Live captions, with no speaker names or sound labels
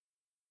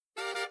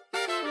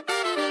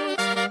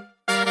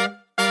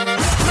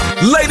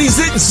Ladies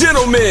and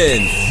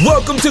gentlemen,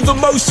 welcome to the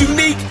most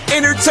unique,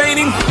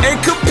 entertaining,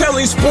 and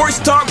compelling sports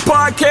talk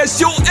podcast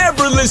you'll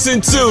ever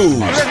listen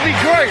to. Let's be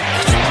great.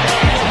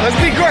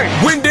 Let's be great.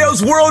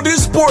 Wendell's World in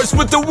Sports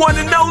with the one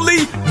and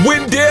only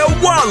Wendell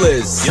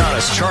Wallace.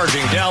 Giannis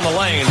charging down the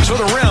lane to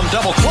the rim,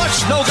 double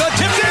clutch, no good,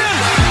 tipped in.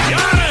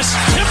 Giannis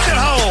tipped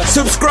it home.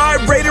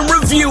 Subscribe, rate, and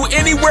review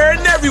anywhere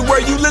and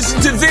everywhere you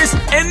listen to this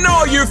and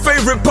all your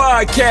favorite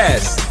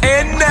podcasts.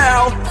 And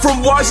now,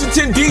 from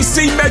Washington,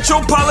 D.C.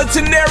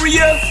 metropolitan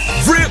area,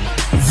 Rip,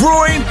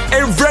 Vroin,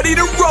 and ready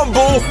to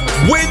rumble,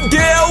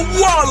 Wendell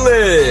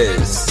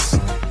Wallace.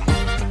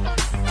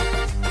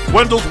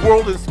 Wendell's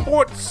World in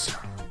Sports.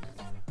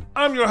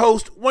 I'm your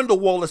host,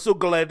 Wendell Wallace. So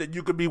glad that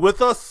you could be with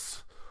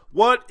us.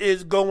 What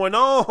is going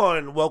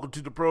on? Welcome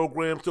to the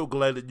program. So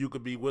glad that you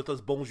could be with us.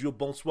 Bonjour,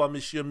 bonsoir,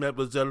 monsieur,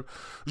 mademoiselle.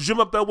 Je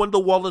m'appelle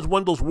Wendell Wallace,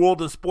 Wendell's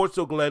World in Sports.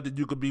 So glad that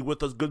you could be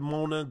with us. Good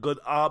morning, good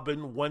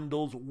abend,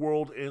 Wendell's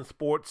World in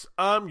Sports.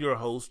 I'm your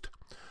host,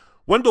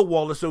 Wendell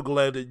Wallace. So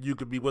glad that you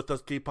could be with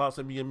us. Que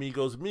pasa, mi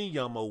amigos? Me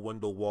llamo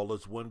Wendell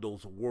Wallace,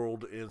 Wendell's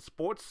World in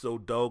Sports. So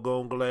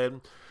doggone glad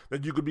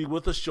that you could be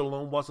with us.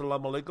 Shalom,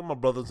 wassalamu alaikum, my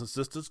brothers and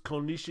sisters.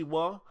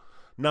 Konnichiwa,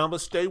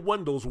 namaste,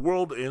 Wendell's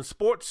World in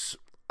Sports.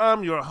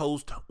 I'm your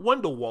host,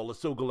 Wendell Wallace.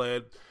 So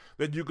glad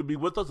that you could be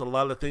with us. A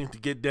lot of things to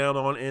get down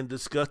on and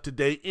discuss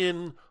today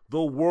in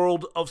the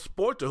world of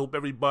sports. I hope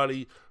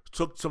everybody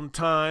took some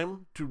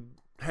time to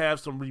have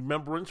some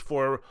remembrance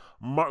for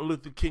Martin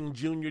Luther King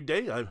Jr.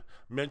 Day. I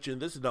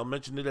mentioned this, and I'll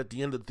mention it at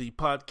the end of the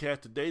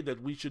podcast today,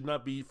 that we should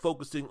not be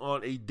focusing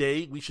on a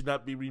day. We should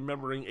not be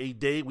remembering a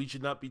day. We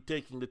should not be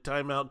taking the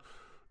time out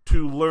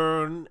to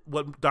learn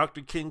what Dr.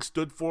 King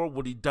stood for,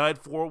 what he died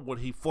for, what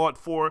he fought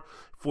for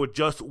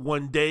just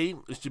one day.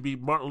 It should be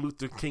Martin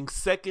Luther King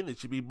second. It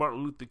should be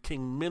Martin Luther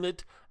King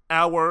minute,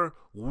 hour,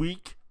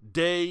 week,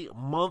 day,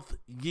 month,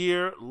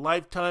 year,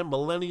 lifetime,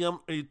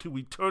 millennium, to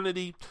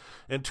eternity,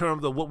 in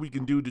terms of what we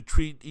can do to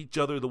treat each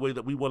other the way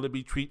that we want to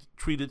be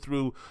treated,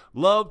 through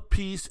love,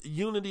 peace,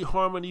 unity,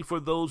 harmony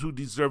for those who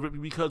deserve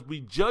it, because we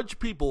judge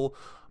people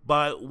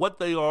by what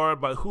they are,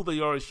 by who they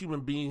are as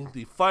human beings,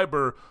 the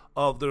fiber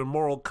of their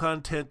moral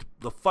content,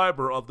 the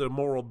fiber of their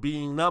moral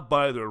being, not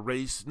by their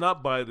race,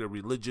 not by their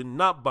religion,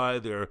 not by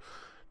their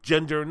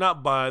gender,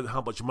 not by how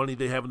much money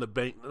they have in the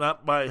bank,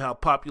 not by how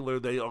popular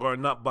they are,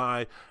 not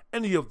by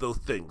any of those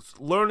things.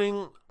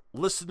 Learning,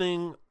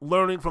 listening,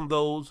 learning from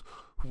those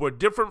who are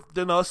different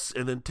than us,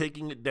 and then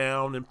taking it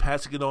down and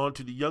passing it on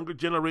to the younger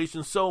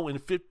generation. So in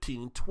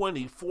 15,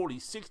 20, 40,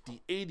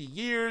 60, 80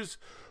 years,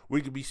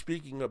 we could be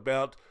speaking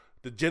about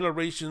the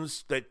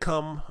generations that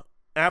come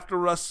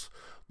after us.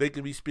 They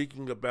can be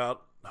speaking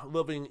about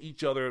loving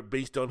each other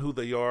based on who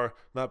they are,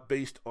 not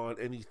based on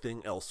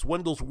anything else.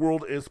 Wendell's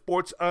World in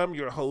Sports. I'm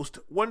your host,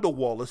 Wendell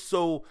Wallace.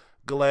 So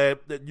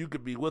glad that you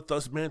could be with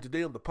us, man,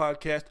 today on the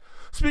podcast.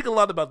 Speak a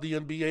lot about the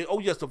NBA. Oh,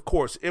 yes, of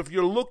course. If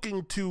you're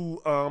looking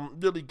to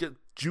really get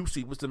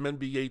juicy with some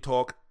NBA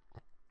talk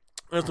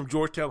and some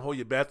Georgetown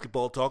Hoya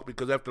basketball talk,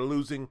 because after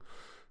losing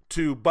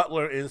to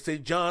Butler and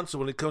St. John, so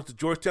when it comes to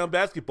Georgetown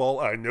basketball,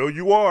 I know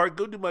you are,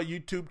 go to my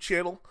YouTube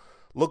channel.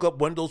 Look up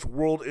Wendell's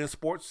World in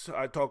Sports.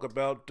 I talk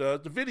about the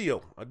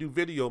video. I do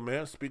video,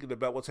 man, speaking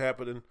about what's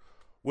happening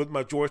with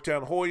my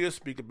Georgetown Hoyas,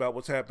 speak about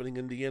what's happening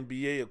in the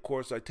NBA. Of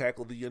course, I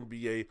tackle the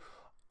NBA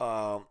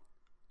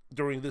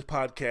during this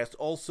podcast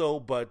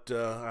also, but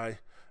I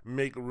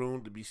make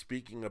room to be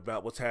speaking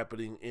about what's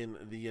happening in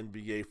the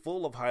NBA,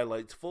 full of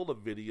highlights, full of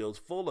videos,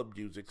 full of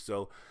music.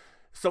 So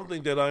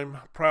something that I'm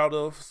proud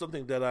of,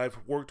 something that I've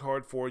worked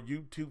hard for.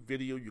 YouTube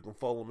video. You can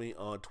follow me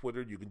on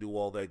Twitter. You can do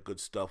all that good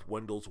stuff.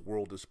 Wendell's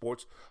World of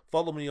Sports.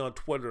 Follow me on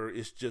Twitter.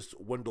 It's just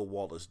Wendell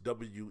Wallace.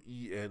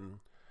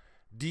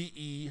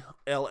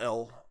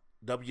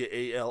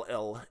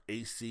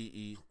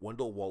 WendellWallace.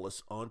 Wendell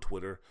Wallace on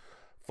Twitter.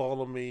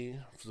 Follow me.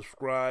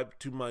 Subscribe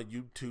to my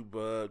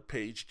YouTube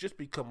page. Just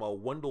become a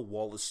Wendell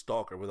Wallace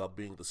stalker without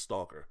being the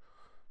stalker.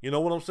 You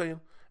know what I'm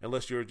saying?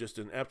 Unless you're just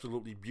an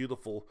absolutely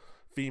beautiful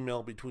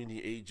female between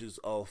the ages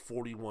of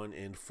 41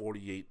 and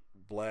 48,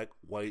 black,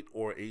 white,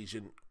 or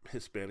Asian,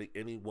 Hispanic,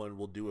 anyone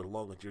will do, as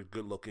long as you're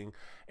good looking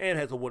and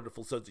has a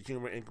wonderful sense of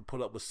humor and can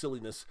put up with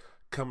silliness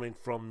coming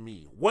from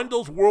me.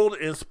 Wendell's World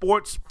in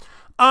Sports.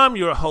 I'm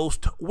your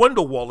host,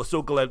 Wendell Wallace.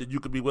 So glad that you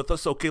could be with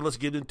us. Okay, let's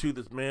get into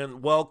this,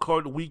 man. Wild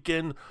card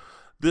weekend.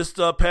 This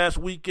past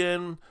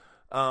weekend,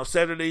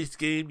 Saturday's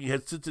game, you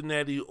had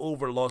Cincinnati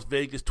over Las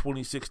Vegas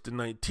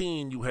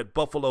 26-19. You had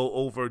Buffalo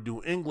over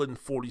New England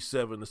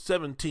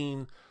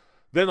 47-17.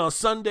 Then on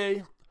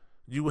Sunday,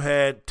 you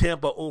had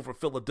Tampa over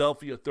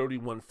Philadelphia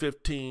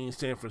 31-15.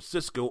 San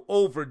Francisco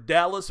over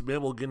Dallas,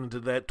 man, we'll get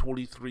into that,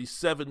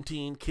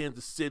 23-17.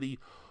 Kansas City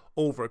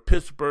over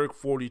Pittsburgh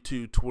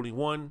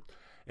 42-21.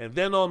 And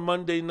then on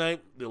Monday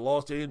night, the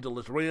Los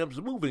Angeles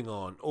Rams moving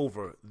on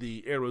over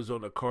the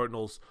Arizona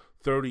Cardinals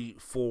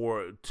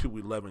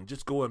 34-11.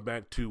 Just going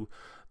back to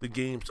the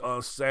games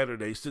on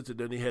Saturday,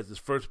 Cincinnati has his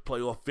first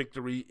playoff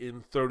victory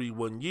in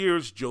 31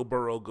 years. Joe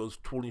Burrow goes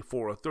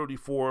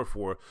 24-34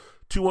 for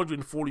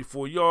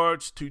 244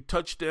 yards, 2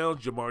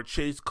 touchdowns. Jamar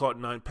Chase caught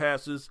 9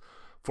 passes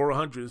for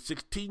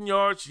 116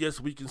 yards. Yes,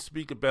 we can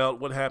speak about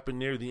what happened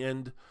near the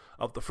end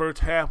of the first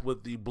half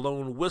with the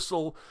blown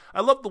whistle.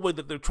 I love the way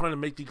that they're trying to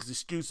make these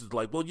excuses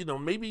like, well,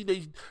 maybe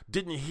they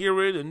didn't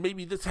hear it and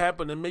maybe this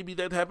happened and maybe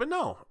that happened.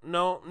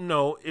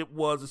 No. It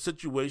was a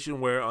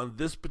situation where on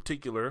this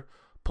particular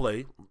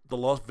play, the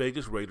Las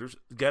Vegas Raiders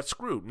got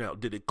screwed. Now,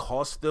 did it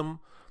cost them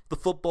the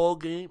football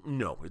game?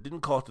 No, it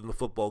didn't cost them the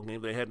football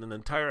game. They had an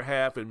entire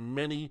half and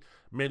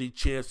many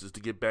chances to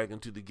get back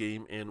into the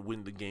game and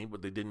win the game,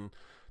 but they didn't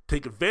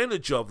take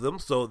advantage of them.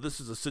 So this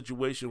is a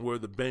situation where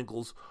the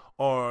Bengals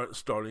are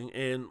starting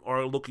and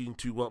are looking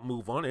to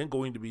move on and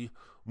going to be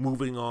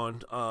moving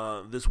on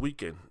this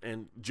weekend.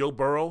 And Joe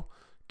Burrow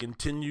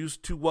continues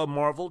to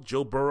marvel.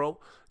 Joe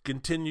Burrow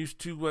continues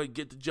to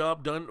get the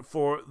job done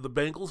for the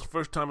Bengals.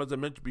 First time, as I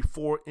mentioned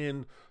before,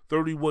 in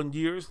 31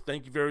 years.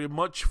 Thank you very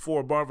much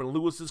for Marvin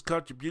Lewis's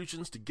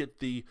contributions to get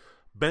the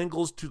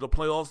Bengals to the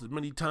playoffs as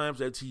many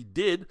times as he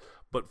did,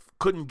 but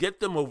couldn't get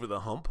them over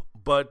the hump.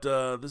 But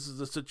this is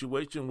a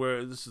situation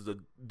where this is a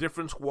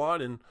different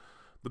squad, and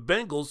the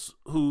Bengals,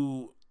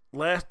 who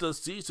last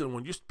season,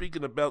 when you're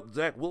speaking about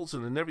Zach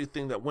Wilson and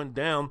everything that went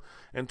down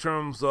in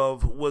terms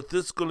of was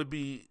this going to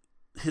be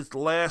his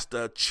last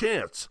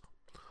chance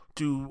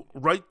to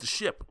right the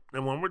ship.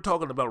 And when we're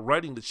talking about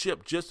righting the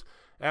ship, just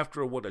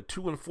after a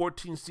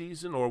 2-14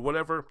 season or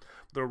whatever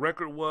the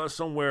record was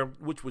somewhere,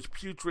 which was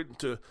putrid,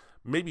 to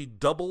maybe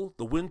double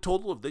the win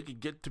total, if they could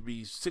get to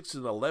be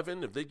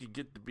 6-11, if they could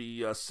get to be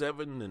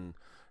 7-10,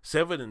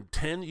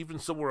 even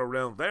somewhere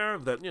around there,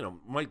 that,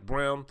 Mike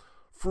Brown,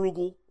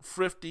 frugal,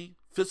 thrifty,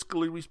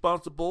 fiscally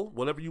responsible,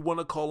 whatever you want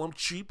to call him,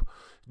 cheap,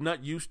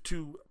 not used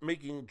to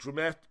making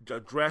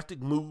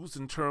drastic moves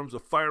in terms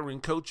of firing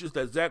coaches,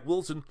 that Zach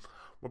Wilson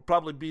would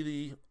probably be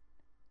the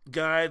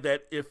guy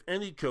that if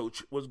any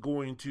coach was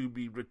going to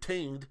be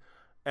retained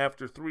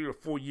after 3 or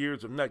 4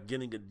 years of not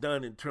getting it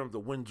done in terms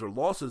of wins or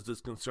losses is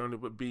concerned, it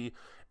would be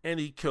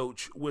any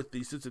coach with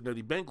the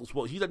Cincinnati Bengals.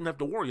 Well, he doesn't have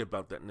to worry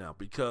about that now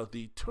because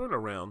the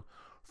turnaround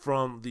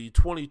from the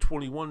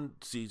 2021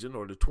 season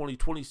or the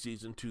 2020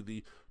 season to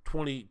the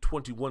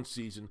 2021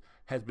 season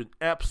has been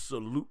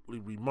absolutely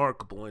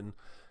remarkable. And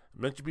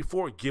I mentioned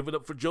before, give it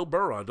up for Joe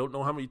Burrow. I don't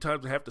know how many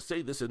times I have to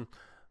say this, and I'm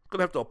going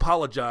to have to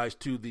apologize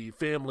to the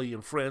family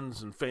and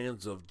friends and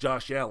fans of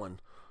Josh Allen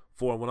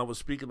for when I was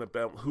speaking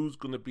about who's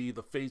going to be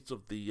the face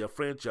of the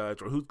franchise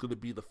or who's going to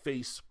be the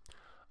face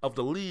of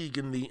the league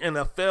in the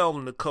NFL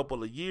in a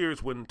couple of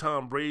years when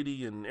Tom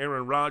Brady and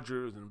Aaron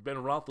Rodgers and Ben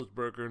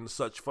Roethlisberger and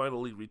such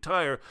finally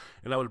retire.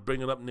 And I was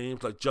bringing up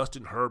names like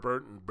Justin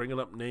Herbert and bringing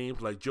up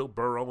names like Joe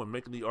Burrow and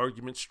making the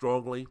argument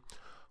strongly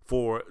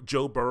for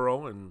Joe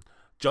Burrow and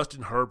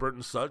Justin Herbert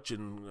and such,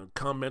 and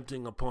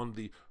commenting upon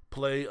the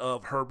play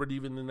of Herbert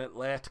even in that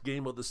last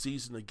game of the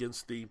season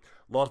against the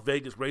Las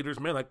Vegas Raiders.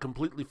 Man, I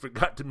completely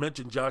forgot to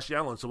mention Josh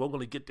Allen, so I'm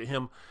going to get to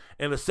him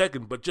in a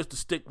second. But just to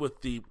stick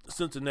with the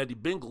Cincinnati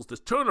Bengals,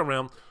 this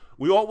turnaround,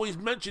 you always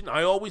mention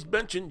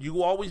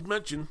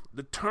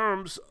the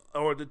terms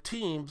or the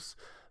teams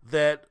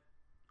that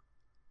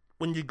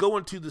when you go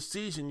into the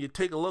season, you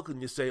take a look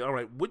and you say, all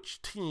right,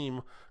 which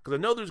team, because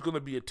I know there's going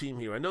to be a team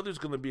here. I know there's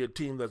going to be a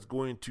team that's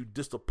going to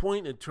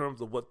disappoint in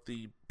terms of what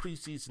the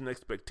preseason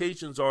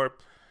expectations are.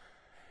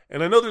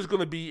 And I know there's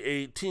going to be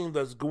a team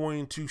that's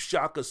going to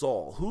shock us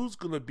all. Who's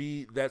going to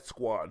be that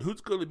squad?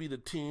 Who's going to be the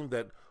team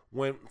that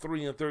went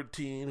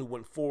 3-13, who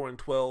went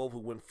 4-12, who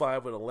went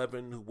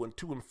 5-11, who went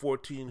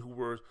 2-14,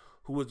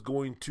 who was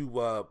going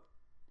to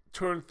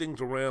turn things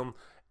around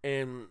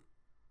and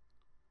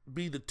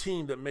be the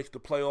team that makes the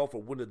playoff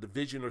or win a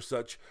division or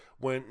such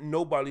when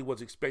nobody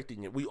was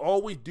expecting it? We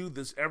always do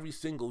this every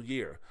single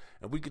year.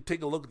 And we could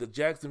take a look at the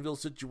Jacksonville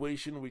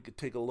situation. We could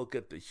take a look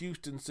at the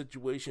Houston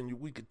situation.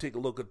 We could take a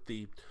look at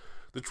the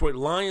Detroit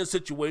Lions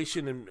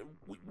situation. And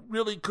we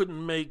really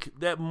couldn't make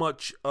that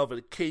much of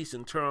a case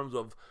in terms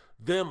of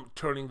them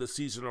turning the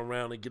season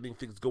around and getting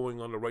things going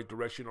on the right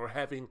direction or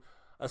having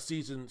a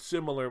season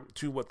similar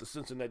to what the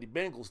Cincinnati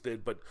Bengals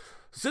did. But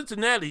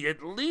Cincinnati,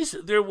 at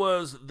least there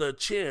was the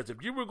chance.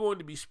 If you were going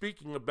to be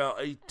speaking about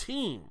a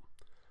team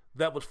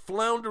that was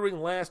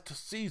floundering last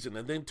season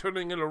and then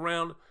turning it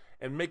around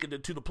and making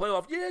it to the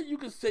playoff, yeah, you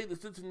could say the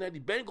Cincinnati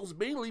Bengals,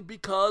 mainly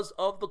because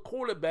of the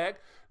quarterback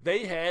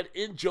they had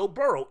in Joe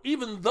Burrow.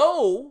 Even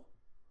though,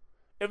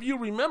 if you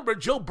remember,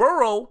 Joe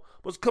Burrow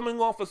was coming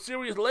off a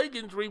serious leg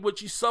injury, which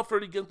he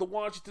suffered against the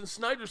Washington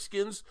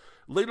Snyderskins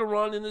later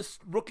on in his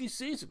rookie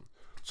season.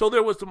 So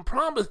there was some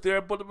promise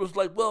there, but it was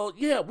like, well,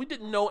 yeah, we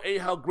didn't know,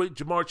 how great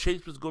Jamar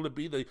Chase was going to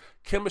be, the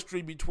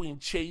chemistry between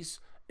Chase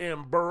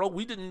and Burrow.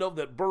 We didn't know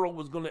that Burrow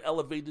was going to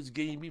elevate his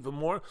game even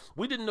more.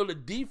 We didn't know the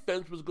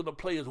defense was going to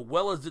play as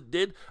well as it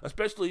did,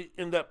 especially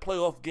in that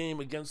playoff game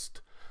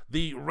against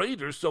the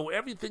Raiders. So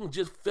everything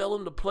just fell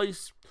into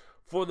place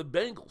for the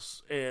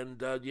Bengals,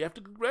 and you have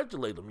to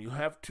congratulate them. You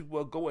have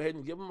to go ahead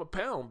and give them a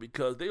pound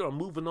because they are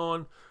moving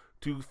on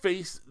to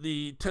face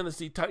the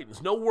Tennessee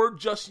Titans. No word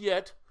just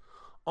yet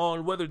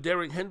on whether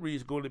Derrick Henry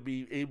is going to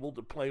be able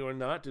to play or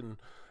not, and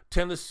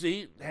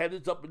Tennessee had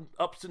its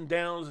ups and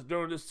downs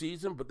during the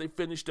season, but they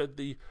finished at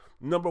the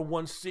number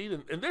 1 seed,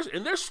 and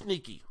they're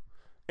sneaky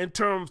in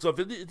terms of.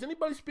 Is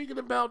anybody speaking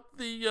about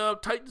the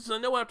Titans? I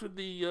know after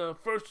the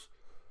first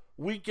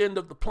weekend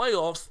of the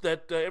playoffs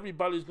that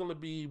everybody's going to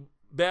be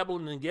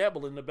babbling and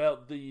gabbling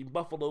about the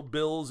Buffalo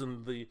Bills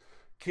and the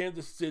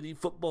Kansas City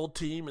football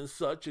team and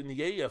such in the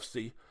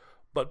AFC.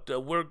 But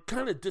we're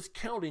kind of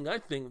discounting, I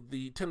think,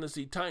 the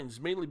Tennessee Titans,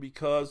 mainly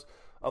because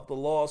of the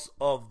loss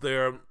of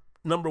their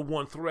number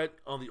 1 threat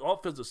on the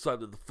offensive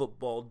side of the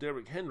football,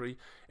 Derrick Henry,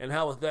 and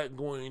how is that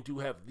going to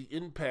have the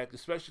impact,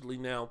 especially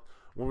now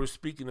when we're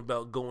speaking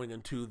about going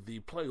into the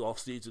playoff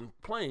season,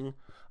 playing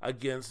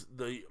against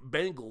the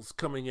Bengals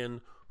coming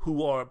in,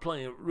 who are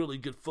playing really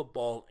good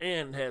football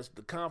and has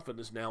the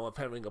confidence now of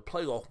having a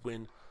playoff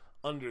win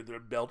under their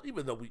belt,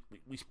 even though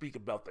we speak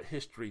about the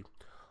history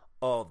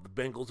of the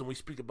Bengals and we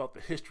speak about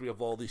the history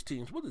of all these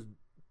teams. What is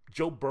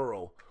Joe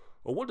Burrow,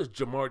 or what is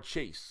Jamar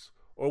Chase,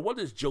 or what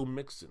is Joe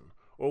Mixon,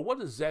 or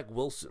what is Zach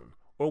Wilson,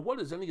 or what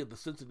does any of the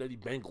Cincinnati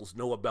Bengals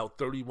know about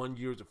 31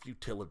 years of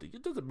futility?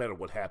 It doesn't matter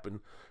what happened,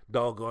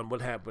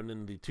 what happened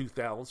in the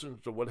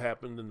 2000s or what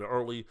happened in the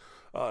early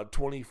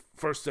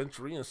 21st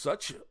century and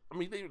such. I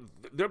mean,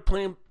 they're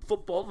playing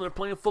football, and they're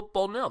playing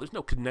football now. There's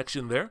no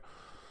connection there.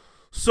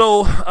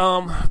 So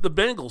the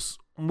Bengals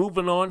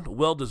moving on,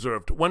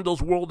 well-deserved.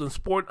 Wendell's World in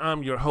Sport,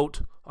 I'm your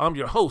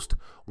host,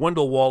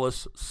 Wendell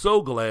Wallace.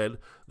 So glad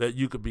that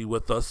you could be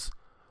with us.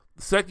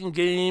 The second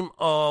game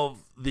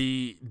of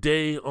the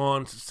day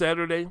on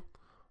Saturday,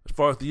 as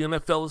far as the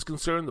NFL is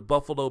concerned, the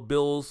Buffalo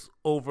Bills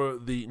over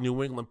the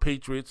New England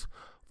Patriots,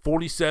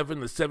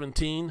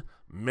 47-17.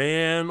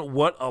 Man,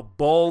 what a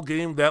ball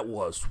game that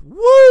was.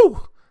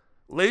 Woo!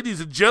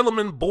 Ladies and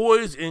gentlemen,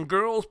 boys and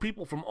girls,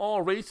 people from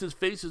all races,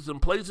 faces,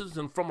 and places,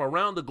 and from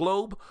around the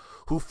globe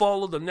who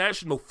follow the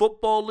National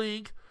Football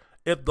League,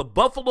 if the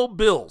Buffalo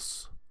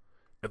Bills,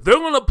 if they're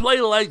going to play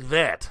like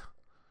that,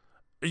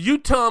 you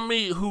tell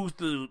me who's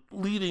the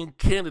leading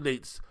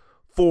candidates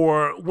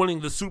for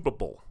winning the Super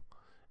Bowl.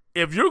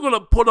 If you're going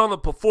to put on a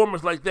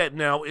performance like that,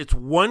 now it's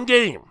one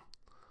game,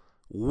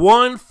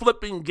 one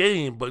flipping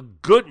game,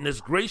 but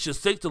goodness gracious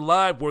sakes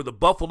alive, were the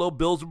Buffalo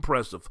Bills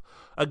impressive.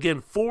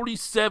 Again,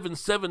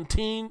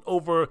 47-17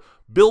 over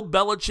Bill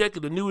Belichick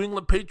and the New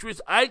England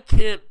Patriots. I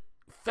can't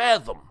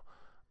fathom,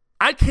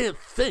 I can't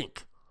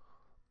think,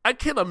 I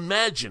can't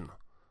imagine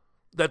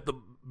that the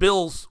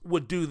Bills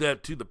would do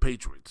that to the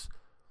Patriots.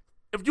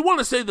 If you want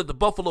to say that the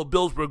Buffalo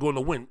Bills were going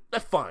to win,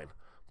 that's fine.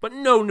 But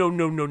no.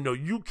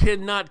 You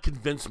cannot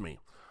convince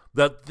me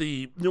that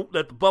the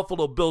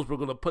Buffalo Bills were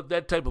going to put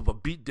that type of a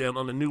beatdown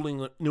on the New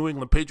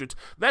England Patriots.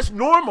 That's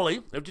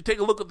normally, if you take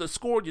a look at the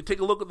score, you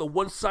take a look at the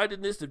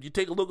one-sidedness, if you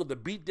take a look at the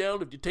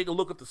beatdown, if you take a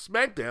look at the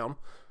smackdown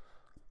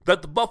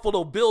that the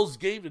Buffalo Bills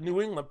gave the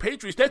New England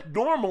Patriots, that's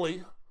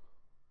normally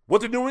what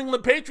the New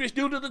England Patriots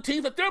do to the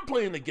team that they're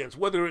playing against,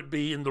 whether it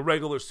be in the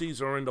regular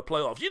season or in the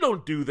playoffs. You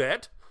don't do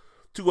that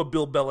to a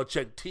Bill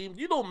Belichick team.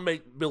 You don't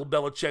make Bill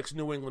Belichick's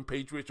New England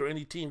Patriots or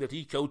any team that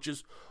he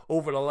coaches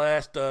over the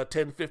last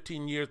 10,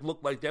 15 years look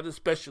like that,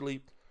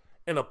 especially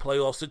in a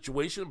playoff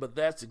situation. But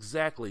that's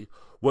exactly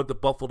what the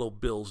Buffalo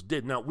Bills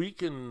did. Now, we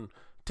can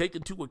take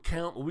into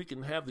account, we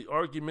can have the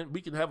argument,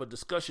 we can have a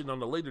discussion on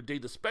a later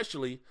date,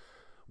 especially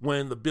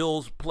when the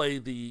Bills play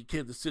the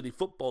Kansas City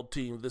football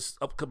team this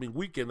upcoming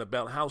weekend,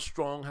 about how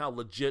strong, how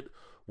legit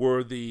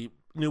were the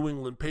New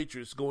England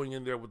Patriots going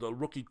in there with a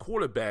rookie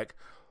quarterback,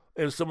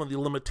 and some of the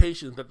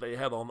limitations that they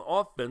had on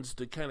offense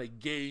to kind of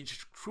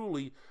gauge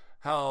truly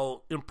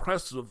how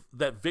impressive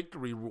that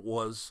victory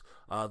was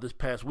this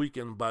past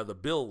weekend by the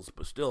Bills.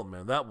 But still,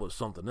 man, that was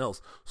something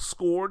else.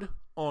 Scored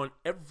on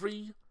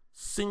every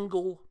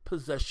single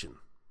possession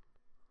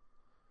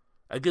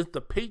against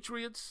the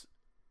Patriots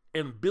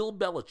and Bill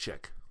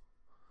Belichick.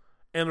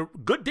 And a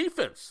good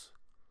defense.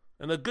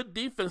 And a good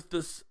defense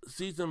this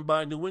season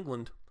by New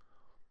England.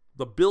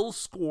 The Bills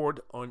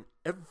scored on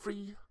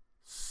every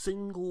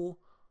single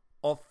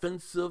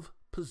offensive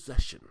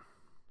possession.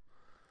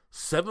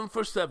 7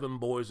 for 7,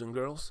 boys and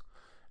girls.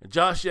 And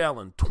Josh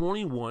Allen,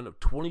 21 of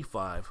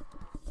 25,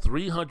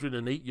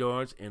 308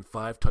 yards and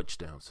 5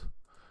 touchdowns.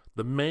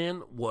 The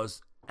man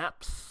was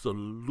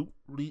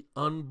absolutely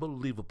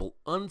unbelievable,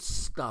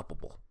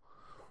 unstoppable.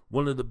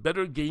 One of the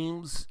better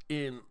games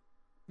in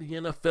the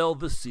NFL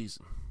this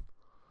season.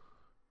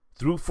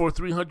 Threw for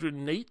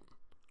 308,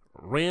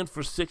 ran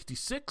for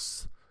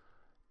 66,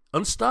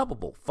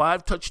 unstoppable.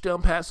 5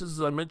 touchdown passes,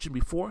 as I mentioned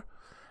before.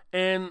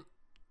 And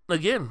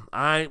again,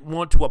 I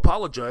want to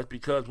apologize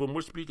because when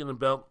we're speaking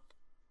about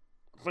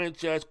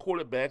franchise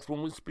quarterbacks,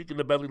 when we're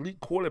speaking about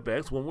elite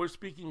quarterbacks, when we're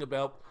speaking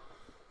about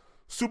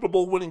Super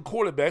Bowl winning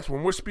quarterbacks,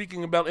 when we're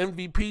speaking about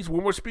MVPs,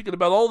 when we're speaking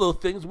about all those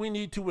things, we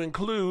need to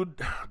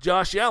include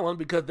Josh Allen,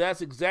 because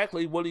that's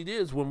exactly what he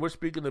is when we're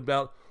speaking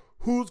about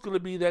who's going to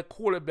be that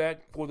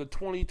quarterback for the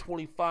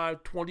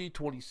 2025,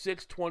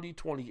 2026,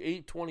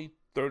 2028,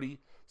 2030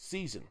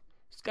 season.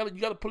 You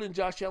got to put in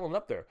Josh Allen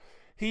up there.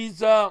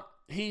 He's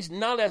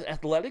not as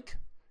athletic.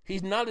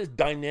 He's not as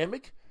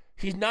dynamic.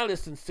 He's not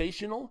as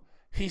sensational.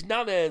 He's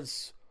not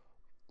as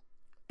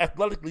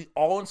athletically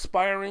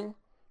awe-inspiring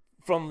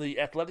from the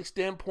athletic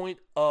standpoint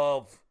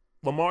of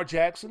Lamar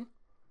Jackson.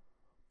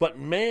 But,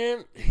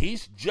 man,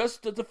 he's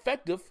just as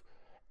effective.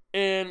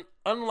 And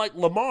unlike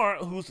Lamar,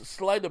 who's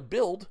slight of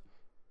build,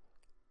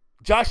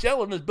 Josh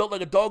Allen is built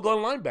like a doggone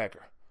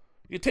linebacker.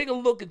 You take a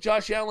look at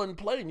Josh Allen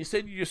play and you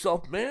say to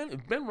yourself, man,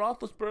 if Ben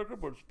Roethlisberger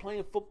was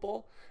playing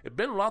football, if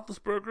Ben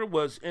Roethlisberger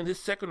was in his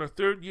second or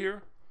third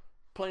year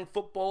playing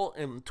football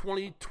in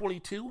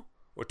 2022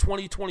 or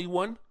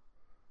 2021,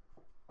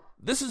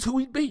 this is who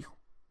he'd be.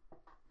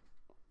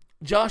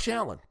 Josh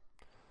Allen.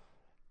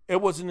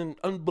 It was an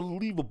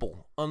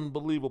unbelievable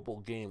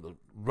game. The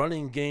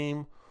running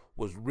game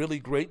was really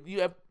great.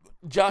 You have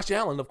Josh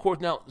Allen, of course.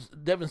 Now,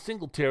 Devin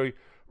Singletary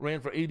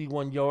ran for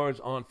 81 yards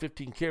on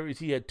 15 carries.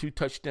 He had 2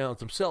 touchdowns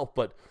himself,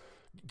 but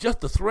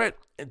just the threat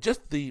and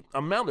just the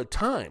amount of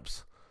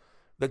times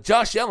that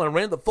Josh Allen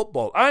ran the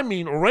football. running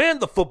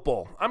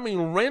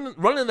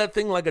that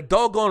thing like a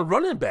doggone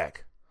running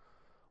back.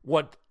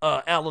 What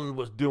Allen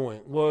was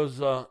doing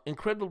was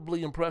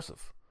incredibly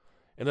impressive.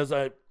 And as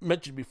I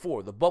mentioned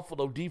before, the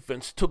Buffalo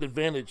defense took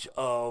advantage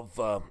of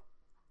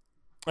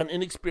an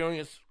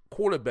inexperienced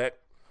quarterback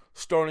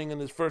starting in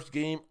his first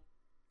game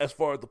as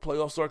far as the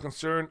playoffs are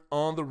concerned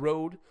on the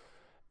road.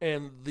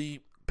 And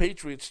the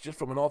Patriots, just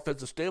from an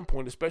offensive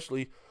standpoint,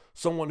 especially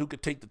someone who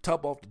could take the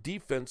top off the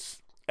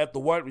defense at the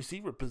wide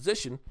receiver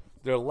position,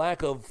 their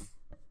lack of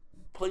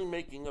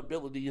playmaking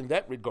ability in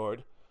that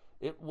regard,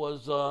 it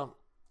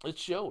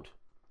showed.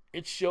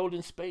 It showed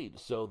in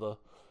spades. So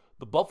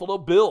the Buffalo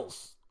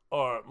Bills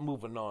are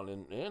moving on,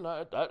 and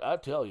I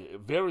tell you,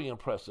 very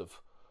impressive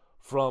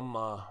from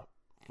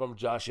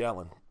Josh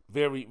Allen.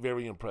 Very,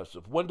 very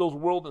impressive. Wendell's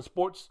World in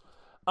Sports.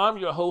 I'm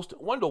your host,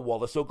 Wendell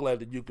Wallace. So glad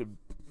that you could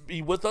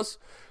be with us.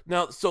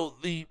 Now, so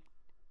the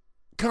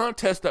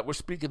contest that we're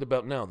speaking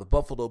about now, the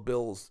Buffalo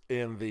Bills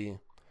and the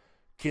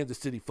Kansas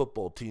City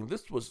football team,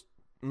 this was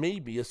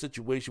maybe a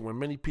situation where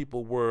many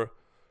people were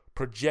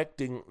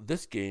projecting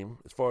this game,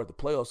 as far as the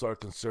playoffs are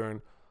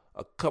concerned,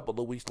 a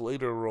couple of weeks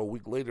later or a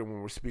week later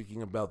when we're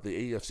speaking about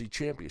the AFC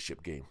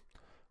Championship game.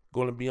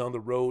 Going to be on the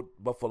road,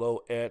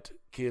 Buffalo at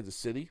Kansas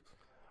City.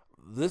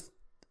 This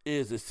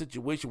is a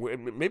situation where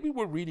maybe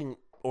we're reading,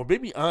 or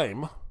maybe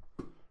I'm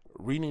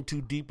reading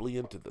too deeply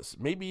into this.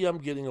 Maybe I'm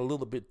getting a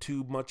little bit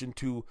too much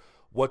into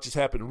what just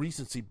happened,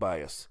 recency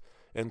bias,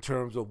 in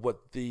terms of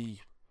what the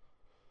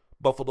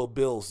Buffalo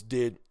Bills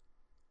did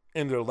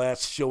in their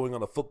last showing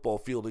on a football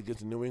field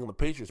against the New England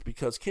Patriots,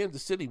 because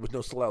Kansas City was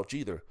no slouch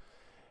either,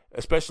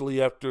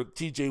 especially after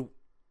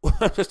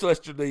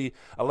yesterday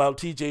allowed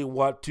TJ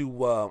Watt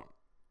to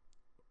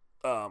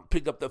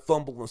pick up that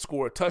fumble and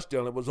score a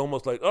touchdown. It was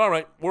almost like, all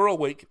right, we're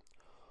awake.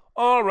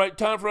 All right,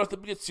 time for us to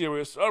get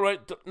serious. All right,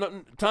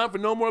 time for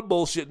no more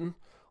bullshitting.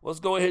 Let's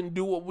go ahead and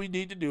do what we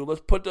need to do.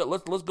 Let's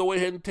go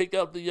ahead and take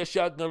out the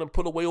shotgun and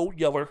put away old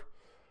Yeller.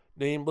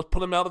 Let's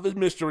put him out of his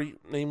mystery.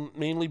 Named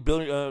Ben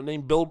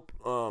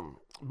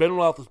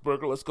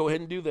Roethlisberger. Let's go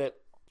ahead and do that.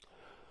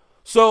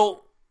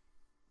 So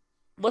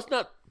let's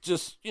not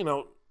just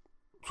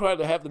try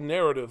to have the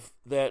narrative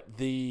that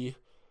the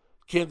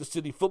Kansas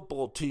City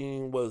football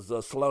team was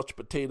slouch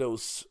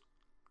potatoes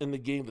in the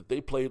game that they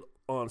played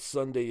on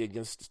Sunday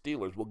against the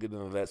Steelers. We'll get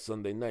into that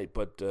Sunday night.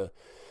 But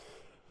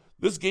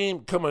this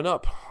game coming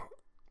up,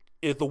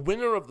 is the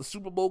winner of the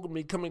Super Bowl going to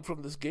be coming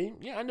from this game?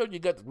 Yeah, I know you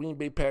got the Green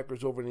Bay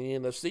Packers over in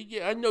the NFC.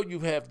 Yeah, I know you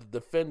have the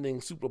defending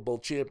Super Bowl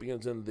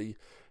champions and the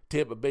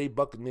Tampa Bay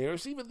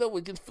Buccaneers. Even though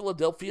against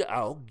Philadelphia,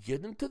 I'll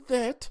get into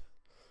that.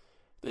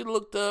 They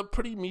looked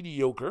pretty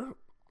mediocre,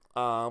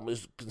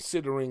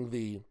 considering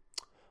the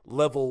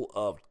level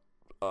of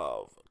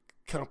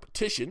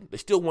competition. They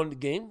still won the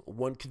game,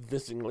 won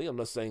convincingly. I'm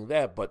not saying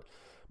that, but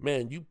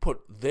man, you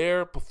put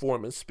their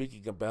performance,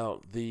 speaking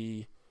about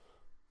the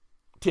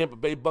Tampa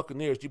Bay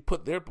Buccaneers, you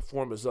put their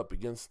performance up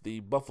against the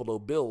Buffalo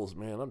Bills,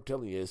 man, I'm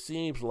telling you, it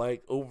seems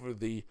like over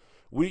the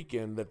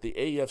weekend that the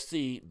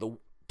AFC, the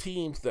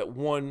teams that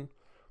won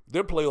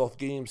their playoff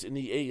games in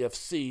the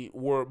AFC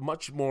were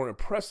much more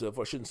impressive.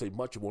 I shouldn't say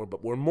much more,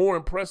 but were more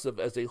impressive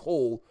as a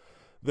whole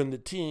than the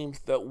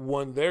teams that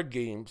won their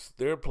games,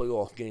 their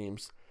playoff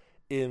games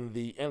in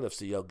the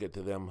NFC. I'll get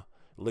to them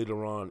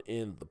later on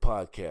in the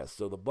podcast.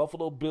 So the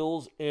Buffalo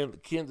Bills and the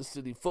Kansas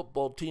City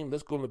football team,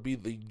 that's going to be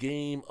the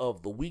game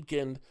of the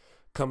weekend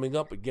coming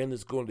up. Again,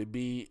 it's going to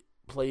be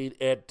played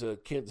at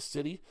Kansas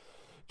City.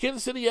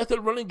 Kansas City has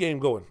their running game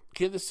going.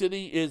 Kansas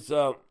City is,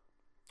 I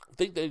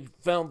think they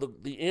found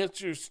the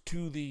answers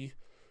to the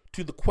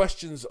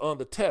questions on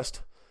the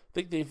test. I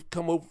think they've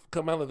come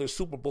out of their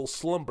Super Bowl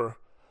slumber,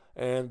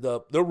 and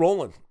they're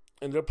rolling,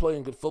 and they're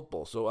playing good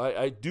football. So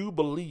I do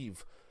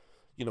believe,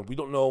 we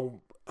don't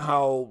know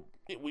how.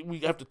 We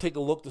have to take a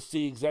look to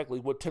see exactly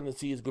what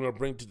Tennessee is going to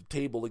bring to the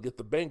table against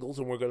the Bengals,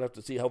 and we're going to have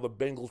to see how the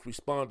Bengals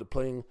respond to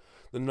playing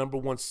the number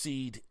one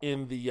seed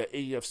in the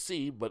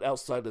AFC. But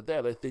outside of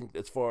that, I think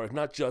as far as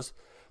not just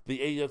the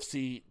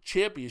AFC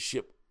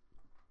championship,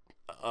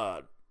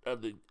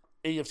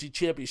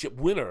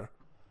 winner,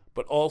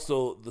 but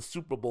also the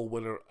Super Bowl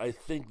winner, I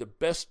think the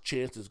best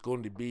chance is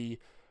going to be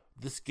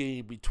this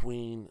game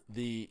between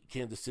the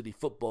Kansas City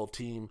football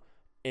team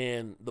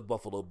and the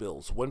Buffalo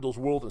Bills. Wendell's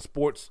World in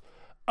Sports.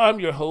 I'm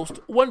your host,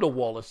 Wendell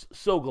Wallace.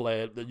 So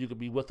glad that you could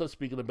be with us,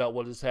 speaking about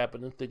what is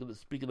happening,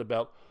 speaking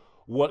about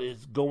what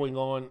is going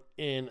on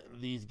in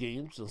these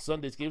games, and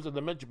Sunday's games. As I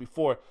mentioned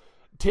before,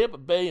 Tampa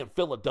Bay and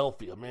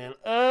Philadelphia, man.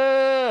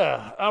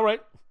 All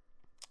right.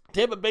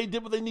 Tampa Bay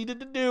did what they needed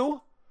to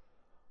do,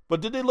 but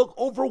did they look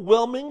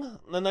overwhelming?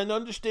 And I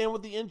understand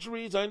with the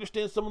injuries, I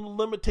understand some of the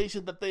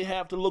limitations that they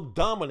have to look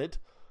dominant,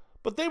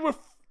 but they were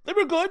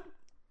good.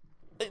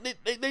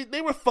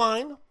 They were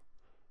fine.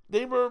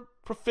 They were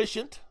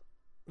proficient.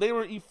 They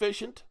were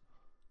efficient.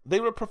 They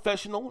were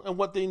professional in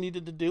what they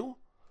needed to do,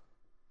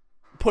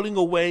 putting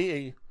away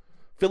a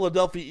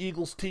Philadelphia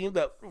Eagles team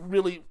that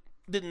really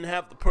didn't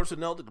have the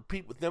personnel to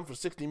compete with them for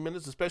 60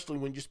 minutes, especially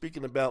when you're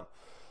speaking about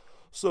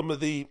some of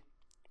the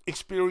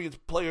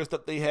experienced players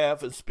that they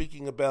have. And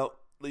speaking about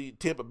the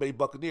Tampa Bay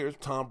Buccaneers,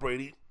 Tom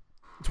Brady,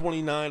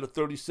 29 of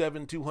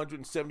 37,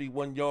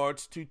 271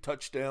 yards, 2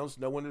 touchdowns,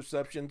 no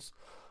interceptions.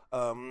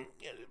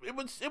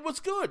 It was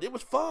good. It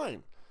was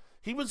fine.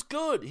 He was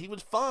good. He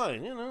was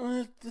fine.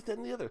 This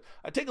and the other.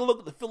 I take a look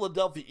at the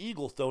Philadelphia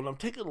Eagles, though, and I'm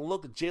taking a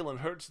look at Jalen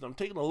Hurts, and I'm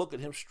taking a look at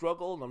him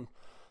struggle, and I'm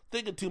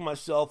thinking to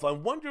myself, I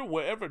wonder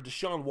wherever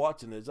Deshaun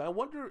Watson is, I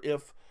wonder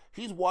if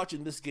he's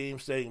watching this game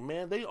saying,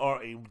 man, they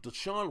are a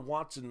Deshaun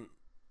Watson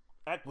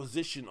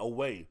acquisition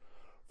away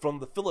from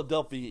the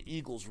Philadelphia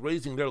Eagles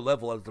raising their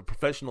level as a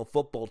professional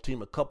football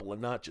team a couple of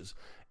notches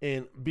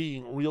and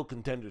being real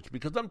contenders.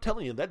 Because I'm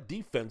telling you, that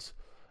defense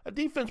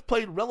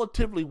played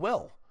relatively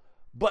well.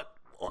 But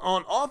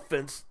on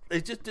offense, they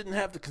just didn't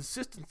have the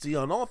consistency.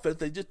 On offense,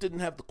 they just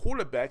didn't have the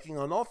quarterbacking.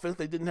 On offense,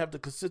 they didn't have the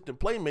consistent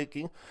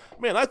playmaking.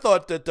 Man, I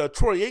thought that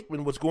Troy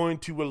Aikman was going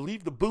to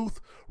leave the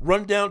booth,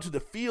 run down to the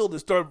field, and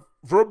start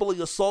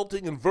verbally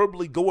assaulting and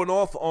verbally going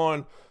off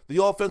on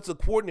the offensive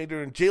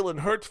coordinator and Jalen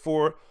Hurts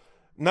for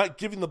not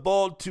giving the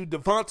ball to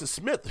Devonta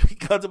Smith,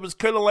 because it was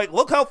kind of like,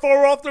 look how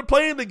far off they're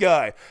playing the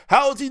guy.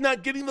 How is he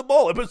not getting the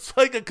ball? It was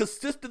like a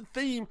consistent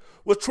theme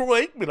with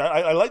Troy Aikman.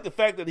 I like the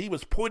fact that he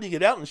was pointing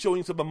it out and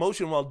showing some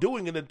emotion while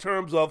doing it, in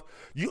terms of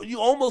you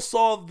almost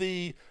saw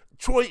the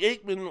Troy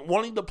Aikman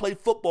wanting to play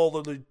football,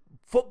 or the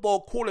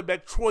football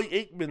quarterback Troy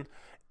Aikman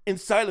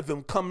inside of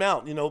him come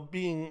out,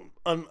 being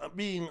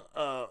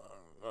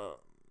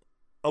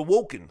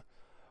awoken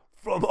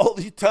from all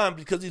these times,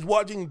 because he's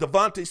watching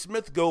Devonta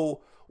Smith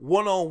go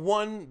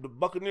one-on-one, the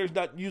Buccaneers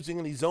not using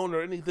any zone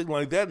or anything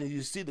like that, and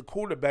you see the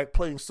quarterback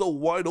playing so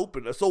wide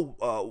open,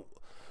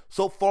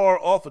 so far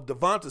off of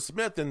Devonta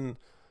Smith, and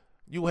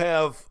you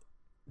have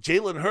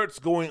Jalen Hurts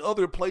going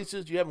other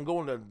places. You have him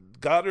going to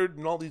Goddard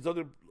and all these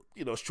other,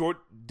 short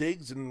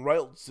digs and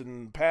routes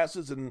and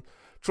passes, and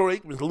Troy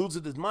Aikman's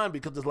losing his mind,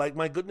 because it's like,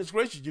 my goodness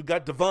gracious, you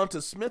got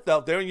Devonta Smith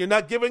out there and you're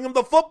not giving him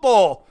the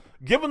football.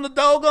 Give him the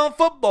doggone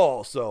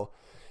football. So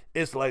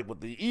it's like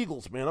with the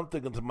Eagles, man, I'm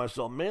thinking to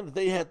myself, man,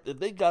 if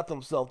they got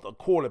themselves a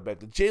quarterback,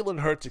 the Jalen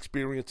Hurts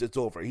experience, it's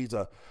over. He's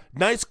a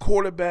nice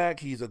quarterback.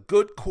 He's a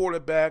good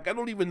quarterback. I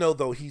don't even know,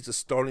 though, he's a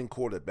starting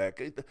quarterback.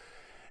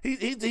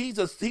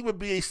 He would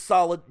be a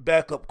solid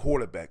backup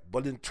quarterback.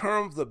 But in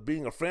terms of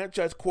being a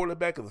franchise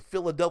quarterback, and the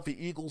Philadelphia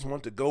Eagles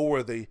want to go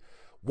where they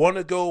want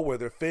to go, where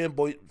their fan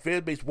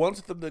base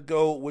wants them to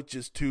go, which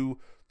is to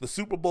the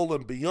Super Bowl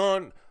and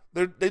beyond,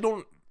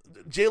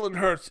 Jalen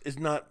Hurts is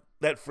not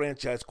that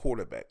franchise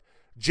quarterback.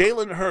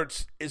 Jalen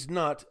Hurts is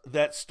not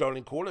that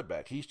starting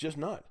quarterback. He's just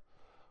not.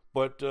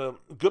 But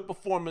good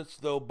performance,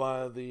 though,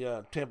 by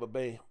the Tampa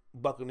Bay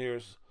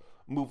Buccaneers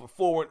moving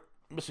forward,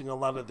 missing a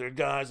lot of their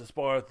guys as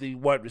far as the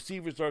wide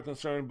receivers are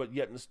concerned, but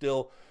yet and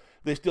still,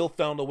 they still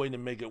found a way to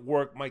make it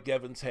work. Mike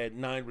Evans had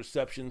 9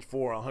 receptions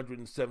for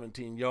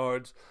 117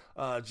 yards.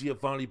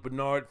 Giovanni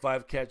Bernard,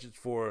 5 catches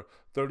for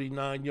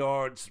 39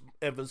 yards.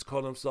 Evans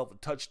caught himself a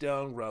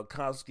touchdown.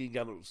 Gronkowski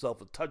got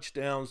himself a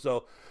touchdown.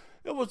 So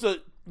it was a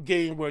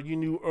game where you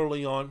knew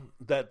early on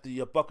that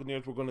the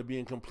Buccaneers were going to be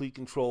in complete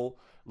control.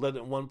 Led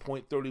at one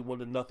point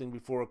 31-0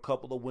 before a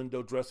couple of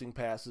window dressing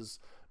passes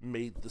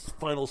made the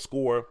final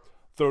score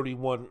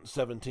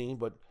 31-17.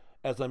 But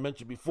as I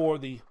mentioned before,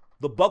 the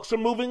Bucs are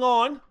moving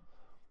on.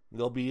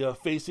 They'll be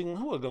facing,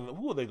 who are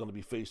they going to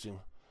be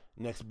facing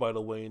next, by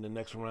the way, in the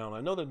next round?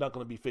 I know they're not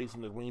going to be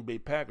facing the Green Bay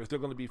Packers. They're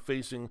going to be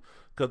facing,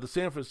 because the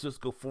San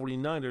Francisco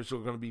 49ers are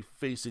going to be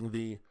facing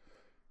the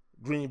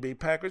Green Bay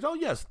Packers. Oh,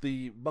 yes,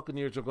 the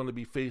Buccaneers are going to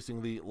be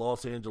facing the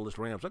Los Angeles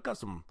Rams. I got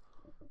some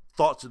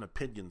thoughts and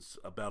opinions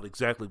about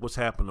exactly what's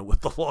happening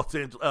with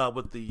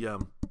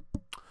the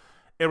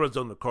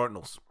Arizona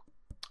Cardinals.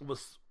 I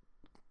was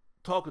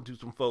talking to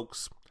some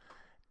folks,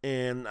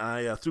 and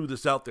I threw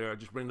this out there. I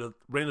just ran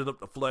it up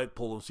the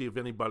flagpole and see if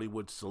anybody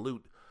would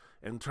salute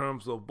in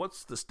terms of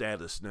what's the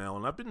status now.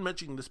 And I've been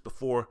mentioning this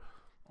before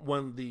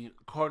when the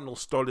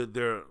Cardinals started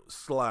their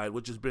slide,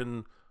 which has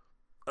been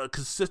a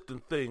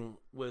consistent thing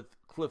with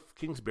Cliff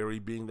Kingsbury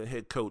being the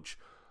head coach.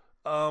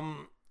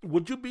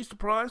 Would you be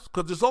surprised?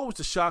 Because there's always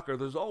a shocker.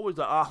 There's always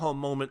an aha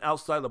moment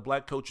outside of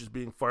black coaches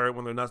being fired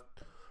when they're not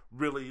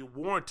really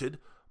warranted.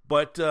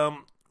 But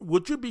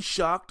would you be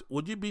shocked?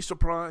 Would you be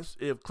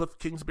surprised if Cliff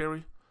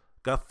Kingsbury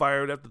got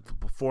fired after the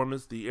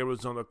performance the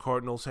Arizona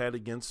Cardinals had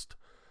against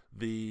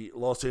the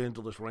Los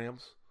Angeles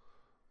Rams?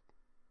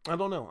 I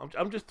don't know.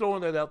 I'm just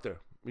throwing that out there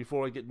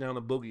before I get down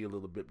to boogie a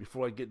little bit,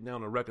 before I get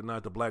down to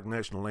recognize the Black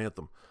National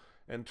Anthem.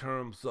 In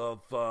terms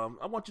of,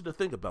 I want you to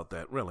think about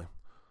that, really.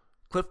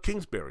 Cliff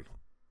Kingsbury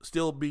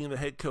still being the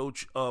head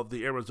coach of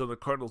the Arizona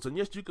Cardinals. And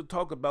yes, you could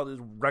talk about his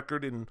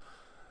record and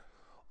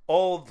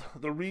all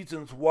the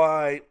reasons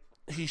why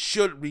he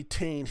should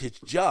retain his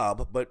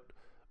job, but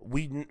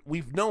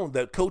we've known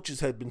that coaches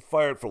have been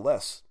fired for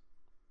less.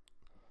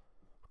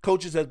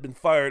 Coaches have been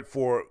fired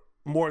for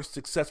more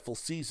successful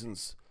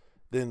seasons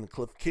than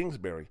Cliff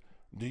Kingsbury.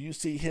 Do you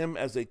see him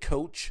as a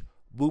coach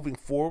moving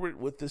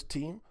forward with this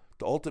team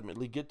to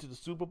ultimately get to the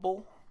Super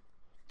Bowl?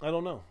 I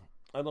don't know.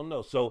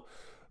 So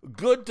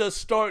good to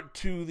start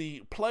to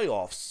the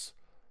playoffs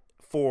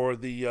for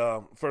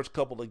the first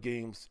couple of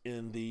games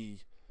in the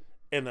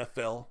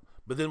NFL.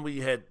 But then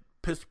we had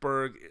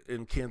Pittsburgh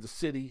and Kansas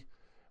City.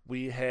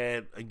 We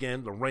had,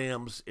 again, the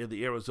Rams and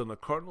the Arizona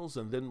Cardinals.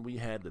 And then we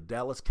had the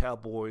Dallas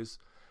Cowboys.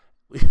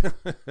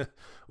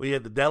 We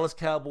had the Dallas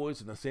Cowboys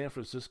and the San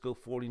Francisco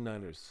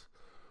 49ers.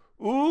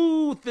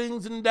 Ooh,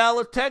 things in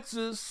Dallas,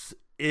 Texas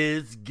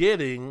is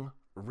getting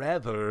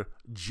rather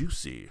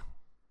juicy.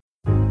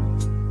 I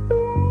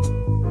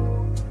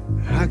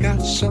got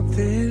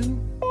something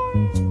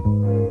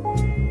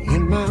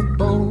in my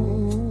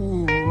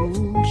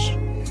bones,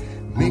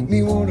 make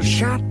me want to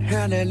shout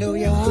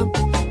hallelujah.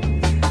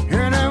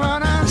 And I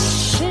want to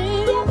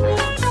sing on.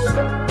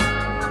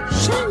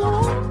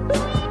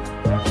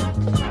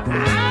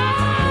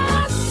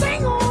 I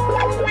sing on.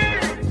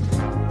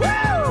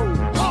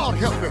 Woo! Lord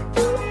help me.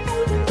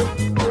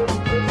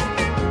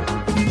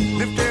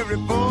 Lift every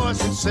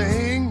voice and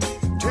sing.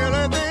 Tell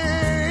her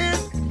that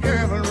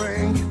heaven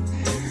ring.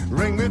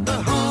 Ring with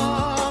the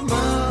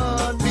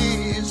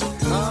harmonies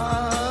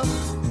of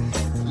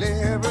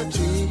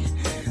liberty.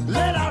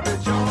 Let our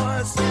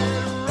rejoice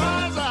and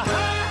rise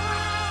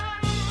high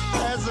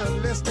as the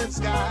listed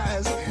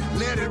skies.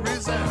 Let it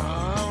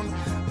resound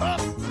up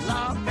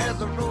loud as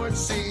the roaring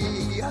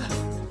sea.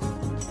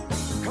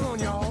 Come on,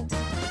 y'all.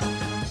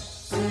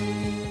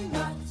 Sing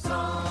that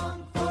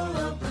song full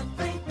of the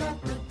faith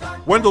that the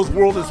dark. Wendell's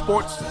World in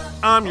Sports.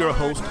 I'm your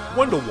host,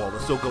 Wendell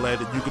Wallace. So glad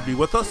that you could be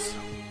with us.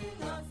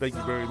 Thank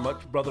you very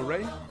much, Brother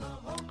Ray.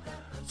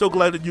 So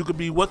glad that you could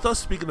be with us,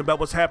 speaking about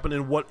what's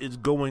happening, what is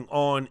going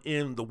on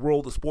in the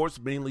world of sports,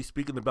 mainly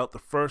speaking about the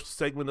first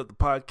segment of the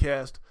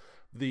podcast,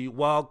 the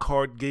wild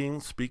card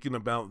game, speaking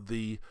about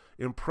the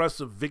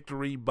impressive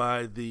victory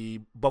by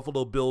the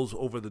Buffalo Bills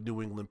over the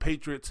New England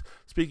Patriots,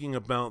 speaking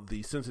about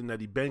the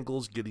Cincinnati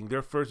Bengals getting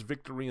their first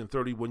victory in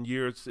 31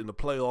 years in the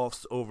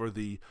playoffs over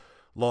the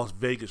Las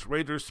Vegas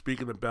Raiders,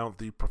 speaking about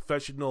the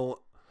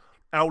professional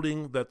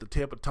outing that the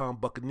Tampa Tom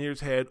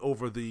Buccaneers had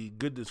over the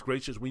goodness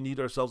gracious, we need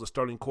ourselves a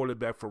starting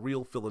quarterback for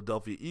real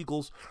Philadelphia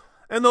Eagles,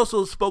 and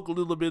also spoke a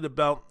little bit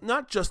about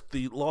not just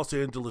the Los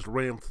Angeles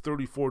Rams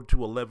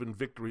 34-11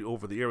 victory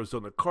over the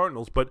Arizona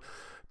Cardinals, but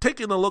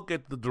taking a look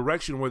at the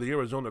direction where the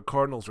Arizona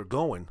Cardinals are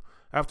going.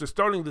 After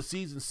starting the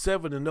season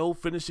 7-0,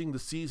 finishing the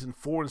season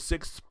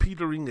 4-6,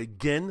 petering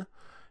again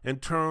in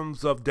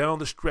terms of down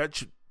the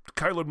stretch,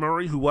 Kyler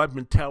Murray, who I've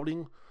been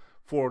touting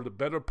for the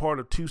better part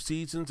of 2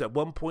 seasons, at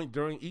one point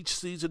during each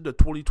season, the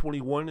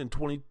 2021 and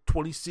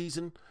 2020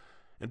 season,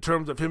 in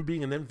terms of him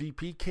being an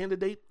MVP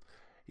candidate,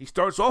 he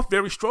starts off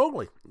very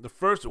strongly. The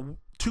first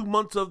 2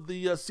 months of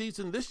the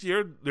season this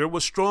year, there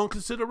was strong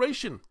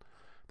consideration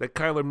that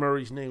Kyler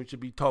Murray's name should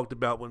be talked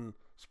about when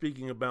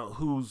speaking about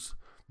who's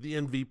the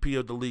MVP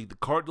of the league. The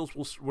Cardinals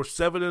were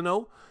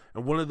 7-0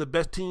 and one of the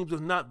best teams, if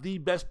not the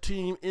best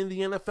team in the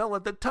NFL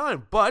at that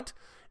time. But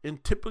in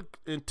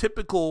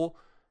typical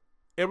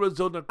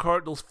Arizona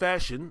Cardinals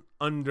fashion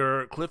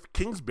under Cliff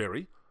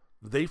Kingsbury,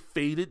 they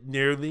faded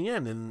near the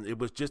end, and it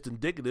was just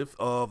indicative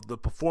of the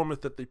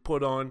performance that they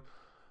put on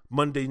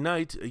Monday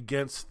night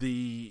against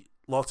the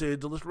Los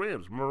Angeles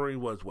Rams. Murray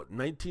was,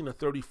 19 of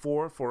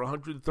 34 for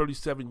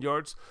 137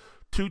 yards,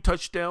 2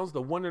 touchdowns.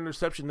 The one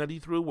interception that he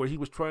threw where he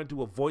was trying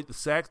to avoid the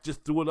sacks,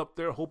 just threw it up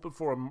there, hoping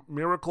for a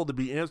miracle to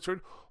be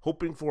answered,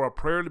 hoping for a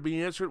prayer to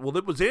be answered. Well,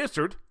 it was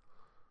answered.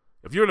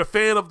 If you're a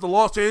fan of the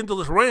Los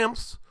Angeles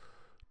Rams,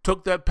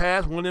 took that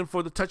pass, went in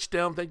for the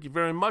touchdown, thank you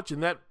very much,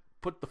 and that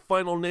put the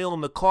final nail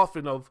in the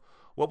coffin of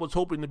what was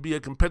hoping to be a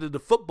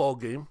competitive football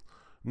game.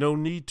 No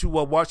need to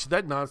watch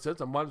that nonsense.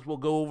 I might as well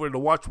go over to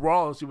watch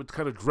Raw and see what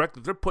kind of dreck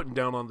that they're putting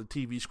down on the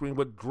TV screen,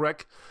 what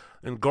dreck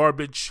and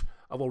garbage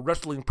of a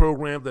wrestling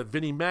program that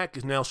Vinnie Mac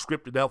is now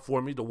scripted out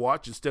for me to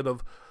watch instead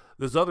of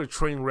this other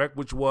train wreck,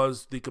 which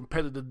was the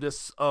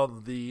competitiveness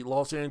of the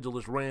Los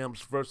Angeles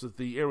Rams versus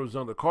the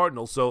Arizona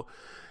Cardinals. So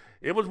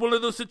it was one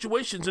of those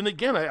situations. And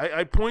again,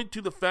 I point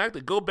to the fact,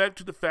 I go back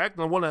to the fact,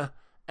 and I want to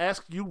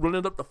ask you,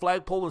 running up the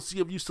flagpole, and see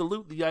if you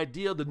salute the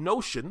idea, the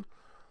notion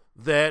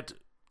that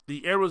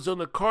the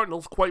Arizona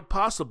Cardinals quite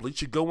possibly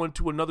should go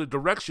into another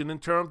direction in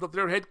terms of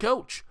their head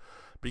coach.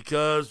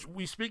 Because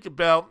we speak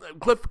about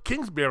Cliff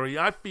Kingsbury,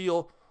 I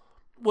feel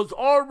was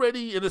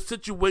already in a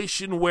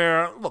situation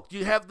where, look,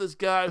 you have this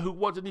guy who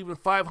wasn't even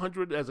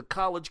 500 as a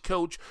college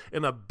coach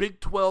in a Big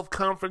 12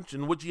 conference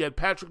in which he had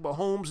Patrick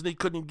Mahomes and he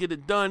couldn't get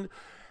it done.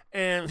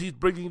 And he's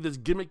bringing this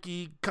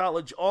gimmicky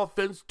college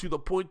offense to the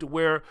point to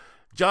where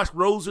Josh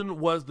Rosen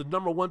was the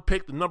number 1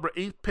 pick, the number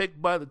 8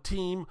 pick by the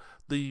team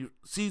the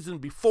season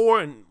before,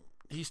 and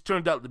he's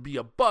turned out to be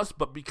a bust.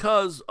 But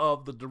because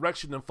of the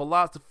direction and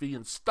philosophy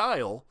and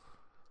style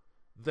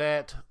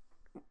that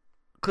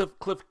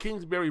Cliff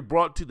Kingsbury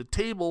brought to the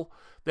table,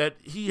 that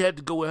he had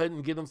to go ahead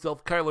and get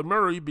himself Kyler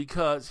Murray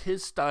because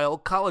his style,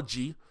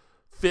 collegey,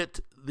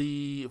 fit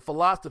the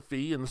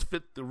philosophy and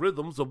fit the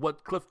rhythms of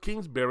what Cliff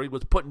Kingsbury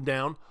was putting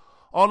down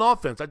on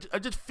offense. I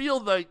just feel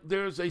like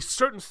there's a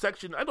certain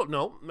section, I don't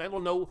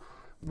know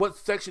what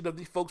section of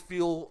these folks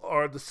feel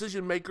are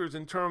decision makers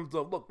in terms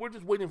of, look, we're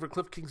just waiting for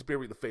Cliff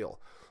Kingsbury to fail.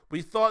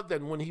 We thought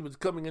that when he was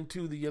coming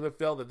into the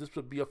NFL that this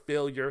would be a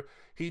failure.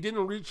 He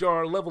didn't reach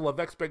our level of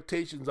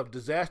expectations of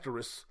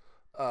disastrous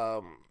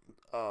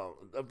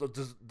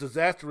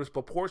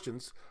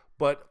proportions,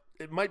 but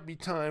it might be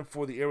time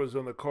for the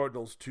Arizona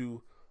Cardinals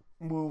to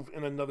move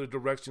in another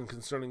direction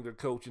concerning their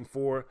coach. And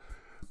for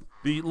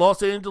the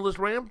Los Angeles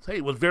Rams, hey,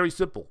 it was very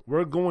simple.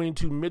 We're going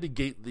to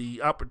mitigate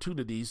the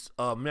opportunities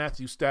of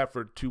Matthew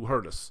Stafford to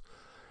hurt us.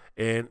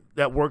 And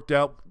that worked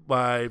out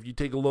by, if you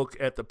take a look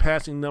at the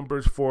passing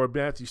numbers for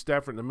Matthew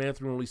Stafford, the man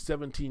threw only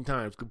 17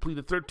 times,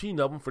 completed 13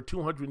 of them for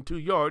 202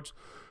 yards,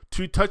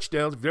 2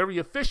 touchdowns, very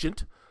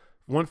efficient,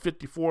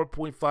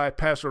 154.5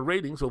 passer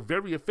rating, so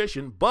very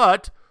efficient,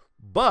 but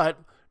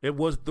it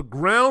was the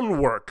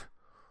groundwork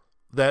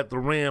that the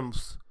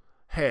Rams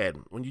had.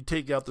 When you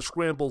take out the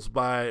scrambles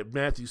by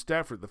Matthew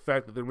Stafford, the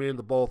fact that they ran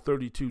the ball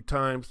 32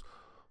 times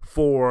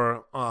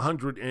for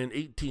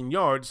 118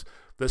 yards,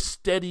 the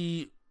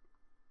steady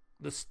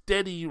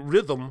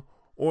rhythm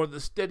or the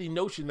steady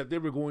notion that they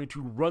were going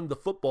to run the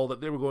football, that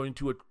they were going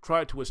to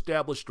try to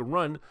establish the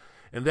run,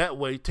 and that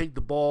way take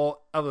the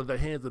ball out of the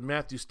hands of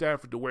Matthew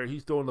Stafford to where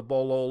he's throwing the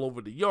ball all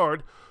over the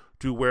yard,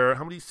 to where,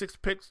 how many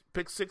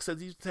pick six has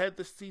he had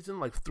this season?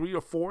 Like 3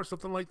 or 4,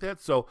 something like that.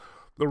 So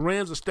the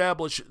Rams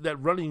established that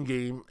running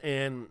game,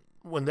 and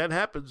when that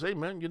happens, hey,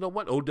 man, you know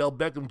what? Odell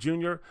Beckham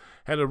Jr.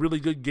 had a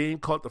really good game,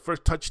 caught the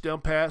first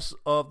touchdown pass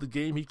of the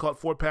game. He caught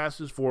 4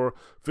 passes for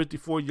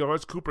 54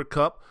 yards. Cooper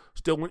Kupp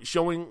still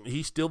showing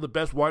he's still the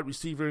best wide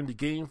receiver in the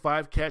game,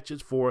 5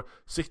 catches for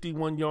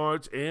 61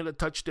 yards and a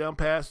touchdown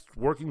pass,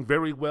 working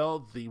very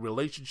well. The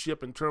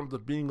relationship in terms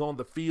of being on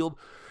the field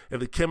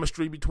and the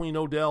chemistry between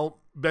Odell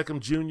Beckham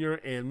Jr.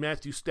 and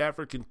Matthew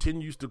Stafford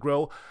continues to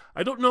grow.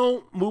 I don't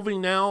know,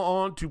 moving now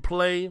on to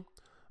play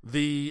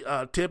the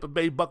Tampa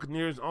Bay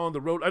Buccaneers on the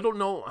road, I don't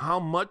know how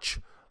much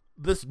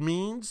this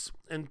means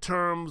in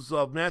terms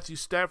of Matthew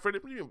Stafford.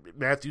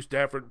 Matthew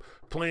Stafford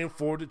playing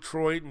for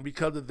Detroit, and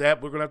because of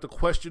that, we're going to have to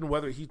question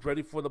whether he's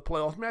ready for the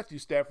playoffs. Matthew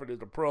Stafford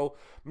is a pro.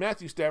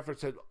 Matthew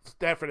Stafford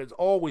has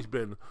always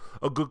been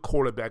a good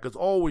quarterback, has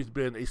always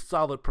been a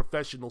solid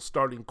professional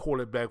starting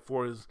quarterback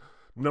for his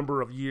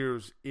number of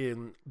years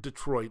in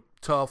Detroit.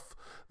 Tough,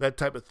 that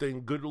type of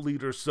thing, good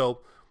leader.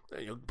 So,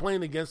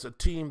 playing against a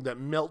team that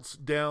melts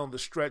down the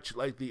stretch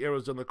like the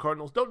Arizona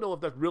Cardinals, don't know if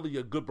that's really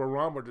a good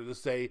barometer to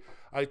say,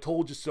 I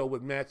told you so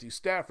with Matthew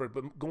Stafford,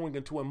 but going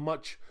into a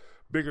much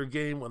bigger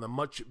game on a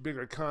much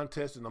bigger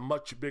contest and a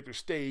much bigger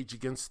stage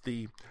against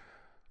the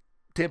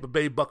Tampa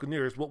Bay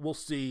Buccaneers, we'll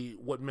see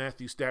what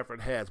Matthew Stafford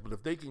has. But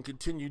if they can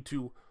continue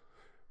to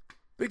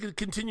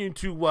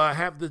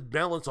have this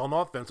balance on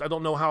offense, I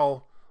don't know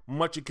how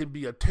much it can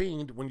be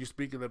attained when you're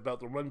speaking about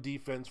the run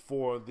defense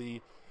for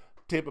the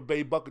Tampa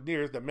Bay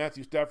Buccaneers, that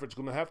Matthew Stafford's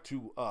going to have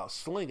to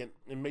sling it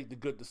and make the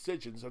good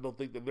decisions. I don't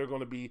think that they're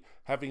going to be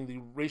having the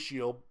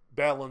ratio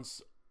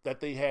balance that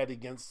they had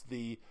against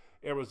the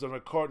Arizona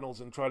Cardinals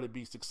and try to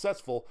be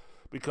successful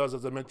because,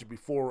 as I mentioned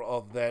before,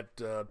 of that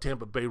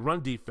Tampa Bay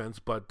run defense.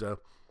 But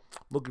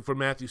looking for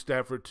Matthew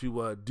Stafford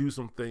to do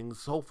some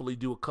things, hopefully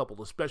do a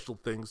couple of special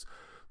things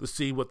to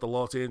see what the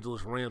Los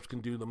Angeles Rams can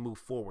do to move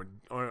forward.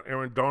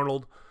 Aaron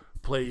Darnold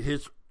played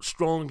his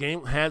strong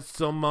game, had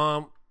some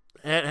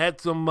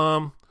news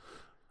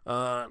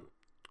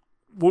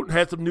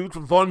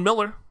from Von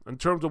Miller in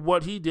terms of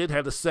what he did.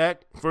 Had a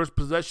sack, first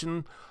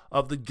possession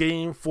of the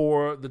game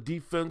for the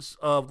defense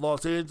of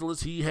Los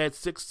Angeles. He had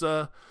six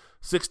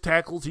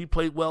tackles. He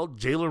played well.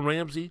 Jalen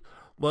Ramsey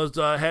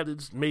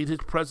made his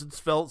presence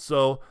felt.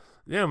 So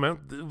yeah, man,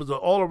 it was an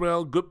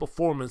all-around good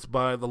performance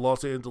by the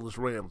Los Angeles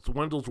Rams.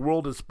 Wendell's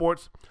World in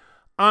Sports.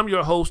 I'm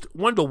your host,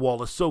 Wendell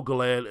Wallace. So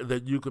glad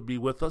that you could be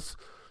with us.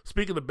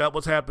 Speaking about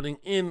what's happening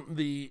in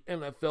the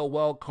NFL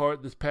wild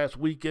card this past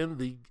weekend,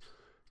 the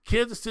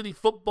Kansas City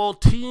football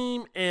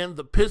team and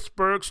the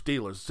Pittsburgh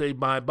Steelers say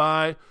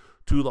bye-bye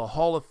to the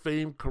Hall of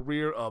Fame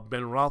career of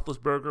Ben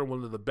Roethlisberger,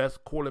 one of the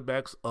best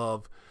quarterbacks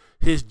of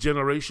his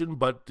generation.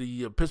 But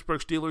the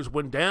Pittsburgh Steelers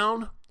went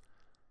down,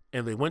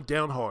 and they went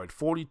down hard,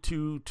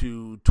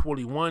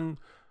 42-21.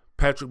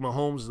 Patrick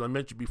Mahomes, as I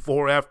mentioned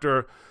before,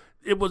 after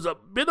it was a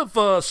bit of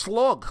a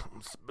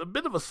slugfest, a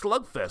bit of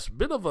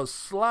a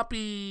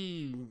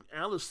sloppy,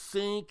 out of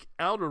sync,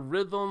 out of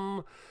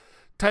rhythm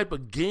type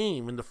of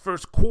game in the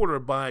first quarter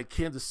by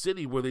Kansas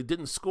City where they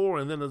didn't score,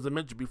 and then, as I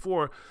mentioned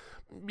before,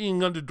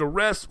 being under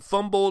duress,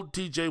 fumbled,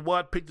 T.J.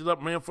 Watt picked it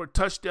up, ran for a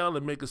touchdown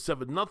to make it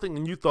 7-0,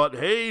 and you thought,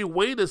 hey,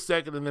 wait a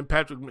second, and then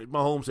Patrick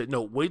Mahomes said,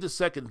 no, wait a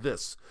second,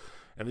 this.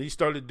 And he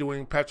started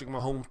doing Patrick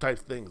Mahomes-type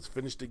things,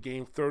 finished the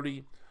game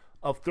 30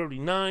 of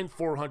 39,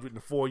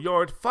 404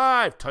 yards,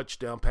 5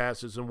 touchdown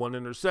passes, and 1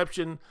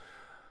 interception.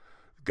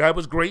 Guy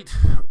was great,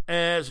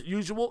 as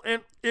usual,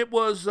 and it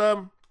was,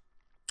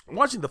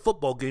 watching the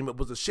football game, it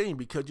was a shame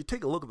because you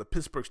take a look at the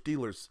Pittsburgh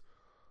Steelers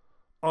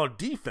on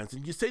defense,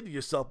 and you say to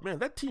yourself, man,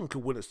 that team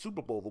could win a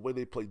Super Bowl the way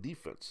they play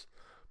defense.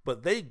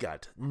 But they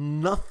got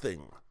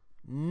nothing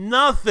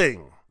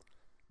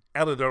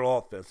out of their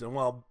offense. And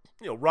while,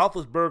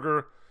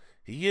 Roethlisberger,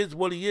 he is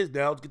what he is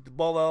now, to get the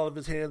ball out of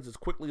his hands as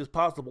quickly as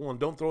possible and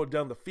don't throw it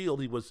down the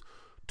field. He was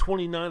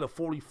 29 of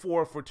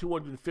 44 for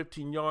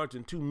 215 yards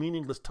and 2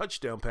 meaningless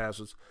touchdown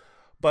passes.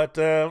 But,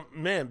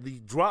 man, the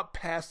drop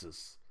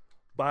passes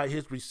by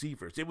his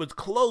receivers, it was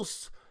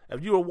close.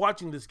 If you were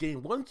watching this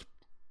game, once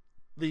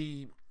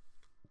the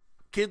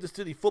Kansas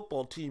City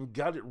football team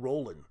got it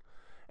rolling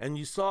and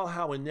you saw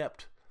how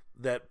inept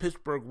that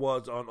Pittsburgh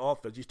was on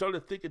offense, you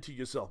started thinking to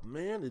yourself,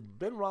 man, is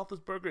Ben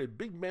Roethlisberger, is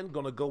Big Ben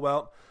going to go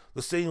out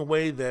the same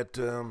way that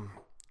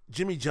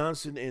Jimmy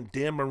Johnson and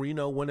Dan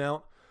Marino went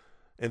out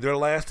in their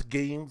last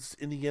games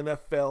in the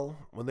NFL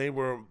when they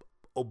were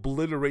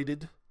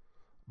obliterated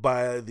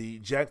by the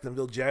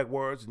Jacksonville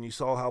Jaguars, and you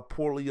saw how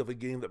poorly of a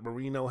game that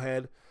Marino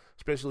had,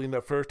 especially in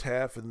the first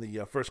half and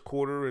the first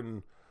quarter,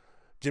 and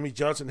Jimmy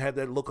Johnson had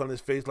that look on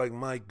his face like,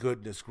 my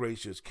goodness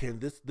gracious, can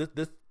this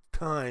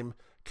time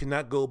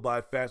cannot go by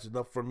fast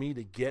enough for me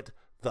to get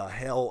the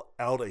hell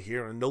out of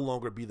here and no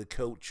longer be the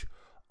coach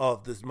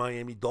of this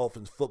Miami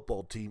Dolphins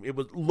football team. It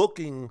was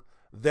looking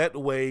that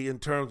way in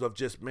terms of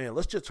just, man,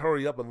 let's just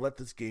hurry up and let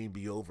this game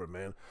be over,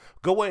 man.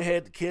 Go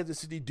ahead, Kansas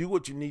City, do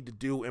what you need to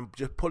do and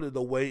just put it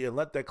away and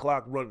let that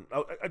clock run.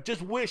 I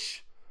just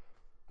wish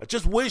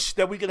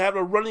that we could have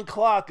a running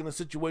clock in a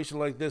situation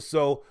like this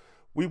so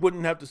we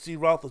wouldn't have to see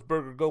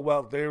Roethlisberger go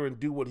out there and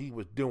do what he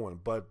was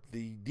doing. But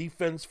the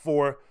defense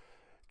for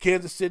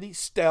Kansas City,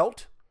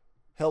 stout,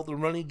 held the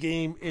running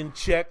game in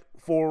check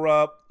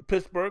for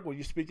Pittsburgh. When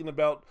you're speaking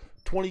about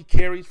 20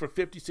 carries for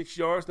 56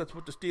 yards, that's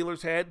what the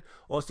Steelers had.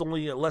 Well, it's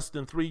only less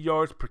than 3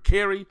 yards per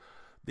carry.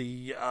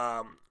 The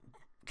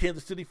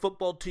Kansas City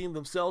football team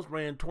themselves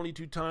ran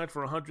 22 times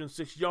for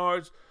 106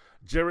 yards.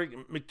 Jerick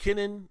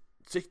McKinnon,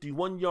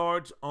 61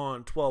 yards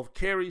on 12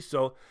 carries.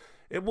 So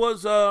it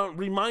was a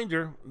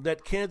reminder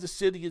that Kansas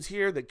City is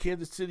here, that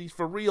Kansas City's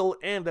for real,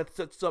 and that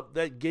sets up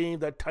that game,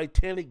 that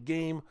Titanic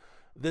game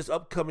this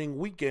upcoming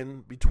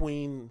weekend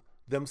between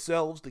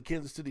themselves, the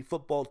Kansas City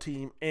football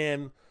team,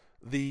 and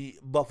the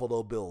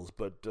Buffalo Bills.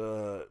 But,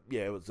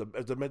 it was,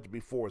 as I mentioned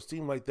before, it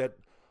seemed like that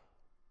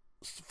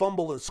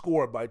fumble and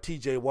score by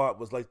T.J. Watt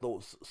was like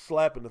the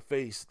slap in the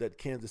face that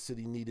Kansas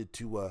City needed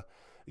to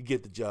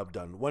get the job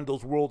done.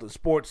 Wendell's World in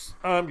Sports.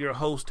 I'm your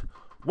host,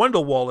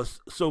 Wendell Wallace.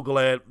 So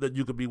glad that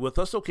you could be with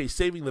us. Okay,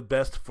 saving the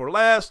best for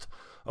last.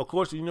 Of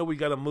course, we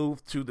got to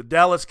move to the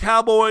Dallas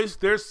Cowboys.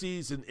 Their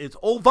season is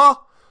over.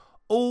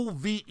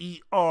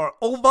 O-V-E-R,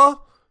 over.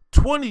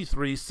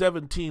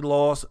 23-17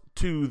 loss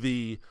to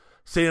the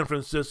San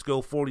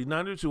Francisco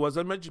 49ers, who, as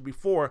I mentioned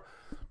before,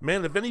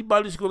 man, if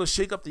anybody's going to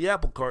shake up the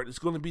apple cart, it's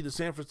going to be the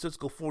San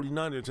Francisco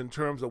 49ers in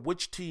terms of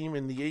which team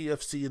in the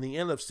AFC and the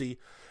NFC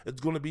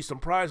is going to be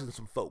surprising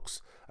some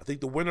folks. I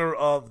think the winner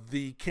of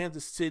the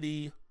Kansas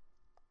City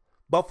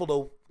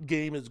Buffalo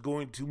game is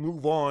going to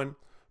move on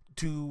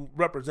to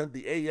represent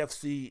the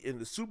AFC in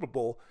the Super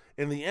Bowl.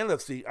 In the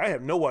NFC, I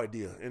have no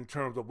idea in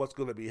terms of what's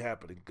going to be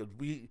happening because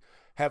we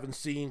haven't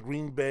seen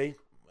Green Bay.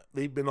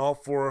 They've been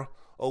off for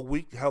a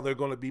week, how they're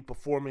going to be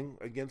performing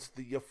against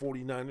the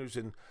 49ers.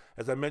 And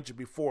as I mentioned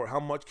before, how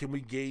much can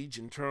we gauge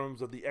in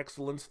terms of the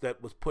excellence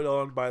that was put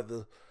on by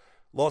the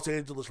Los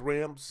Angeles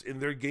Rams in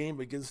their game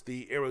against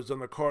the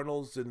Arizona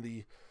Cardinals and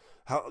the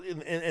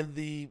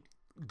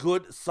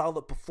good,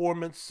 solid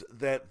performance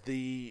that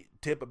the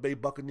Tampa Bay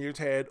Buccaneers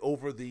had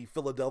over the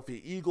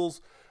Philadelphia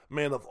Eagles.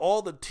 Man, of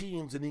all the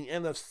teams in the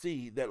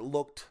NFC that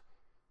looked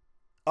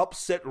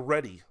upset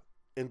ready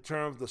in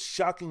terms of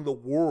shocking the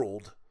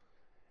world,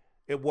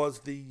 it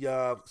was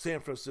the San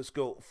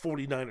Francisco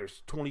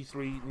 49ers,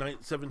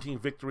 23-17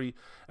 victory,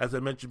 as I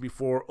mentioned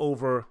before,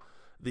 over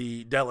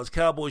the Dallas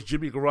Cowboys.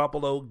 Jimmy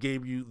Garoppolo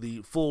gave you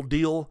the full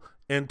deal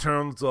in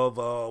terms of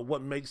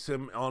what makes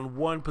him on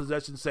one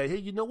possession say, hey,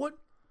 you know what?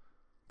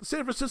 The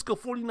San Francisco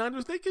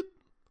 49ers, they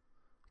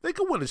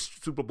could win a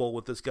Super Bowl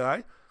with this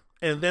guy.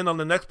 And then on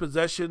the next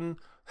possession,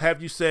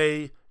 have you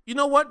say, you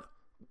know what?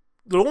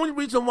 The only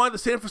reason why the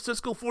San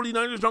Francisco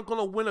 49ers aren't going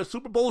to win a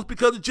Super Bowl is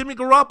because of Jimmy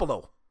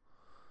Garoppolo.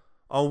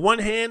 On one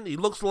hand, he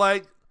looks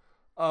like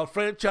a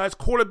franchise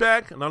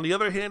quarterback, and on the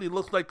other hand, he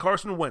looks like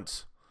Carson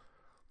Wentz.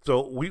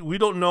 So we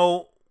don't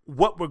know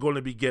what we're going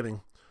to be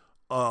getting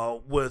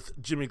with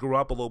Jimmy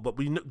Garoppolo, but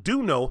we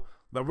do know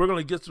that we're going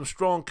to get some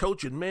strong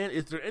coaching. Man,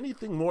 is there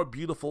anything more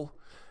beautiful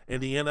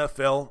in the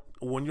NFL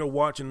when you're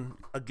watching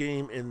a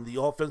game and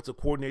the offensive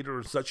coordinator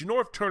and such.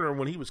 North Turner,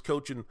 when he was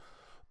coaching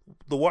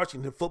the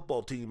Washington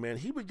football team, man,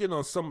 he would get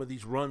on some of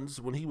these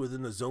runs when he was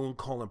in the zone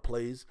calling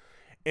plays.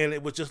 And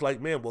it was just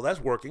like, man, well, that's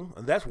working,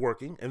 and that's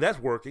working, and that's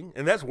working,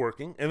 and that's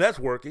working, and that's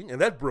working,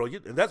 and that's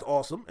brilliant, and that's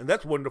awesome, and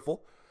that's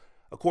wonderful.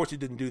 Of course, he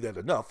didn't do that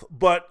enough.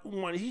 But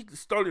when he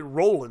started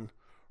rolling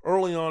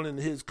early on in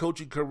his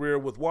coaching career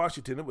with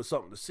Washington, it was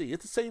something to see.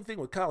 It's the same thing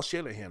with Kyle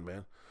Shanahan,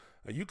 man.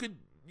 You could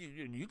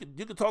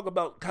talk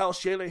about Kyle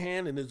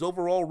Shanahan and his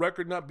overall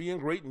record not being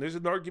great, and there's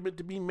an argument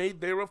to be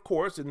made there, of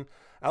course. And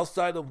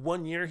outside of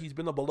 1 year, he's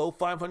been a below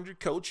 500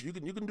 coach. You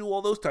can do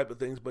all those type of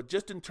things, but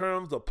just in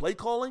terms of play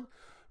calling,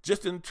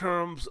 just in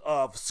terms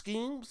of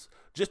schemes,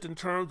 just in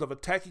terms of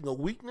attacking a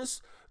weakness,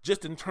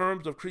 just in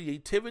terms of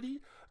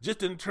creativity,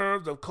 just in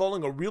terms of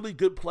calling a really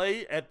good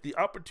play at the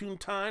opportune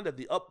time, at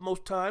the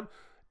utmost time,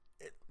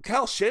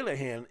 Kyle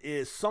Shanahan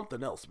is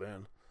something else,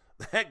 man.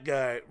 That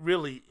guy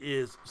really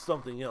is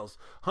something else.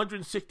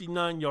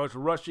 169 yards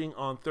rushing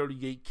on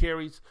 38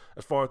 carries.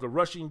 As far as the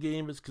rushing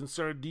game is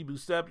concerned,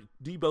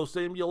 Deebo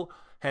Samuel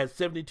had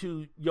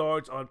 72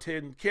 yards on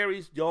 10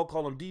 carries. Y'all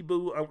call him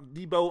Deebo.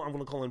 I'm going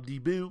to call him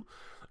Deebo.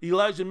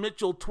 Elijah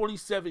Mitchell,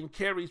 27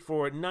 carries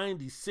for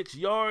 96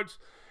 yards.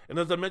 And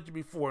as I mentioned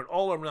before, an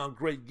all-around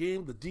great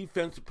game. The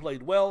defense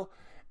played well.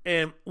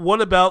 And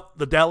what about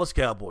the Dallas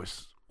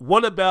Cowboys?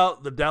 What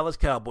about the Dallas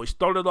Cowboys?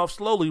 Started off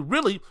slowly.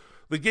 Really,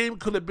 the game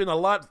could have been a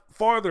lot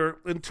farther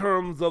in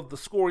terms of the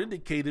score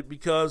indicated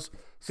because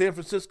San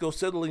Francisco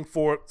settling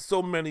for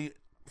so many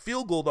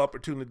field goal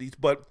opportunities.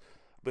 But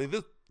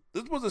this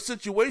was a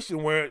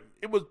situation where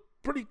it was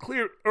pretty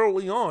clear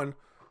early on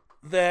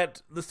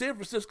that the San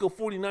Francisco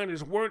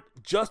 49ers weren't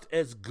just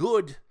as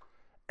good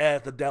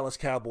as the Dallas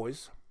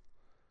Cowboys.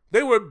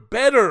 They were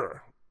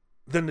better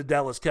than the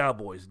Dallas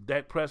Cowboys.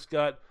 Dak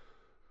Prescott,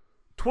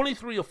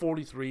 23 of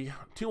 43,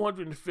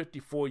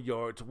 254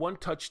 yards, 1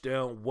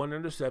 touchdown, 1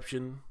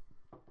 interception.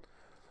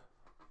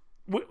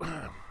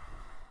 I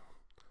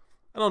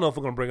don't know if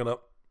we're going to bring it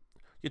up.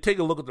 You take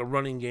a look at the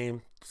running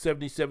game,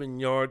 77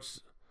 yards,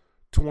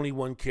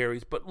 21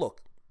 carries. But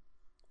look,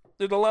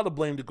 there's a lot of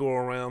blame to go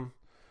around.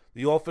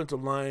 The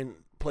offensive line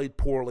played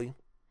poorly.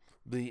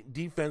 The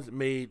defense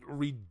made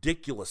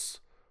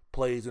ridiculous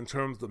plays in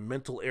terms of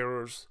mental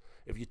errors.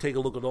 If you take a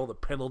look at all the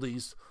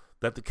penalties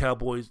that the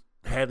Cowboys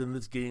had in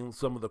this game,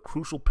 some of the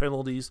crucial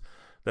penalties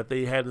that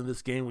they had in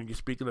this game, when you're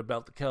speaking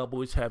about the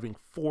Cowboys having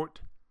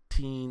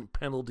 14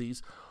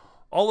 penalties,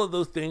 all of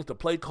those things, the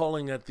play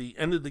calling at the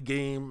end of the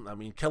game. I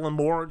mean, Kellen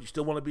Moore, you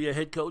still want to be a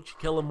head coach?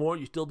 Kellen Moore,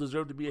 you still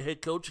deserve to be a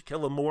head coach?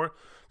 Kellen Moore,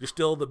 you're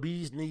still the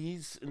bee's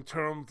knees in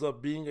terms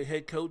of being a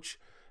head coach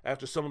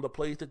after some of the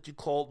plays that you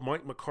called.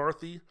 Mike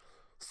McCarthy,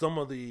 some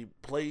of the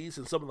plays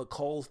and some of the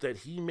calls that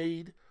he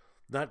made,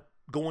 not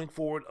going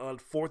forward on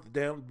 4th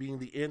down, being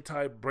the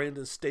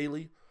anti-Brandon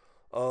Staley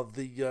of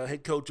the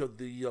head coach of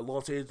the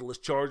Los Angeles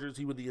Chargers.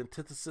 He was the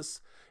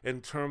antithesis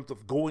in terms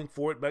of going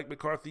for it, Mike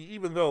McCarthy,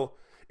 even though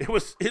it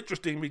was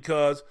interesting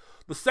because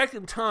the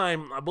second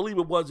time, I believe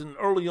it was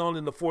early on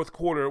in the fourth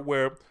quarter,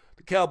 where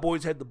the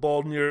Cowboys had the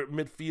ball near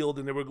midfield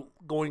and they were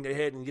going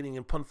ahead and getting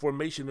in punt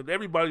formation, and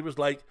everybody was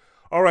like,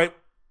 all right,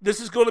 this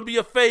is going to be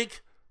a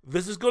fake.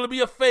 This is going to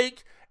be a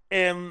fake.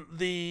 And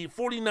the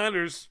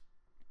 49ers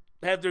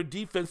had their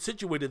defense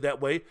situated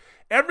that way.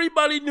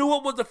 Everybody knew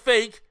it was a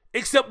fake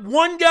except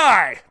one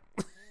guy.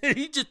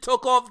 He just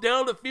took off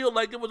down the field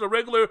like it was a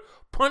regular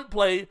punt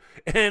play.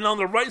 And on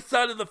the right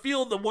side of the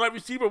field, the wide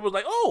receiver was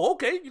like, oh,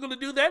 okay, you're going to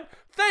do that?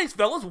 Thanks,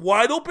 fellas.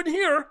 Wide open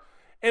here.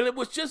 And it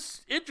was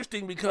just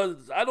interesting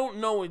because I don't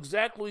know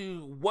exactly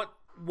what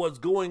was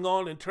going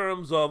on in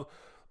terms of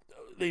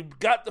they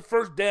got the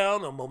first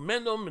down, a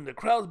momentum, and the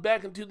crowd's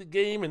back into the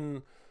game,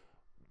 and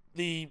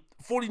the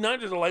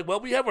 49ers are like,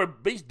 well, we have our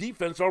base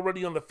defense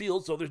already on the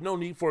field, so there's no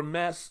need for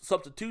mass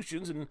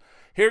substitutions. And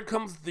here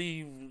comes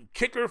the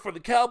kicker for the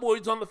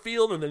Cowboys on the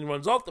field, and then he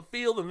runs off the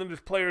field, and then there's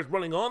players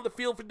running on the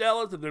field for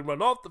Dallas, and they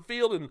run off the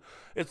field, and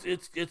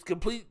it's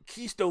complete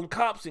Keystone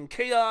Cops and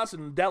chaos,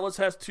 and Dallas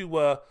has to,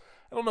 I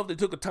don't know if they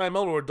took a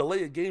timeout or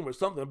delay a game or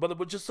something, but it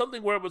was just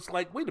something where it was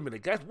like, wait a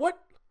minute, guys,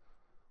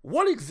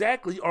 what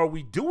exactly are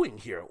we doing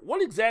here?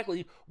 What in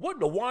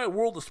the wide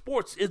world of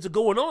sports is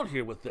going on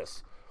here with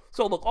this?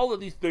 So, look, all of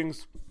these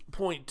things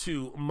point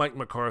to Mike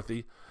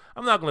McCarthy.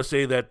 I'm not going to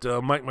say that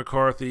Mike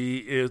McCarthy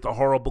is a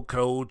horrible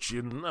coach,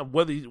 and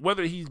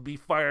whether he's be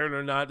fired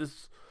or not,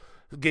 this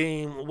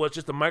game was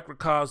just a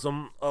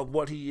microcosm of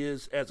what he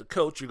is as a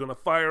coach. You're going to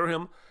fire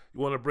him.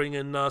 You want to bring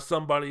in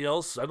somebody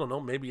else. I don't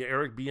know, maybe a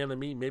Eric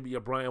Bieniemy, maybe a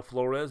Brian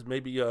Flores,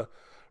 maybe a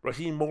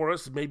Raheem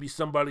Morris, maybe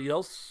somebody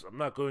else. I'm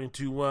not going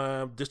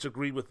to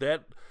disagree with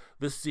that.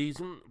 This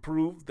season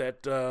proved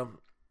that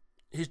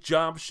his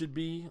job should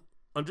be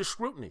under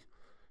scrutiny.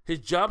 His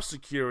job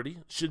security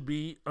should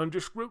be under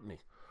scrutiny.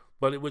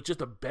 But it was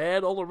just a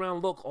bad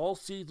all-around look all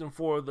season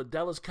for the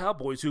Dallas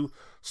Cowboys, who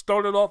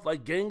started off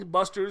like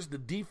gangbusters. The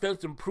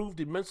defense improved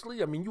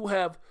immensely. I mean, you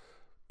have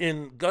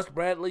in Gus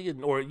Bradley,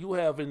 or you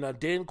have in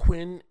Dan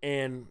Quinn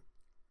and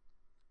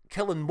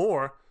Kellen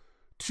Moore,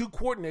 two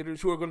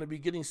coordinators who are going to be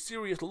getting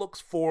serious looks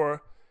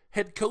for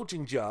head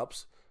coaching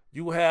jobs.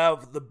 You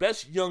have the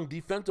best young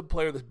defensive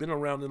player that's been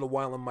around in a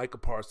while in Micah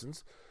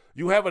Parsons.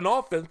 You have an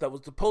offense that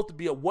was supposed to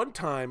be at one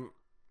time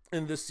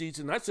in this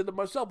season, I said to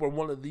myself, we're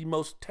one of the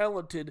most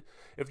talented,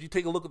 if you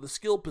take a look at the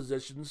skill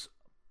positions,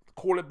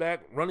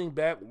 quarterback, running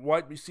back,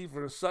 wide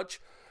receiver and such,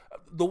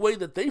 the way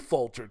that they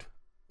faltered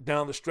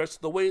down the stretch,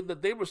 the way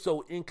that they were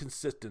so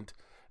inconsistent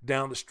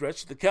down the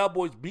stretch. The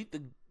Cowboys beat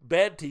the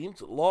bad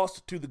teams,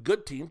 lost to the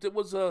good teams. It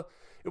was a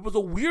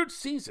weird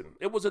season.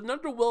 It was an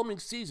underwhelming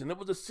season. It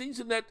was a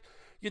season that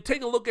you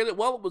take a look at it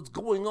while it was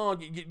going on,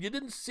 you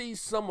didn't see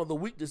some of the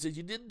weaknesses.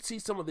 You didn't see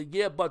some of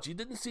the buts. You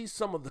didn't see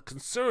some of the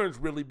concerns,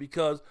 really,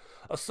 because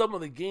of some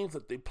of the games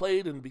that they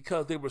played and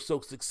because they were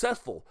so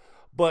successful.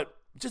 But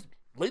just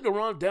later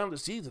on down the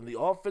season, the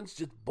offense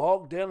just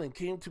bogged down and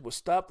came to a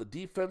stop. The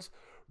defense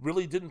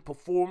really didn't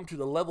perform to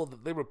the level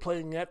that they were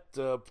playing at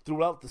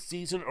throughout the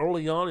season,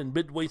 early on and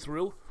midway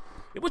through.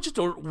 It was just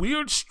a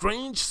weird,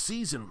 strange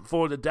season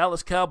for the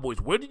Dallas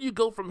Cowboys. Where did you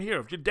go from here?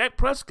 If you're Dak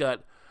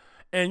Prescott,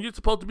 and you're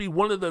supposed to be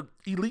one of the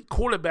elite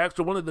quarterbacks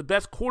or one of the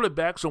best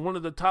quarterbacks or one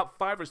of the top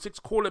 5 or 6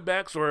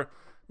 quarterbacks, or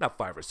not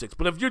 5 or 6,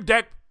 but if you're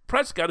Dak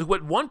Prescott, who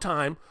at one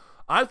time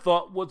I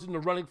thought was in the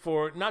running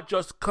for not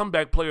just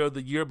comeback player of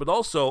the year, but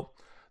also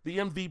the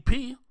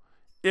MVP,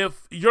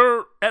 if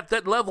you're at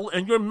that level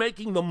and you're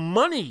making the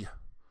money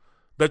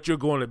that you're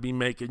going to be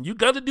making, you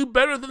got to do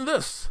better than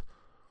this.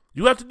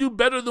 You have to do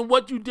better than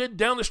what you did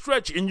down the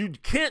stretch, and you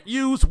can't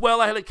use,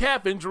 well, I had a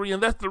calf injury,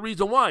 and that's the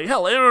reason why.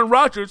 Hell, Aaron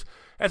Rodgers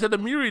has had a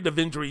myriad of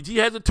injuries. He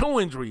has a toe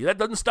injury. That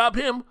doesn't stop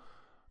him.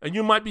 And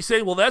you might be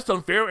saying, well, that's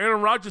unfair.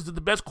 Aaron Rodgers is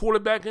the best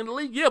quarterback in the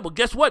league. Yeah, but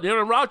guess what?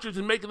 Aaron Rodgers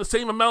is making the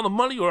same amount of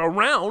money or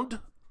around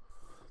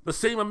the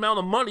same amount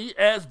of money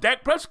as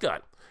Dak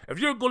Prescott. If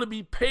you're going to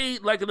be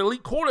paid like an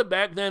elite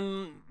quarterback,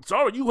 then,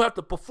 sorry, you have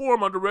to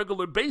perform on a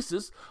regular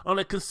basis, on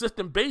a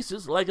consistent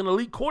basis, like an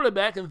elite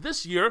quarterback. And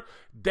this year,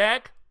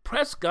 Dak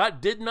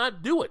Prescott did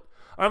not do it.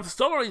 I'm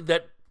sorry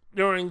that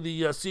during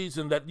the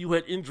season that you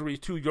had injuries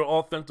to your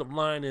offensive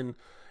line and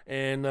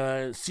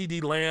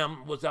CeeDee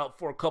Lamb was out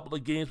for a couple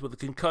of games with a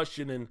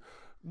concussion and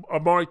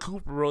Amari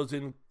Cooper was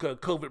in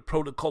COVID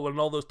protocol and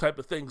all those type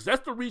of things.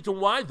 That's the reason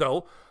why,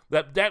 though,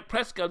 that Dak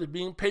Prescott is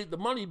being paid the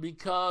money,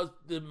 because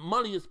the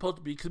money is supposed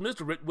to be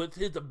commensurate with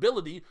his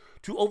ability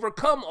to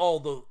overcome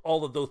all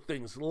of those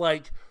things,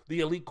 like the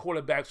elite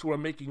quarterbacks who are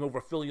making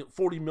over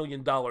 $40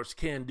 million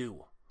can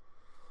do.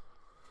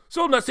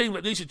 So I'm not saying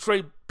that they should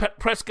trade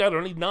Prescott or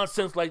any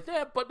nonsense like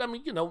that, but I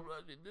mean,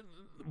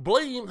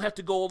 blame has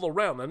to go all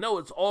around. I know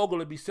it's all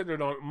going to be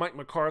centered on Mike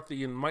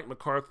McCarthy,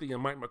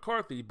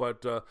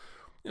 but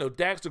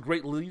Dak's a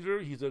great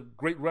leader. He's a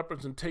great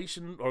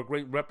representation or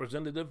great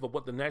representative of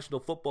what the National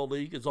Football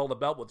League is all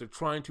about, what they're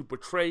trying to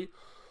portray,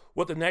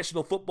 what the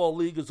National Football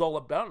League is all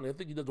about, and I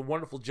think he does a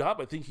wonderful job.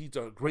 I think he's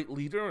a great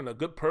leader and a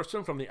good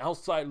person from the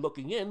outside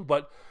looking in,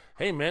 but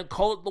hey, man,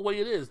 call it the way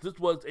it is. This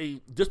was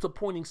a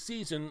disappointing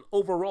season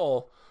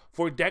overall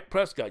for Dak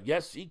Prescott.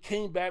 Yes, he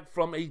came back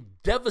from a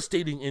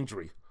devastating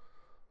injury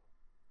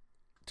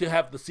to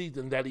have the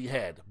season that he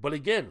had. But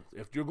again,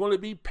 if you're going to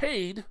be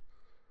paid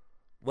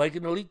like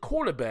an elite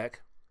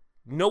quarterback,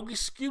 no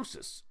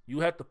excuses.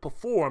 You have to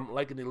perform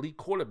like an elite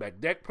quarterback.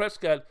 Dak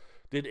Prescott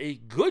did a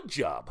good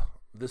job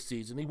this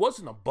season. He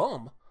wasn't a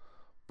bum,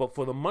 but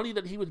for the money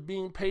that he was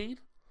being paid,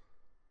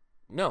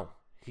 no,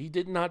 he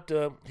did not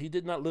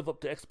live up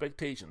to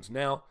expectations.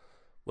 Now,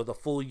 with a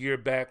full year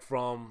back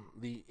from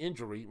the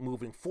injury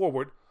moving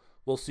forward,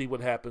 we'll see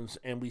what happens,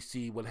 and we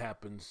see what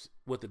happens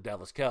with the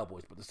Dallas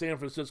Cowboys. But the San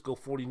Francisco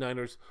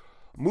 49ers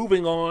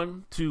moving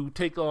on to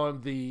take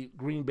on the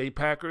Green Bay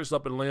Packers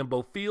up in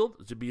Lambeau Field.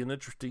 It should be an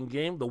interesting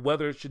game. The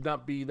weather should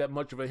not be that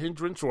much of a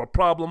hindrance or a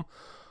problem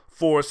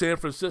for San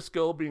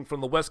Francisco, being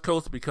from the West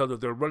Coast, because of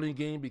their running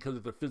game, because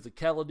of their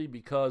physicality,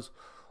 because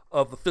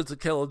of the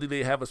physicality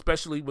they have,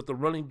 especially with the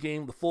running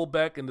game, the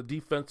fullback, and the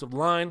defensive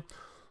line.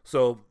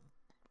 So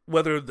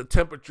whether the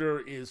temperature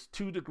is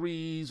 2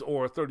 degrees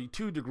or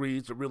 32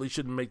 degrees, it really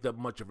shouldn't make that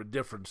much of a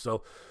difference.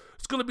 So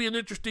it's going to be an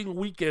interesting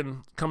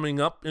weekend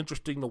coming up.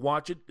 Interesting to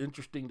watch it,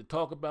 interesting to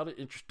talk about it,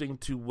 interesting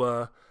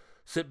to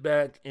sit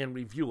back and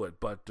review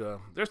it. But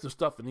there's some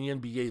stuff in the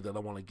NBA that I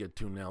want to get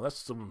to now. That's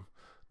some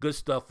good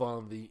stuff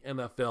on the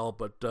NFL.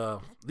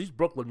 But these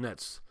Brooklyn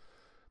Nets,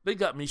 they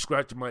got me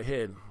scratching my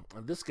head.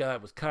 And this guy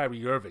was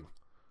Kyrie Irving,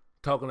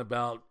 talking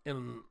about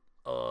in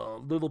a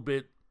little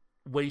bit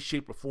way,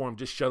 shape, or form,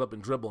 just shut up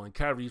and dribble. And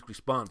Kyrie's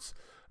response,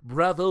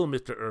 bravo,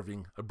 Mr.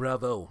 Irving,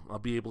 bravo. I'll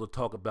be able to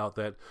talk about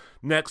that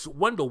next.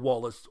 Wendell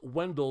Wallace,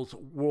 Wendell's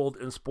World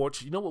in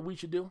Sports. You know what we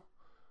should do?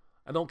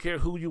 I don't care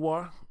who you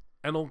are.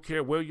 I don't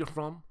care where you're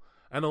from.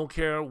 I don't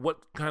care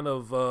what kind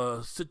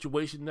of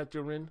situation that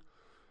you're in.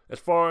 As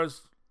far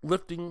as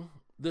lifting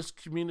this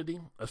community,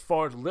 as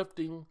far as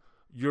lifting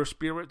your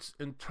spirits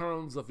in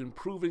terms of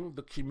improving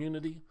the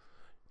community,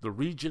 the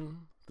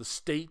region, the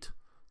state,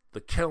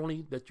 the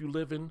county that you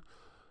live in,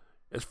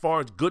 as far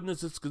as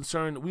goodness is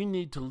concerned, we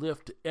need to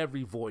lift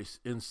every voice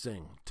and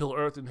sing till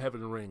earth and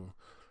heaven ring.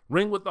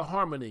 Ring with the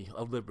harmony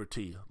of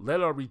liberty. Let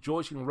our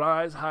rejoicing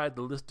rise, hide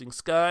the listing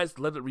skies.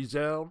 Let it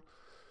resound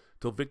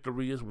till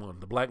victory is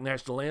won. The Black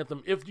National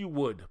Anthem, if you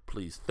would,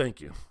 please.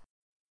 Thank you.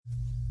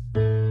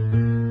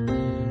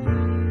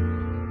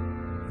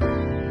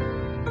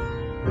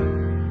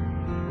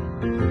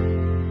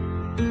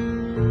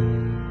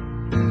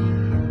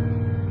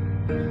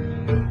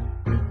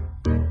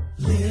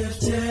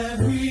 Lift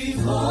every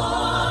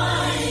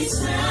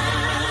voice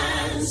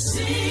and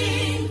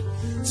sing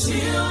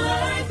till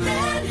earth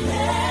and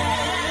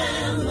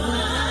heaven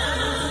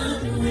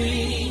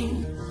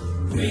ring,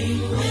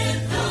 ring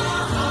with the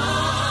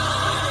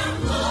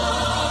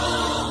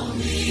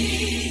harmonies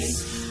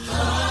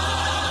of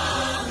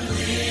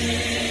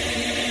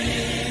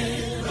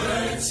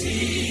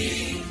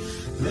liberty.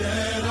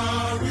 Let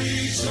our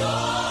rejoicing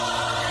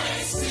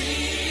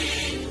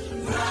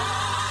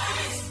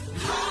rise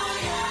high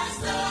as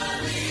the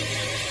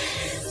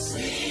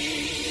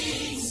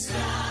listening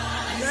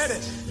sky. Let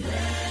it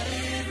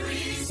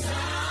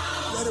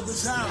Resound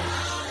resound.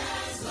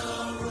 as the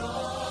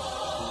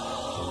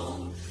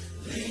rolling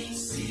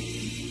sea.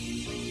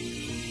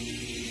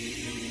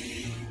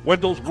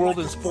 Wendell's World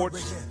in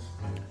Sports.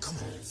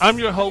 I'm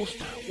your host,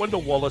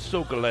 Wendell Wallace.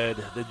 So glad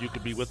that you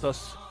could be with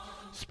us,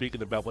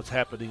 speaking about what's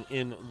happening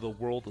in the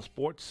world of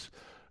sports.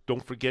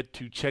 Don't forget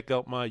to check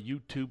out my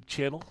YouTube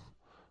channel,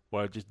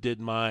 where I just did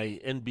my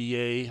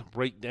NBA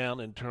breakdown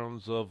in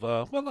terms of,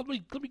 let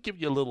me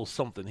give you a little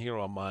something here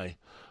on my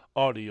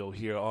audio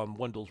here on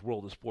Wendell's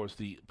World of Sports,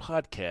 the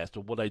podcast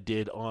of what I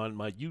did on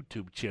my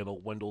YouTube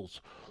channel,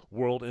 Wendell's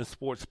World in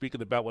Sports,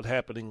 speaking about what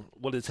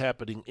is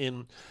happening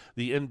in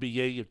the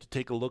NBA. You have to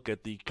take a look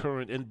at the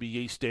current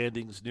NBA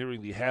standings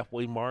nearing the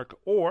halfway mark,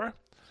 or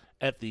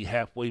at the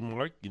halfway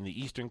mark in the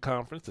Eastern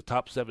Conference. The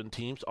top 7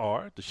 teams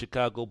are the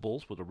Chicago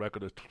Bulls with a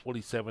record of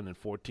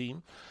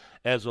 27-14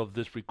 as of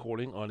this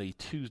recording on a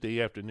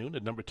Tuesday afternoon.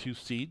 The number 2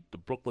 seed, the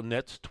Brooklyn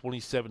Nets,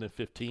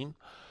 27-15.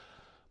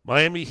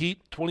 Miami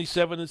Heat,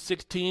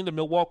 27-16. The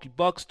Milwaukee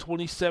Bucks,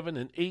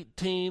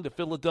 27-18. The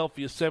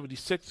Philadelphia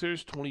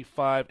 76ers,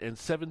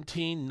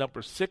 25-17.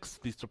 Number 6,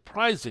 the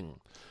surprising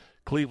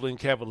Cleveland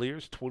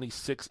Cavaliers,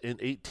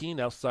 26-18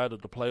 outside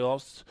of the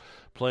playoffs,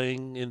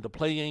 playing in the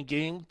play-in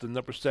game. The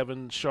number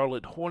 7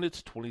 Charlotte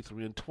Hornets,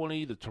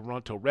 23-20. The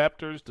Toronto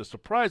Raptors, the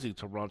surprising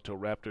Toronto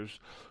Raptors,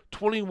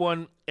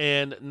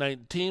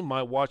 21-19.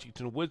 My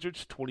Washington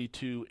Wizards,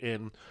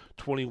 22-21.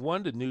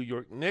 The New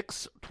York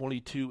Knicks,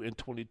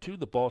 22-22.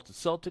 The Boston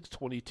Celtics,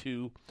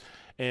 22-22.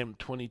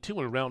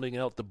 And rounding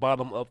out the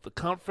bottom of the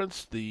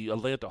conference, the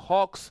Atlanta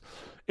Hawks,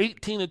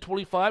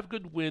 18-25.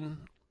 Good win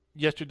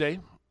yesterday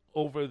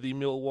over the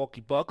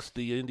Milwaukee Bucks.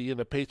 The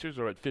Indiana Pacers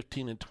are at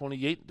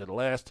 15-28. The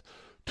last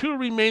 2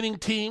 remaining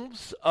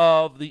teams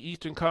of the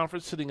Eastern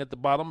Conference sitting at the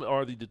bottom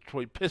are the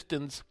Detroit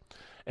Pistons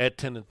at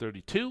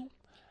 10-32.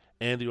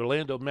 And the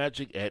Orlando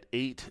Magic at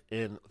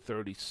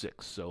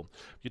 8-36. So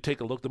if you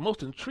take a look, the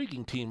most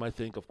intriguing team, I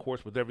think, of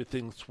course, with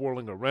everything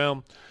swirling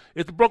around,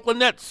 is the Brooklyn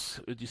Nets.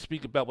 As you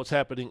speak about what's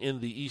happening in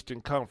the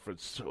Eastern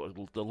Conference, so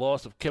the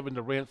loss of Kevin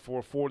Durant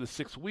for 4 to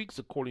 6 weeks,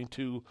 according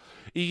to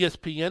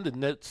ESPN. The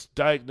Nets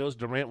diagnosed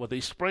Durant with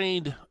a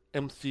sprained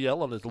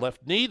MCL on his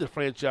left knee. The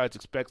franchise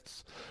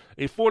expects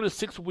a 4 to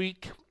 6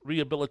 week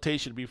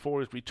rehabilitation before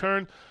his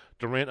return.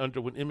 Durant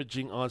underwent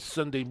imaging on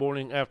Sunday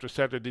morning after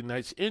Saturday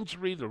night's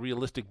injury. The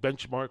realistic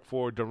benchmark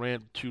for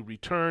Durant to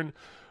return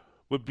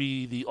would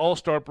be the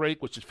All-Star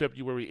break, which is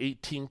February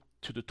 18th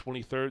to the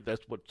 23rd.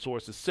 That's what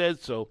sources said.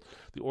 So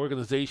the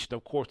organization,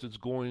 of course, is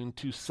going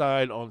to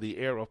side on the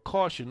air of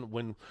caution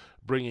when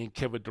bringing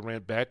Kevin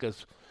Durant back.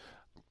 As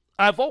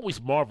I've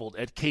always marveled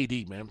at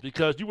KD, man,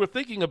 because you were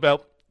thinking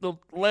about the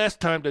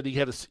last time that he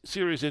had a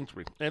serious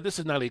injury, and this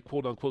is not a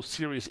quote-unquote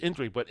serious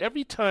injury, but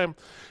every time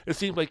it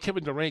seems like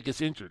Kevin Durant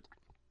gets injured,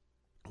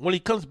 when he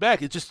comes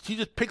back, he just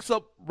picks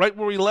up right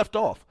where he left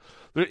off.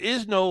 There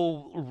is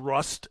no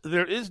rust.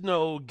 There is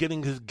no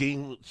getting his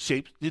game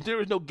shaped. There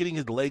is no getting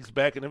his legs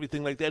back and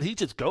everything like that. He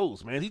just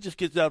goes, man. He just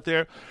gets out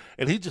there,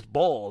 and he just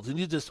balls, and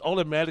he just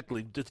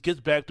automatically just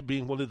gets back to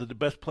being one of the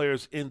best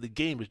players in the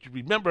game. As you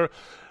remember,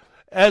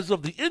 as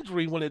of the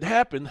injury, when it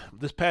happened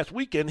this past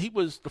weekend, he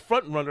was the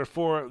front runner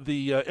for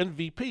the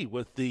MVP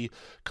with the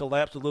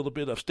collapse a little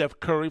bit of Steph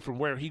Curry from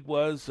where he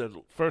was the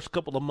first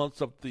couple of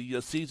months of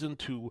the season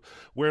to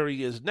where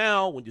he is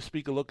now. When you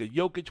speak a look at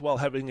Jokic, while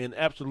having an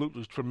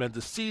absolutely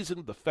tremendous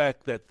season, the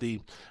fact that the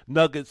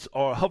Nuggets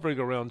are hovering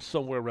around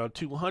somewhere around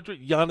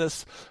 200,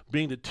 Giannis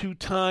being the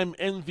 2-time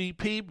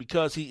MVP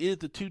because he is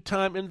the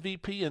 2-time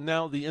MVP and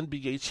now the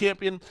NBA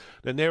champion.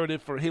 The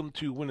narrative for him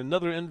to win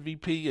another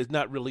MVP is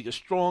not really as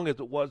strong as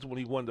it was when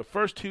he won the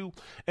first 2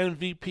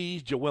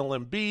 MVPs. Joel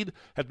Embiid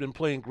had been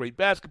playing great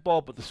basketball,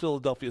 but the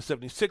Philadelphia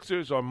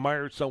 76ers are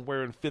mired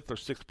somewhere in 5th or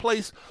 6th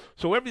place.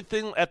 So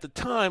everything at the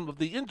time of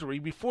the injury,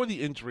 before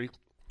the injury,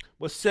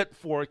 was set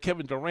for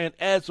Kevin Durant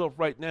as of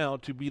right now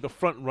to be the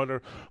front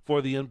runner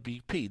for the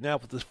MVP. Now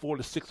with this 4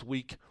 to 6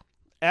 week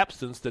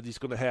absence that he's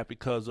going to have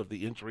because of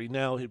the injury,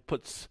 now it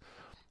puts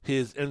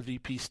his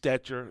MVP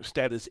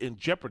status in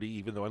jeopardy,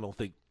 even though I don't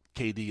think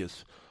KD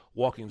is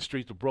walking the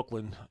streets of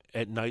Brooklyn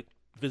at night,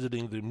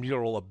 visiting the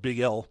mural of Big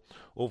L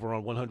over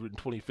on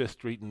 125th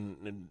Street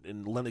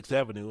and Lenox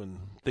Avenue, and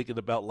thinking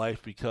about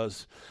life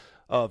because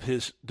of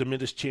his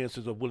diminished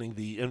chances of winning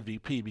the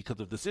MVP because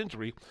of this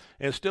injury.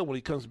 And still, when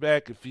he comes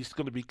back, if he's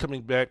going to be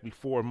coming back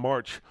before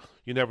March,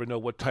 you never know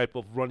what type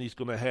of run he's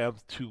going to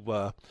have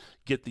to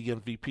get the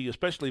MVP,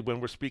 especially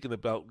when we're speaking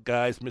about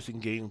guys missing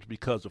games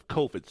because of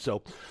COVID.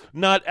 So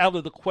not out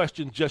of the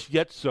question just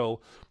yet. So,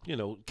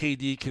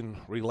 KD can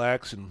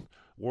relax and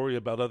worry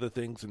about other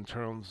things in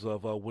terms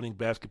of winning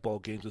basketball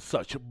games and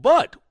such.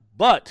 But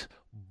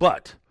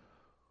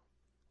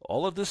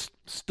all of this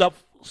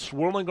stuff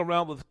swirling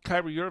around with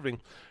Kyrie Irving,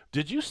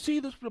 did you see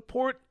this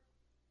report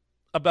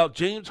about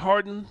James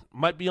Harden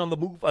might be on the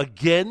move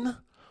again?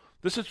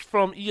 This is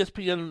from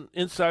ESPN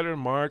insider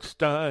Mark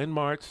Stein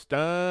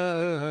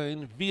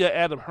via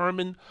Adam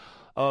Herman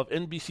of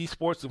NBC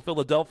Sports in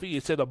Philadelphia. He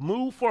said a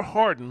move for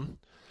Harden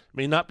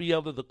may not be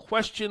out of the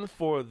question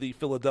for the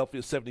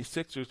Philadelphia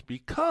 76ers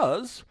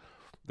because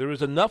there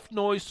is enough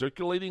noise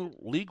circulating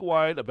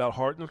league-wide about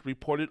Harden's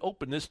reported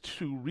openness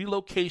to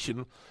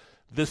relocation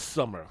this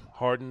summer.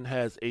 Harden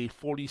has a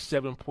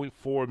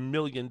 $47.4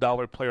 million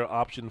player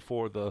option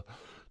for the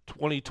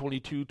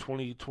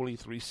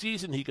 2022-2023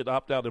 season. He could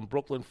opt out in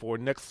Brooklyn for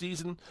next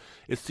season.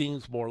 It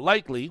seems more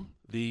likely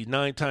the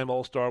 9-time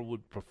All-Star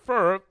would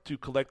prefer to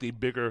collect a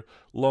bigger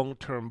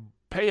long-term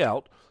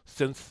payout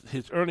since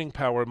his earning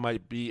power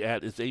might be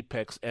at its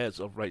apex as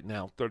of right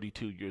now,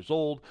 32 years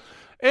old.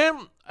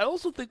 And I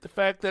also think the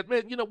fact that,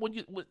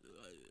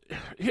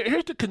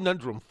 here's the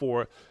conundrum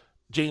for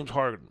James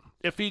Harden.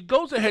 If he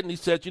goes ahead and he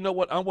says, you know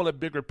what, I want a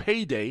bigger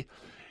payday,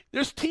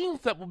 there's teams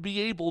that will be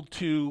able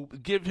to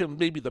give him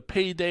maybe the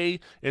payday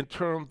in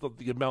terms of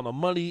the amount of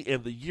money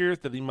and the years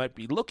that he might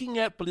be looking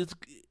at, but it's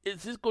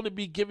just going to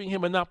be giving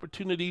him an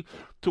opportunity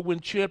to win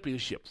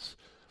championships.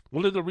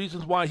 One of the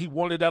reasons why he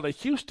wanted out of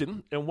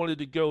Houston and wanted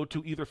to go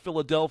to either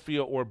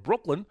Philadelphia or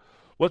Brooklyn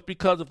was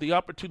because of the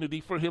opportunity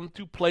for him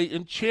to play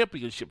in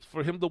championships,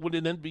 for him to win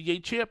an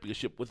NBA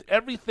championship. With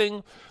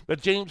everything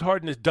that James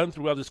Harden has done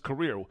throughout his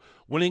career,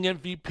 winning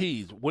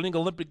MVPs, winning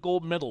Olympic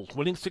gold medals,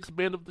 winning Sixth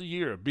Man of the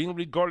Year, being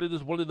regarded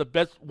as one of the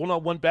best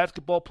one-on-one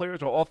basketball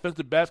players or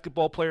offensive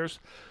basketball players,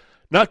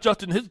 not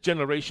just in his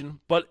generation,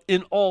 but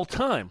in all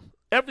time.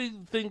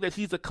 Everything that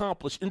he's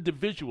accomplished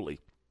individually,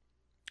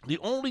 the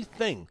only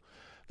thing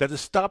that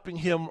is stopping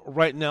him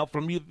right now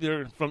from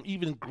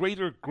even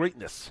greater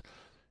greatness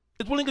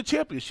is winning a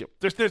championship.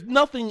 There's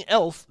nothing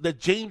else that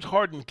James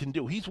Harden can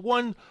do. He's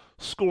won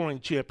scoring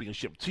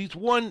championships. He's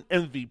won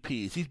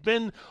MVPs. He's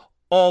been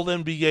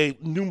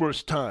All-NBA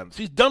numerous times.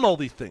 He's done all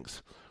these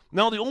things.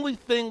 Now the only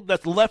thing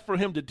that's left for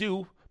him to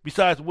do,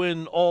 besides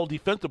win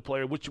All-Defensive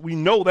Player, which we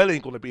know that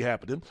ain't going to be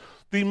happening,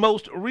 the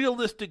most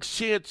realistic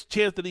chance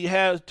that he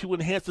has to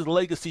enhance his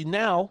legacy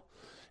now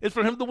is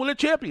for him to win a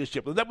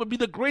championship. And that would be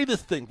the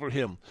greatest thing for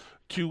him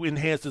to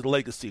enhance his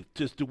legacy,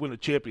 just to win a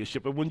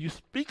championship. And when you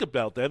speak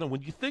about that, and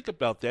when you think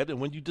about that, and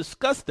when you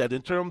discuss that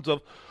in terms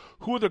of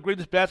who are the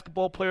greatest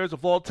basketball players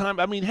of all time,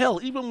 I mean,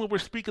 hell, even when we're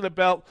speaking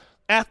about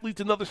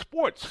athletes in other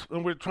sports,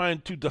 and we're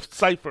trying to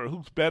decipher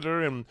who's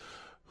better and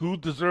who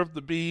deserved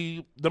to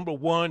be number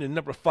 1 and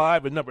number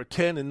 5 and number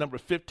 10 and number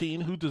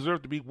 15, who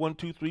deserved to be 1,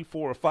 2, 3,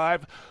 4, or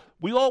 5,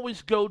 we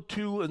always go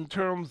to in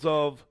terms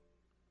of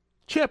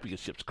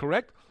championships,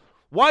 correct?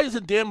 Why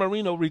isn't Dan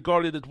Marino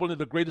regarded as one of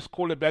the greatest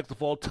quarterbacks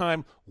of all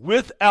time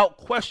without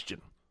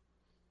question?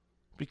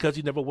 Because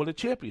he never won a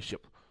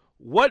championship.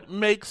 What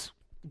makes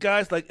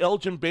guys like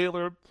Elgin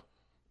Baylor,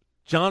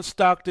 John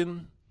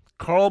Stockton,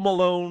 Karl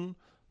Malone,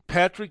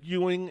 Patrick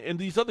Ewing, and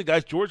these other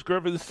guys, George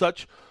Gervin and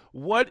such,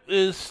 what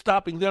is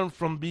stopping them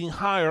from being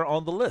higher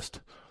on the list,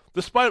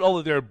 despite all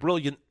of their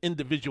brilliant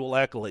individual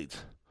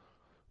accolades?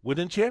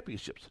 Winning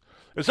championships.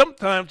 And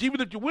sometimes,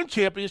 even if you win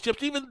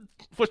championships, even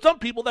for some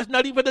people, that's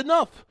not even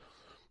enough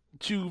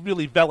to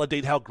really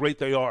validate how great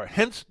they are.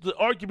 Hence the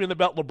argument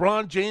about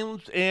LeBron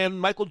James and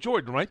Michael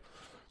Jordan, right?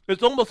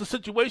 It's almost a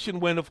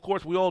situation when, of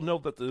course, we all know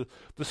that the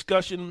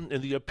discussion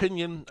and the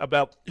opinion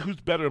about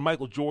who's better,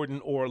 Michael Jordan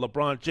or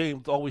LeBron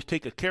James, always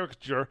take a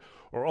caricature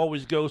or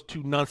always goes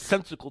to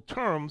nonsensical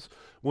terms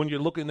when you're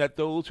looking at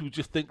those who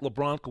just think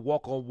LeBron could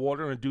walk on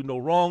water and do no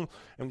wrong.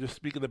 And just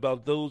speaking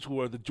about those who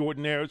are the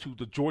Jordanaires, who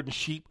the Jordan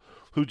sheep,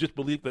 who just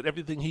believe that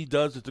everything he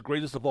does is the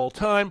greatest of all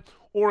time.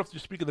 Or if you're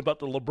speaking about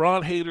the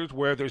LeBron haters,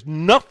 where there's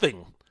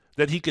nothing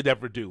that he could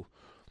ever do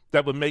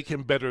that would make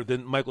him better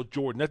than Michael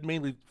Jordan. That's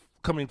mainly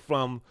coming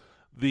from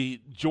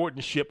the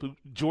Jordan sheep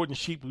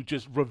who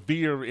just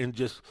revere and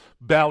just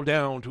bow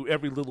down to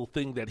every little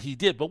thing that he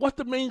did. But what's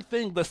the main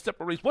thing that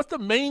separates? What's the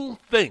main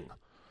thing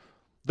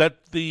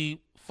that the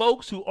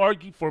folks who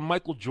argue for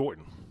Michael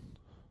Jordan,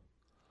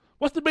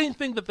 what's the main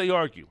thing that they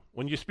argue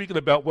when you're speaking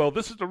about, well,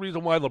 this is the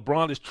reason why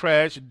LeBron is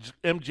trash and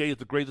MJ is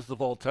the greatest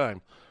of all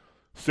time?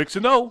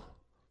 6-0,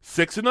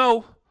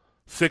 6-0,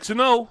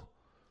 6-0,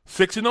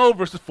 6-0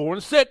 versus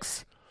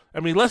 4-6.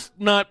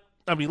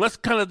 Let's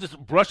kind of just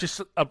brush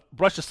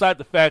aside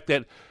the fact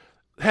that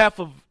half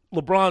of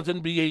LeBron's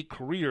NBA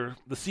career,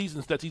 the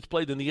seasons that he's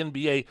played in the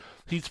NBA,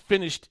 he's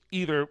finished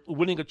either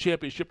winning a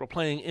championship or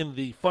playing in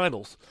the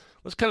finals.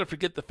 Let's kind of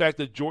forget the fact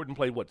that Jordan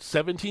played,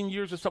 17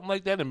 years or something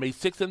like that and made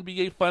 6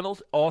 NBA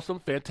finals. Awesome,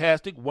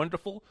 fantastic,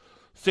 wonderful.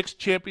 6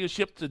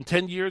 championships in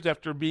 10 years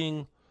after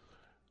being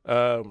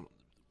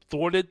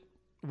thwarted,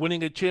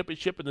 winning a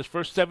championship in his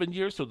first 7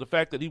 years. So the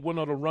fact that he went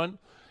on a run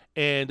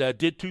and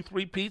did 2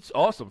 3-peats,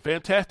 awesome,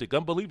 fantastic,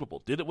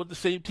 unbelievable. Did it with the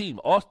same team.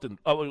 Awesome,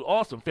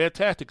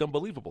 fantastic,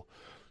 unbelievable.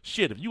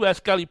 Shit, if you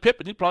ask Scottie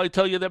Pippen, he'd probably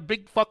tell you that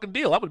big fucking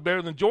deal. I was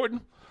better than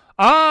Jordan.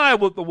 I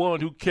was the one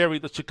who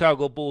carried the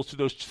Chicago Bulls to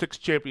those 6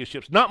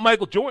 championships, not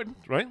Michael Jordan,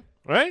 right?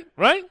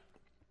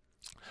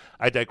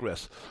 I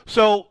digress.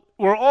 So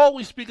we're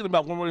always speaking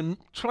about when we're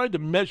trying to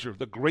measure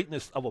the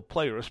greatness of a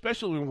player,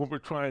 especially when we're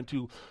trying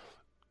to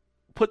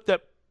put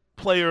that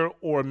player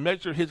or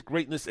measure his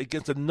greatness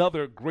against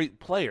another great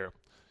player,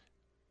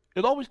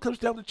 it always comes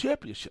down to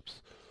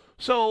championships.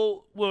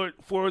 So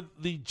for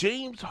the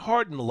James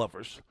Harden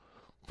lovers,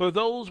 for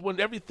those when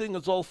everything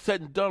is all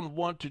said and done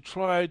want to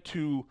try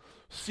to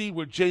see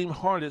where James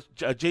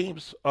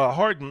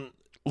Harden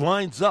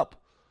lines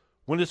up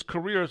when his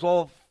career is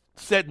all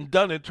said and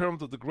done in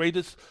terms of the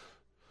greatest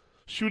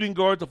shooting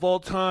guards of all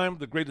time,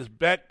 the greatest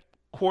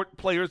backcourt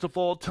players of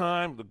all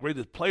time, the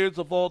greatest players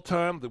of all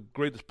time, the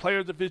greatest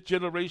players of his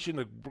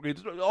generation,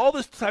 all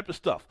this type of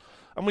stuff.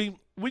 I mean,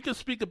 we can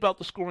speak about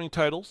the scoring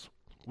titles.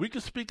 We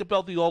can speak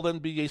about the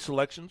All-NBA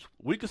selections.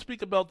 We can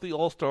speak about the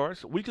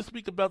All-Stars. We can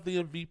speak about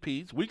the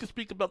MVPs. We can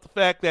speak about the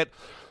fact that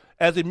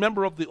as a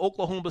member of the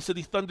Oklahoma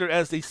City Thunder,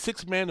 as a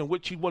 6 man in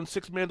which he won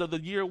 6 man of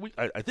the year,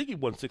 I think he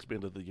won 6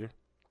 man of the year.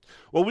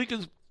 Well, we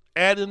can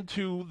add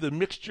into the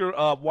mixture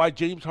of why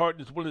James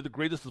Harden is one of the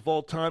greatest of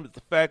all time is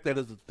the fact that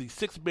as the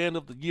 6th man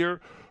of the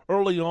year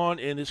early on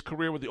in his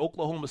career with the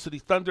Oklahoma City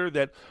Thunder,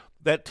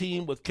 that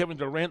team with Kevin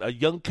Durant, a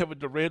young Kevin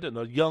Durant and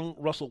a young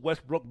Russell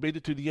Westbrook made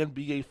it to the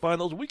NBA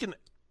Finals. We can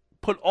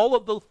put all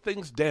of those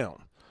things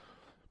down.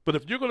 But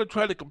if you're going to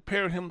try to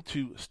compare him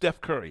to Steph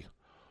Curry,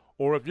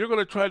 or if you're going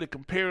to try to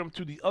compare him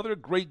to the other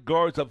great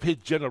guards of his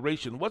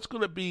generation, what's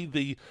going to be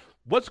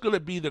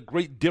the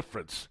great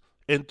difference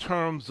in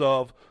terms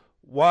of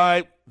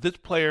why this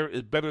player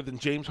is better than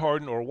James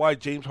Harden or why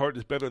James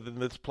Harden is better than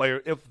this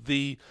player if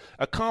the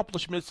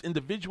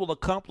individual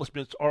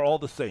accomplishments are all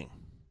the same?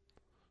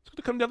 It's going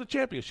to come down to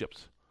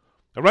championships.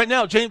 And right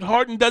now, James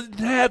Harden doesn't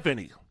have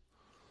any.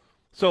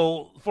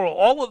 So for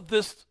all of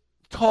this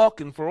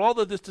talk and for all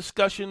of this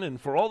discussion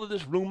and for all of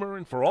this rumor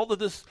and for all of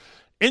this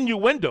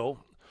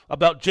innuendo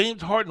about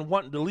James Harden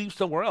wanting to leave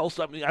somewhere else,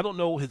 I mean, I don't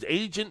know, his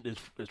agent,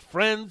 his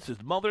friends,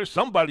 his mother,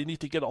 somebody needs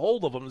to get a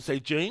hold of him and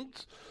say,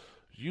 James,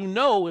 you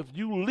know, if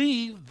you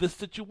leave this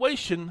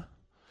situation,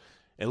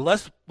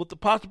 unless with the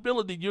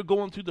possibility you're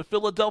going to the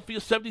Philadelphia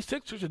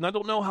 76ers, and I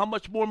don't know how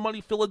much more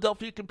money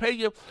Philadelphia can pay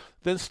you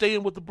than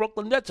staying with the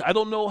Brooklyn Nets. I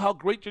don't know how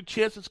great your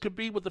chances could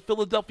be with the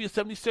Philadelphia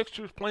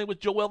 76ers playing with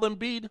Joel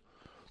Embiid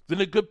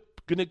than it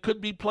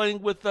could be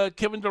playing with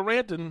Kevin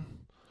Durant and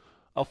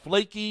a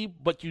flaky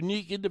but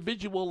unique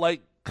individual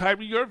like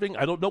Kyrie Irving.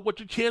 I don't know what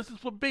your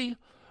chances would be,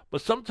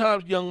 but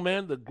sometimes, young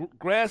man, the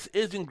grass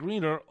isn't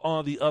greener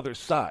on the other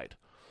side.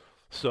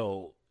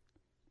 So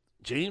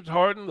James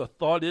Harden, the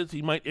thought is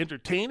he might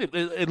entertain it.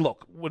 And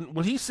look,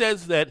 when he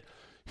says that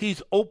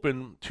he's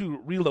open to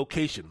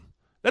relocation,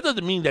 that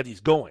doesn't mean that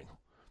he's going.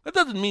 That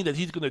doesn't mean that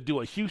he's going to do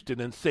a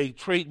Houston and say,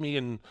 trade me,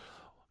 and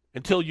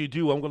until you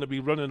do, I'm going to be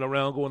running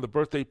around going to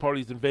birthday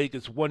parties in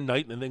Vegas one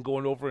night and then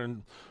going over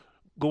and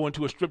going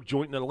to a strip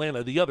joint in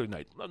Atlanta the other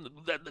night.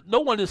 No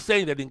one is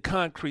saying that in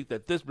concrete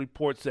that this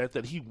report says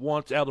that he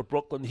wants out of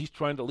Brooklyn. He's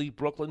trying to leave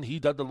Brooklyn. He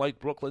doesn't like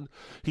Brooklyn.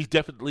 He's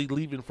definitely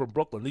leaving from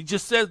Brooklyn. He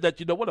just says that,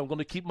 you know what, I'm going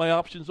to keep my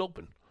options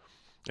open.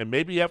 And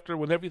maybe after,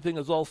 when everything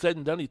is all said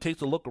and done, he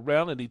takes a look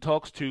around and he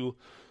talks to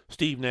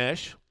Steve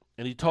Nash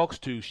and he talks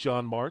to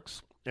Sean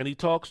Marks and he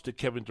talks to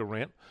Kevin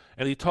Durant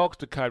and he talks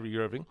to Kyrie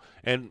Irving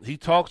and he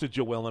talks to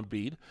Joel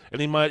Embiid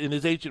and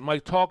his agent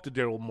might talk to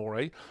Daryl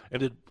Morey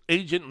and his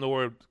agent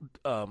or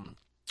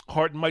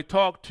Harden might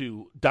talk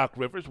to Doc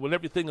Rivers. When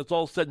everything is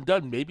all said and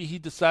done, maybe he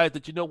decides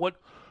that, you know what,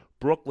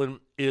 Brooklyn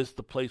is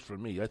the place for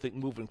me. I think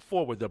moving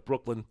forward that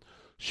Brooklyn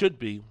should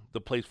be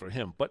the place for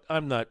him. But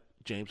I'm not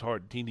James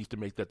Harden. He needs to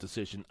make that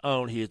decision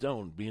on his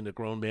own. Being a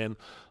grown man,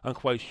 I'm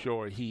quite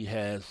sure he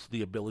has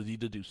the ability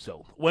to do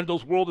so.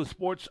 Wendell's World in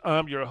Sports,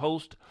 I'm your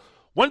host,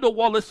 Wendell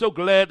Wallace. So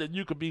glad that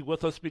you could be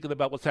with us speaking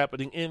about what's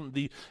happening in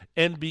the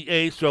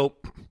NBA. So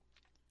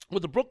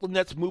with the Brooklyn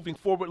Nets moving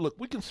forward, look,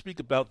 we can speak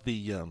about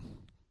the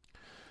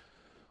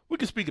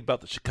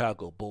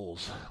Chicago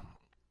Bulls.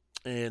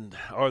 And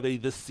are they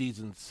this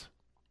season's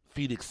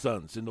Phoenix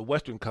Suns? In the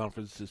Western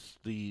Conference, it's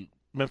the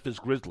Memphis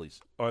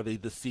Grizzlies. Are they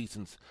this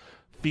season's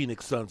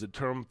Phoenix Suns in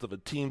terms of a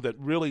team that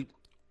really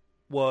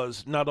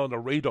was not on the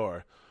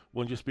radar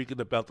when you're speaking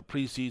about the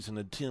preseason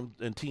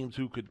and teams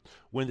who could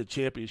win the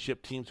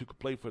championship, teams who could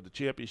play for the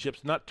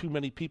championships? Not too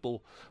many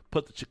people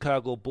put the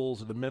Chicago Bulls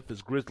and the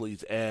Memphis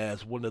Grizzlies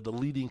as one of the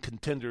leading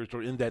contenders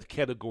or in that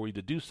category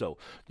to do so.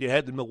 You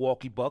had the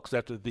Milwaukee Bucks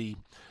after the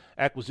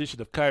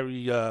acquisition of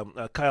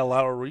Kyle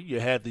Lowry. You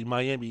had the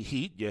Miami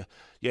Heat.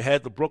 You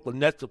had the Brooklyn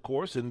Nets, of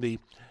course, in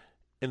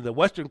the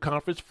Western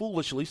Conference.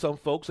 Foolishly, some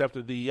folks,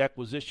 after the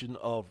acquisition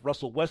of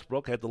Russell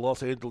Westbrook, had the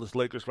Los Angeles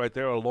Lakers right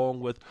there, along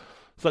with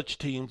such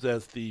teams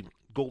as the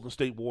Golden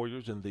State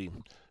Warriors and the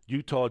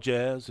Utah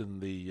Jazz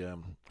and the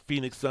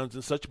Phoenix Suns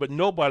and such. But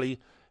nobody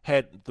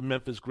had the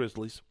Memphis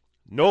Grizzlies.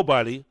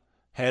 Nobody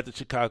had the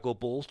Chicago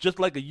Bulls. Just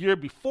like a year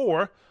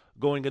before,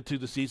 going into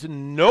the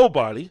season,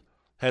 nobody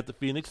had the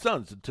Phoenix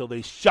Suns until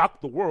they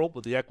shocked the world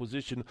with the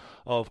acquisition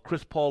of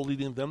Chris Paul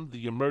leading them,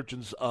 the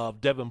emergence of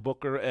Devin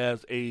Booker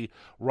as a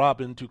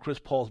Robin to Chris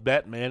Paul's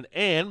Batman,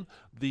 and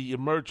the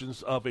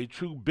emergence of a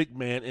true big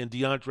man in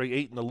DeAndre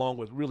Ayton, along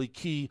with really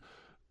key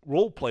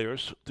role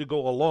players to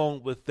go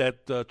along with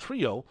that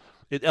trio.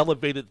 It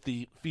elevated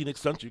the Phoenix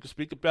Suns. You can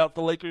speak about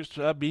the Lakers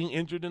being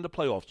injured in the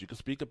playoffs. You can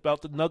speak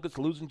about the Nuggets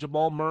losing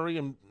Jamal Murray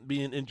and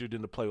being injured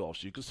in the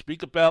playoffs. You can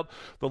speak about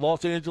the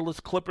Los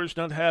Angeles Clippers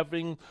not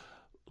having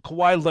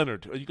Kawhi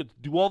Leonard. You could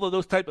do all of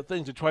those type of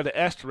things and try to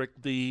asterisk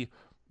the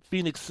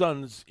Phoenix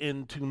Suns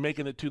into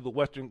making it to the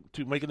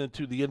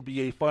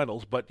NBA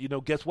Finals. But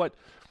guess what?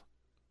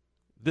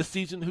 This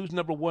season, who's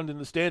number one in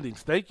the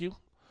standings? Thank you.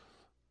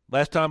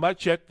 Last time I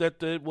checked,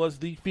 that it was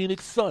the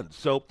Phoenix Suns.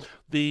 So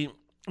the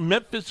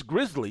Memphis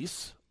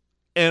Grizzlies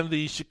and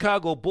the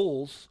Chicago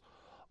Bulls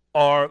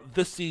are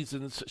this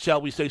season's, shall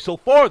we say, so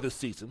far this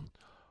season,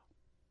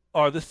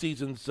 are this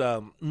season's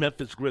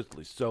Memphis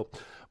Grizzlies. So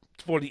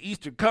for the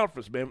Eastern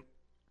Conference, man,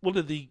 one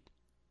of the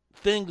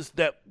things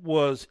that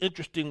was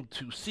interesting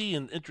to see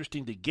and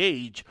interesting to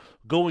gauge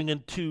going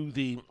into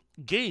the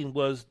game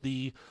was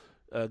the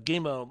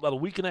game about a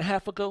week and a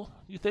half ago,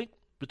 you think,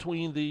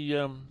 between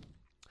the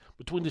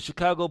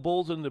Chicago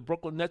Bulls and the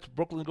Brooklyn Nets.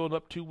 Brooklyn going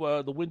up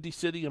to the Windy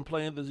City and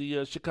playing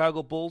the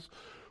Chicago Bulls,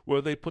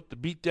 where they put the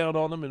beat down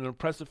on them in an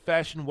impressive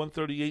fashion,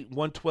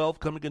 138-112,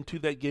 coming into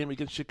that game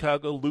against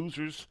Chicago,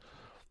 losers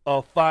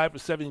of 5 or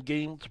 7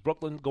 games.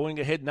 Brooklyn going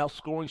ahead, now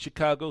scoring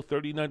Chicago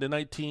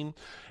 39-19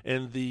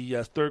 in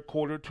the third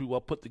quarter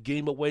to put the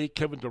game away.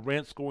 Kevin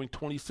Durant scoring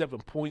 27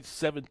 points,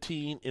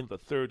 17 in the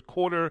third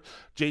quarter.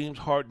 James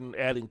Harden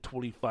adding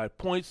 25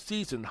 points,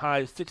 season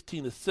high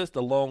 16 assists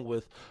along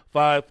with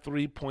 5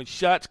 3-point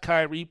shots.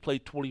 Kyrie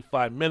played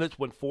 25 minutes,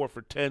 went 4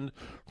 for 10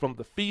 from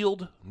the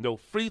field. No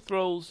free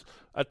throws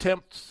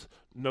attempts.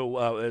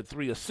 No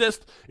 3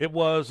 assists. It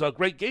was a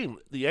great game.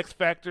 The X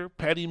Factor,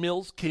 Patty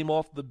Mills, came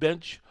off the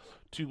bench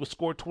to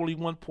score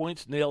 21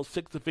 points, nailed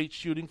 6 of 8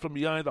 shooting from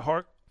behind the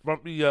arc.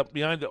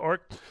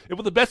 It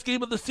was the best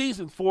game of the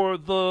season for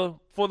the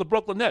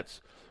Brooklyn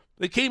Nets.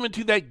 They came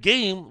into that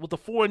game with a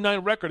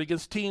 4-9 record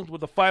against teams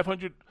with a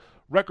 500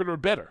 record or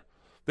better.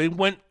 They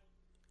went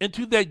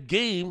into that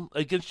game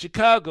against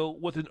Chicago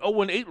with an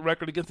 0-8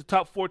 record against the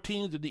top 4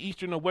 teams in the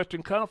Eastern and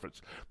Western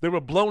Conference. They were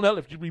blown out,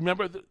 if you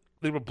remember.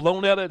 They were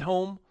blown out at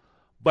home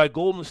by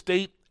Golden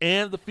State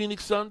and the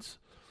Phoenix Suns.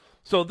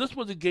 So this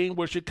was a game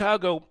where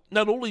Chicago,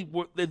 not only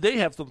did they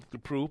have something to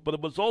prove, but it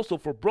was also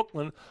for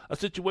Brooklyn a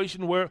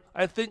situation where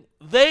I think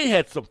they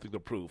had something to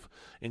prove.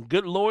 And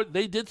good Lord,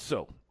 they did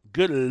so.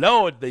 Good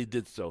Lord, they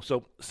did so.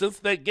 So since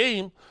that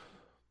game,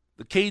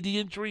 the KD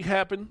injury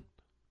happened.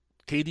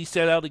 KD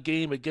sat out a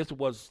game against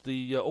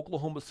the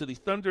Oklahoma City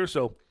Thunder.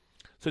 So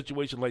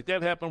situation like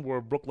that happened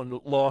where Brooklyn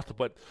lost,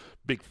 but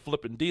big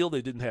flipping deal.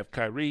 They didn't have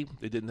Kyrie.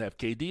 They didn't have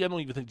KD. I don't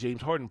even think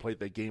James Harden played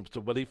that game. So,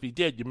 but if he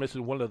did, you're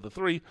missing one of the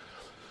 3.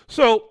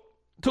 So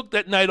took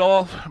that night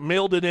off,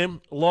 mailed it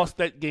in, lost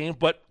that game.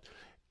 But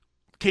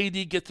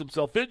KD gets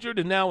himself injured,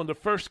 and now in the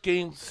first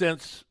game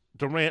since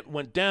Durant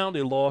went down,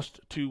 they lost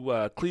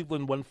to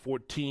Cleveland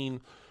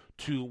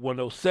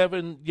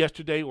 114-107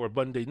 yesterday or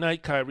Monday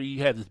night. Kyrie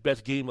had his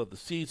best game of the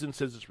season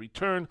since his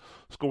return,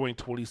 scoring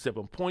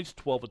 27 points,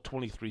 12 of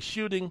 23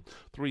 shooting,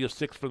 3 of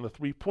 6 from the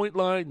three-point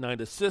line, 9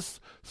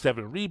 assists,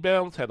 7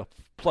 rebounds, had a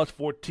plus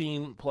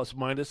 14 plus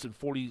minus in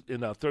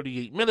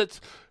 38 minutes.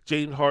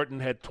 James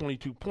Harden had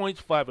 22 points,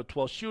 5 of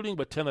 12 shooting,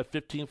 but 10 of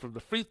 15 from the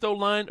free throw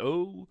line.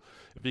 Oh,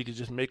 if he could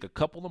just make a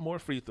couple of more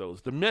free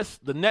throws. The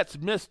Nets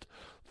missed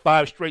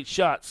 5 straight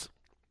shots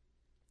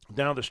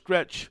down the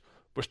stretch.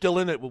 We're still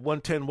in it with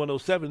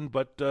 110-107,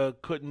 but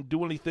couldn't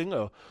do anything.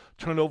 A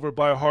turnover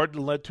by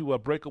Harden led to a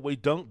breakaway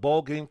dunk.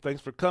 Ball game,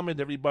 thanks for coming.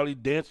 Everybody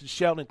dancing,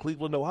 shouting in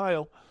Cleveland,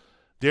 Ohio.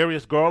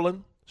 Darius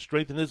Garland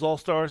strengthened his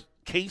all-star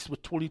case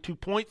with 22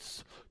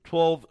 points,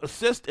 12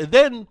 assists. And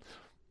then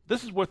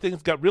this is where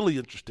things got really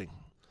interesting.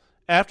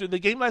 After the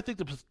game, I think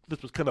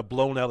this was kind of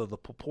blown out of the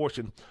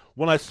proportion.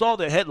 When I saw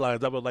the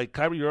headlines, I was like,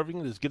 Kyrie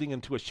Irving is getting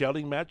into a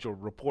shouting match, or a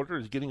reporter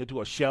is getting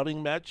into a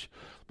shouting match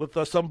with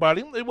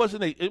somebody. It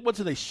wasn't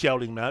a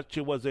shouting match.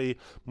 It was a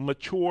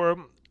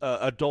mature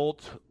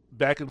adult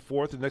back and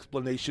forth, an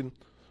explanation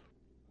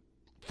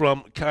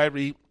from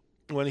Kyrie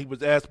when he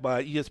was asked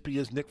by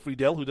ESPN's Nick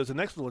Friedel, who does an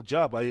excellent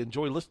job. I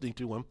enjoy listening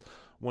to him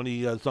when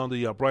he is on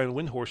the Brian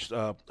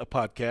Windhorst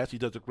podcast. He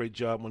does a great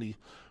job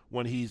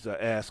when he's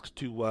asked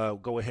to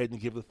go ahead and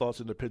give the thoughts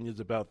and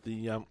opinions about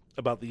the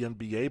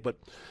NBA. But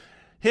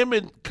him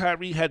and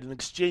Kyrie had an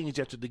exchange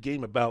after the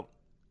game about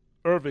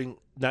Irving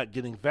not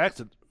getting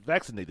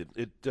vaccinated.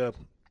 It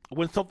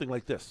went something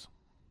like this.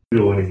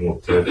 Feel any more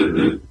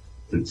pressure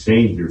to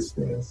change your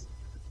stance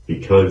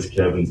because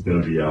Kevin's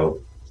going to be out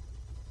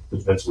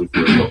potentially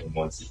for a couple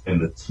months,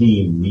 and the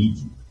team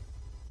needs you?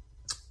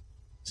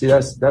 See,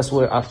 that's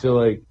what I feel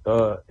like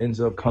ends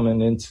up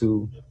coming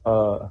into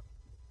a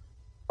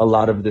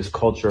lot of this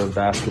culture of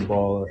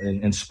basketball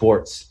and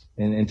sports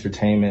and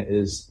entertainment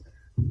is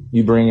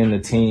you bring in the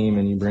team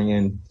and you bring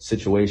in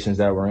situations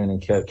that we're in,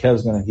 and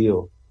Kev's going to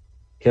heal.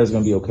 Kev's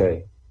going to be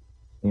okay,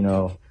 you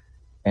know,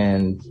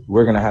 and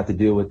we're going to have to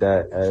deal with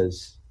that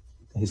as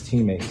his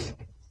teammates.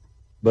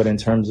 But in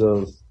terms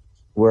of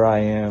where I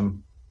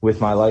am with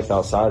my life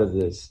outside of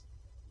this,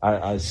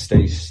 I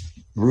stay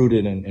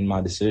rooted in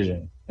my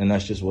decision, and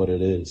that's just what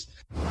it is.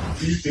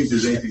 Do you think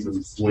there's anything that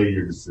would sway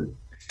your decision?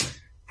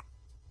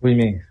 What do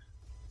you mean?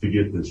 To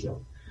get this shot?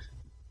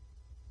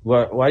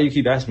 Why do you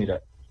keep asking me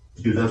that?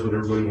 Because that's what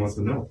everybody wants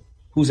to know.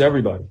 Who's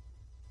everybody?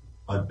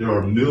 There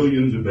are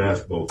millions of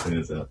basketball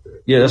fans out there.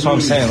 Yeah, that's what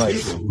I'm saying. Like,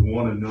 people who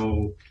want to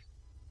know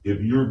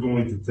if you're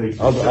going to take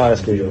the I'll shot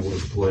ask to be you. able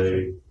to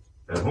play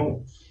at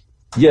home.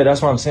 Yeah,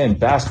 that's what I'm saying.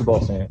 Basketball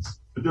fans.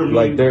 But there are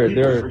Like, millions of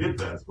people they're forget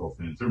basketball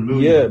fans. There are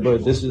millions yeah, of people.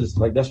 but this is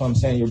like that's what I'm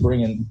saying. You're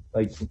bringing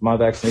like my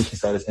vaccination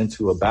status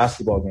into a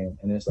basketball game,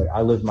 and it's like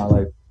I live my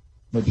life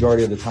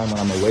majority of the time when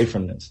I'm away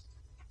from this.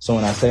 So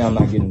when I say I'm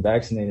not getting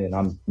vaccinated and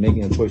I'm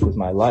making a choice with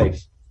my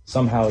life,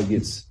 somehow it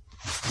gets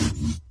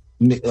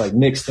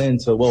mixed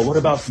into, well, what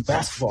about the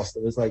basketball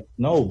stuff? It's like,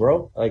 no,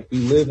 bro. Like, we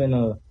live in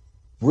a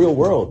real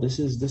world. This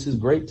is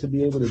great to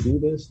be able to do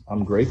this.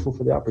 I'm grateful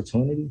for the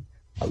opportunity.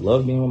 I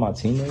love being with my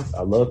teammates.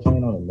 I love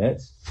playing on the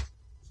Nets.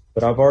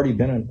 But I've already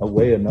been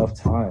away enough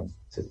time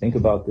to think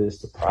about this,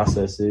 to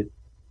process it,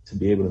 to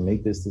be able to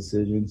make this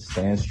decision,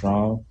 stand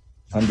strong,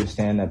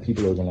 understand that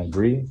people are going to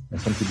agree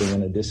and some people are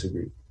going to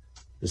disagree.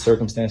 The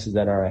circumstances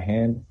that are at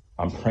hand,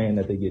 I'm praying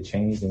that they get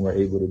changed and we're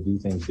able to do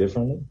things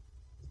differently.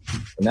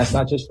 And that's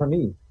not just for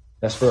me.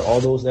 That's for all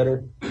those that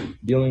are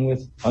dealing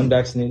with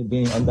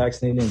being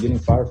unvaccinated and getting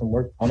fired from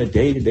work on a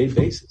day-to-day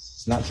basis.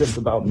 It's not just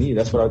about me.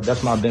 That's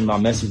been my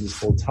message this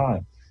whole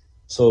time.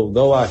 So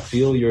though I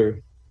feel your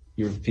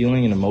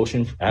feeling and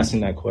emotion for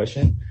asking that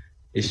question,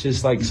 it's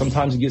just like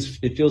sometimes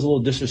it feels a little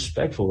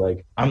disrespectful.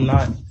 Like, I'm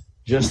not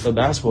just a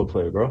basketball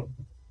player, bro.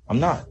 I'm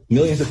not.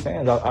 Millions of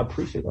fans, I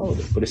appreciate all of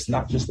it, but it's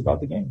not just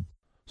about the game.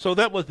 So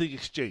that was the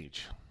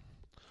exchange.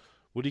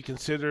 Would he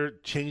consider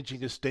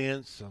changing his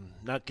stance on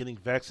not getting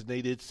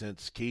vaccinated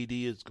since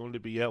KD is going to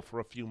be out for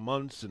a few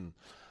months? And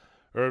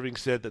Irving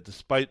said that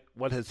despite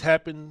what has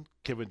happened,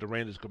 Kevin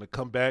Durant is going to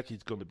come back.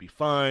 He's going to be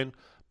fine.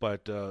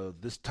 But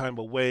this time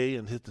away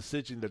and his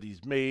decision that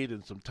he's made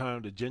and some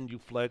time to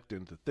genuflect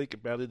and to think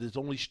about it has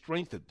only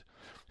strengthened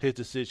his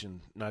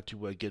decision not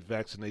to get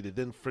vaccinated.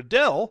 Then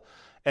Friedel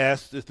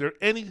asked, is there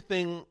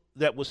anything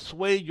that would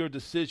sway your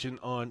decision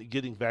on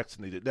getting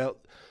vaccinated? Now,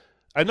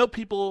 I know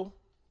people,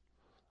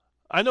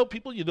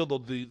 you know,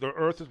 the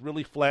earth is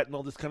really flat and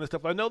all this kind of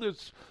stuff. I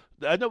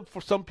know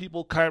for some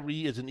people,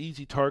 Kyrie is an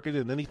easy target,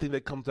 and anything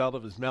that comes out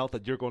of his mouth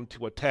that you're going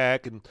to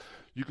attack, and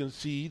you can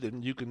see,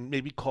 then you can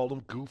maybe call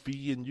him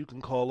goofy, and you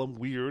can call him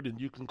weird,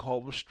 and you can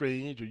call him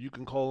strange, or you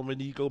can call him an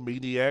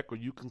egomaniac, or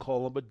you can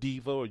call him a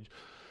diva, or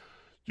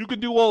you can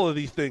do all of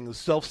these things,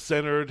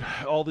 self-centered,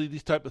 all of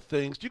these type of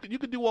things. You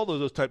can do all of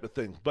those type of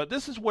things. But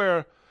this is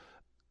where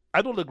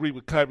I don't agree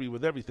with Kyrie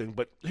with everything,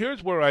 but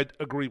here's where I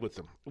agree with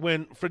him.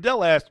 When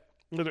Friedel asked,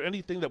 is there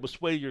anything that would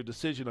sway your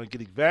decision on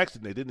getting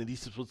vaccinated? And he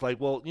was like,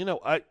 well, you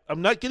know,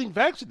 I'm not getting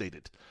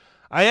vaccinated.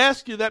 I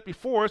asked you that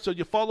before, so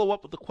you follow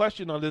up with the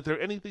question on, is there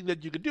anything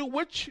that you could do?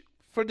 Which,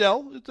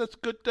 Friedel, that's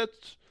good.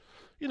 That's,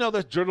 you know,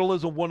 that's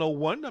journalism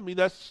 101. I mean,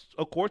 that's,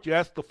 of course, you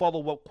ask the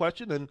follow-up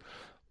question, and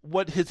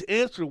what his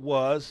answer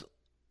was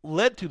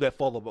led to that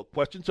follow-up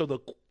question. So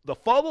the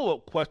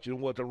follow-up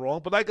question wasn't wrong,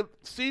 but I could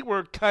see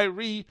where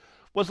Kyrie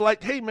was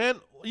like, hey,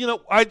 man, you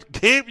know, I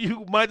gave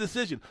you my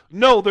decision.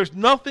 No, there's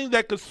nothing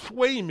that could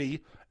sway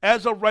me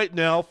as of right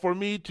now for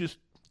me to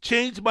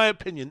change my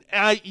opinion,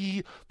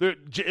 i.e.,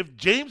 if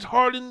James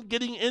Harden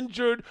getting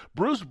injured,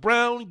 Bruce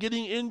Brown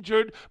getting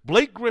injured,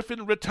 Blake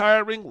Griffin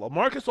retiring,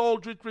 LaMarcus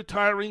Aldridge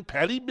retiring,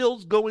 Patty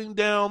Mills going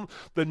down,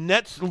 the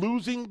Nets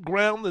losing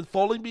ground and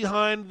falling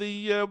behind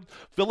the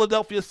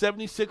Philadelphia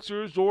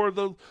 76ers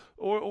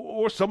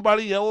or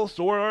somebody else,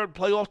 or our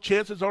playoff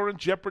chances are in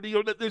jeopardy,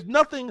 or that there's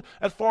nothing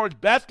as far as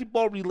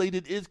basketball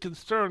related is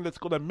concerned that's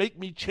going to make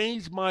me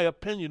change my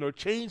opinion or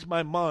change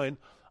my mind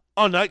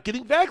on not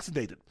getting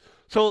vaccinated.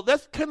 So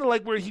that's kind of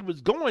like where he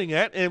was going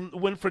at. And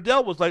when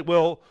Friedel was like,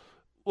 well,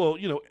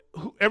 you know,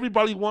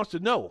 everybody wants to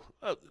know.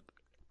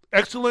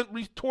 Excellent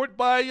retort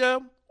by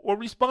or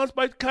response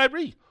by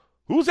Kyrie.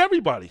 Who's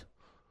everybody?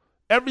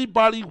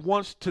 Everybody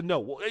wants to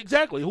know. Well,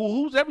 exactly.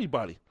 Who's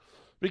everybody?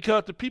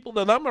 Because the people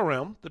that I'm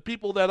around, the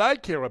people that I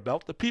care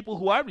about, the people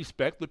who I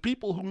respect, the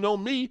people who know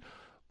me,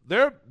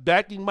 they're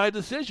backing my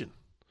decision.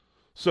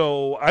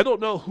 So I don't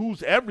know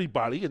who's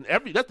everybody, and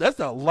that's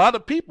a lot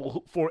of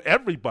people for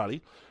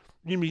everybody.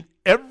 You mean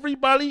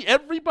everybody?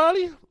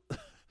 Everybody?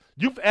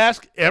 You've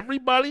asked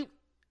everybody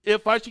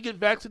if I should get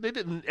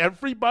vaccinated, and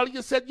everybody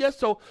has said yes.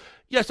 So,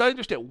 yes, I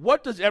understand.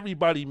 What does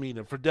everybody mean?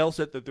 And Friedel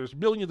said that there's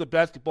millions of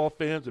basketball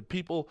fans and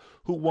people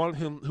who want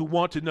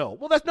to know.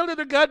 Well, that's none of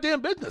their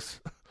goddamn business.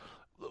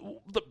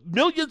 The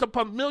millions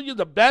upon millions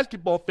of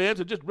basketball fans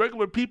and just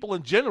regular people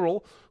in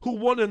general who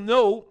want to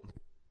know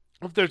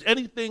if there's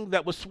anything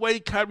that would sway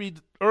Kyrie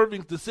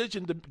Irving's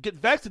decision to get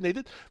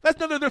vaccinated. That's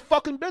none of their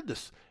fucking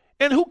business.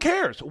 And who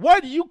cares? Why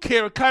do you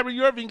care if Kyrie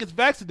Irving gets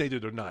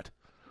vaccinated or not?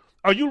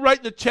 Are you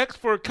writing the checks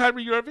for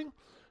Kyrie Irving?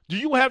 Do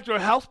you have your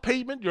house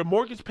payment, your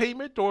mortgage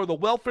payment, or the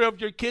welfare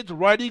of your kids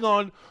riding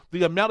on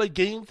the amount of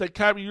games that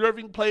Kyrie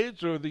Irving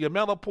plays, or the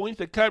amount of points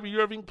that Kyrie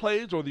Irving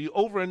plays, or the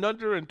over and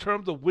under in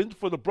terms of wins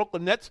for the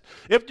Brooklyn Nets?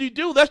 If you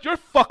do, that's your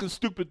fucking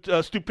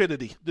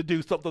stupidity to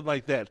do something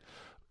like that.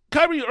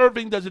 Kyrie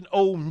Irving doesn't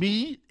owe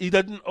me. He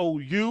doesn't owe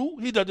you.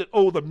 He doesn't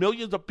owe the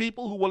millions of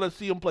people who want to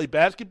see him play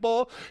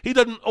basketball. He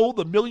doesn't owe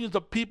the millions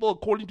of people,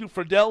 according to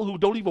Friedel, who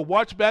don't even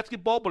watch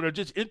basketball but are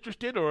just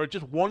interested or are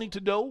just wanting to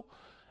know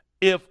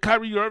if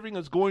Kyrie Irving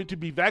is going to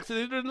be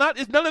vaccinated or not.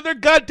 It's none of their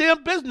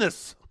goddamn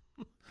business.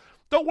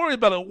 Don't worry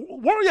about it.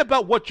 Worry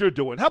about what you're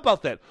doing. How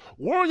about that?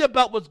 Worry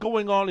about what's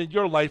going on in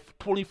your life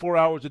 24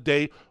 hours a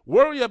day.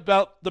 Worry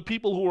about the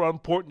people who are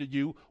important to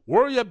you.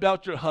 Worry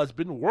about your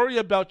husband. Worry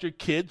about your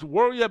kids.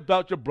 Worry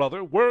about your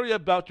brother. Worry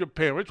about your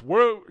parents.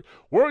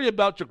 Worry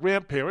about your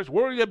grandparents.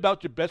 Worry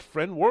about your best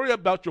friend. Worry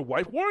about your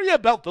wife. Worry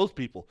about those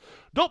people.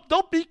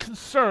 Don't be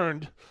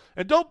concerned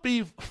and don't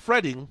be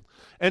fretting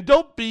and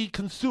don't be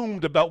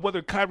consumed about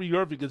whether Kyrie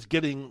Irving is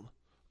getting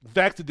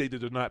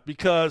vaccinated or not,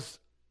 because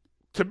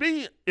to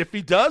me, if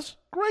he does,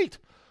 great.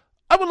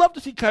 I would love to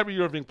see Kyrie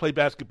Irving play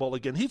basketball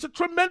again. He's a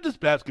tremendous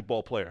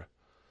basketball player.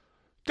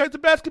 Guy's a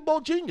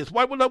basketball genius.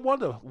 Why would I want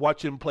to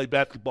watch him play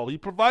basketball? He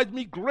provides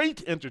me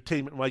great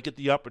entertainment when I get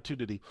the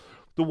opportunity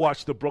to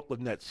watch the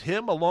Brooklyn Nets.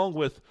 Him, along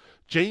with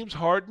James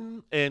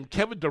Harden and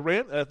Kevin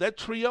Durant, that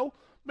trio,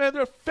 man,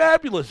 they're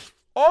fabulous,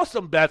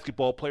 awesome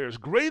basketball players,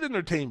 great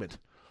entertainment.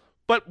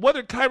 But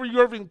whether Kyrie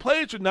Irving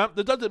plays or not,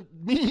 that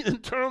doesn't mean in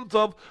terms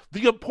of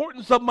the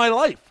importance of my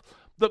life.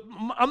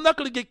 I'm not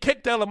going to get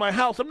kicked out of my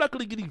house. I'm not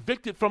going to get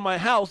evicted from my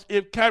house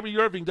if Kyrie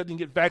Irving doesn't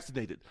get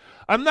vaccinated.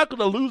 I'm not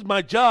going to lose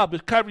my job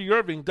if Kyrie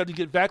Irving doesn't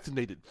get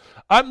vaccinated.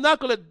 I'm not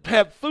going to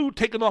have food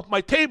taken off my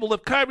table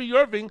if Kyrie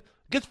Irving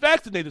gets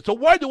vaccinated. So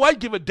why do I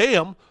give a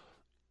damn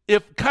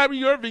if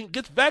Kyrie Irving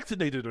gets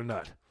vaccinated or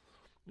not?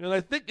 And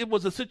I think it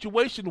was a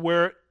situation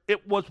where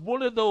it was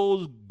one of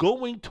those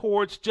going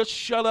towards just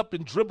shut up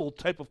and dribble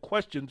type of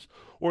questions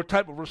or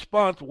type of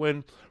response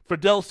when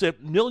Friedel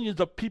said millions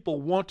of people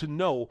want to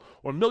know,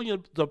 or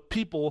millions of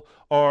people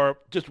are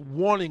just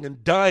wanting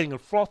and dying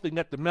and frothing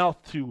at the mouth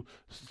to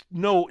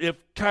know if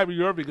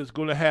Kyrie Irving is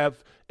going to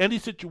have any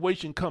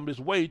situation come his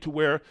way to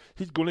where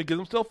he's going to get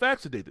himself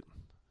vaccinated.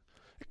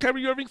 And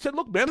Kyrie Irving said,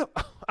 look, man,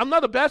 I'm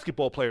not a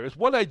basketball player. It's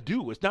what I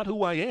do. It's not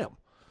who I am.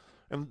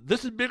 And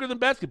this is bigger than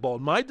basketball.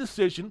 My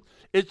decision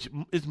is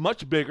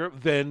much bigger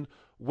than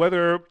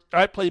whether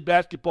I play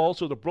basketball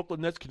so the Brooklyn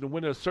Nets can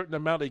win a certain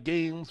amount of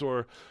games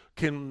or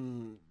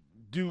can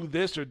do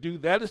this or do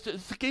that.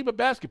 It's a game of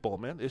basketball,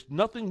 man. It's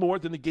nothing more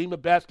than a game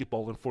of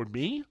basketball. And for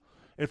me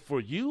and for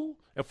you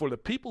and for the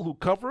people who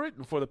cover it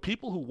and for the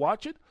people who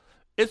watch it,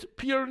 it's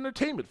pure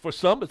entertainment. For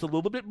some, it's a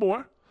little bit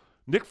more.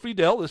 Nick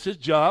Friedel, it's his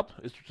job.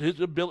 It's his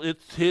ability.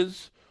 It's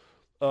his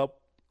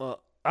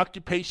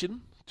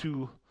occupation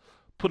to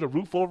put a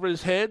roof over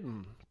his head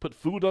and put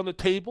food on the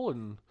table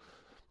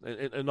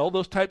and all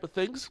those type of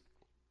things.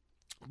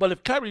 But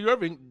if Kyrie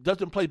Irving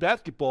doesn't play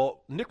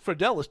basketball, Nick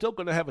Friedel is still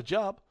going to have a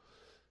job.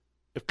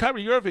 If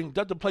Kyrie Irving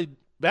doesn't play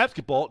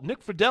basketball,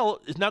 Nick Friedel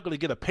is not going to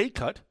get a pay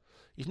cut.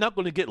 He's not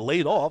going to get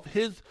laid off.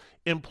 His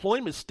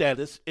employment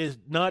status is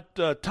not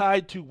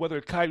tied to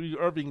whether Kyrie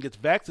Irving gets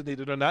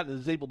vaccinated or not and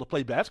is able to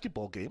play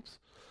basketball games.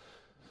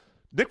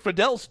 Nick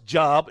Friedel's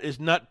job is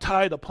not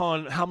tied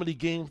upon how many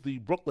games the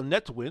Brooklyn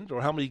Nets win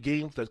or how many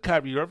games that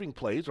Kyrie Irving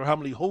plays or how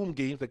many home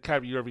games that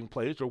Kyrie Irving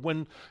plays or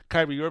when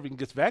Kyrie Irving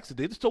gets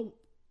vaccinated. So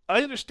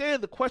I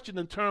understand the question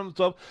in terms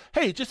of,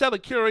 hey, just out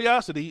of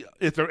curiosity,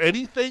 is there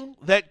anything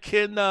that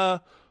can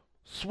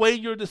sway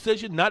your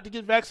decision not to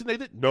get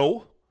vaccinated?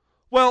 No.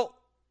 Well,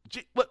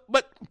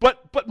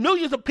 but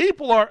millions of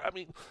people are,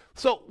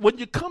 so when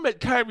you come at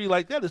Kyrie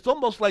like that, it's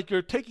almost like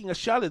you're taking a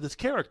shot at his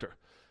character.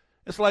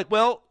 It's like,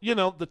 well,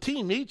 the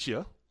team needs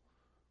you.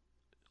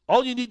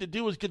 All you need to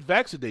do is get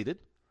vaccinated.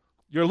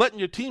 You're letting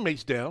your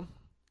teammates down.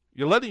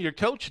 You're letting your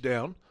coach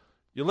down.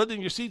 You're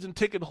letting your season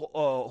ticket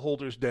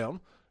holders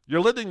down.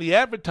 You're letting the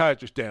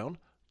advertisers down.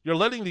 You're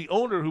letting the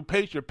owner who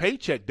pays your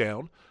paycheck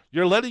down.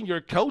 You're letting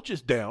your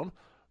coaches down.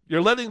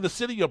 You're letting the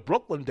city of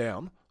Brooklyn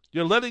down.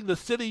 You're letting the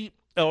city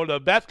or the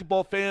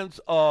basketball fans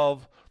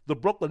of the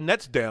Brooklyn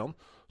Nets down.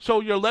 So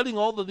you're letting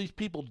all of these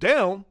people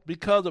down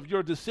because of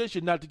your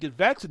decision not to get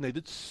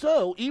vaccinated.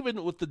 So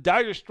even with the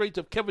dire straits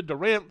of Kevin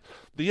Durant,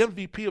 the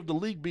MVP of the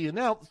league, being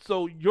out,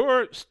 so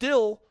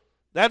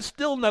that's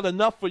still not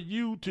enough for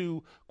you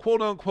to,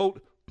 quote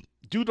unquote,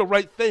 do the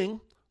right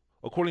thing,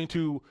 according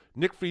to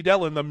Nick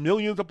Friedel and the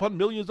millions upon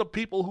millions of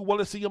people who want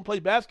to see him play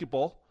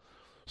basketball.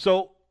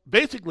 So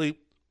basically,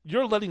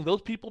 you're letting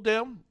those people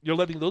down. You're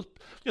letting those,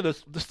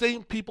 the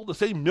same people, the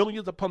same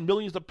millions upon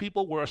millions of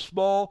people, where a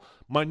small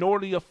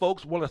minority of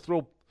folks want to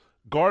throw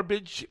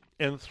garbage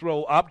and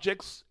throw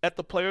objects at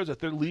the players as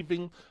they're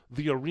leaving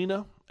the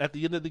arena at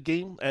the end of the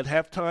game at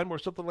halftime or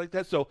something like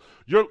that. So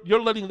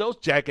you're letting those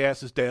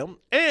jackasses down,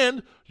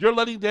 and you're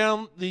letting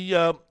down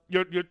the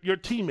your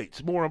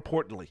teammates, more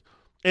importantly,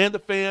 and the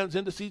fans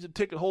and the season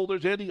ticket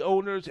holders and the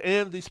owners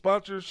and the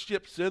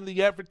sponsorships and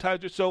the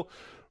advertisers. So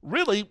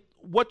really,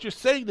 what you're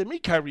saying to me,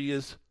 Kyrie,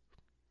 is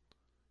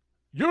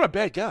you're a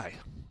bad guy.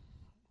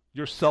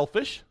 You're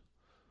selfish.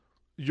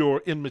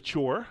 You're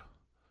immature.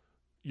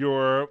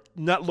 You're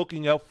not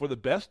looking out for the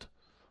best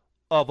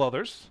of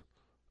others.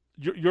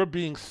 You're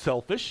being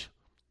selfish.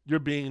 You're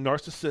being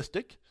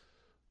narcissistic.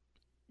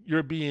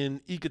 You're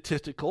being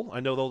egotistical.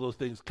 I know those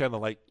things kind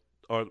of like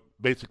are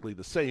basically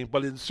the same,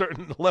 but in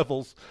certain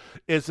levels,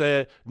 is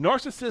a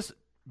narcissist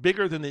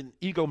bigger than an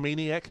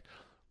egomaniac?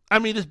 I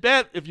mean, it's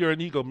bad if you're an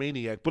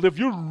egomaniac, but if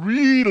you're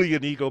really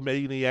an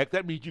egomaniac,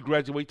 that means you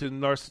graduate to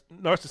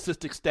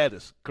narcissistic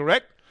status,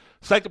 correct?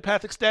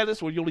 Psychopathic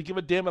status, where you only give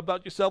a damn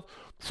about yourself.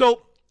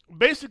 So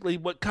basically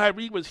what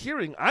Kyrie was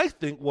hearing, I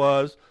think,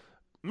 was,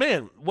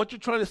 man, what you're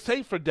trying to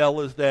say,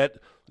 Fredell, is that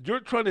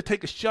you're trying to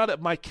take a shot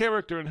at my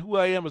character and who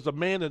I am as a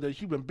man and a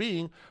human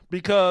being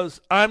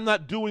because I'm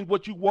not doing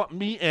what you want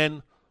me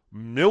and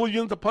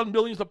millions upon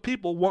millions of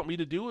people want me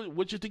to do,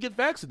 which is to get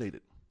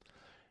vaccinated.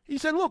 He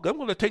said, look, I'm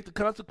going to take the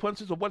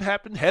consequences of what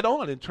happened head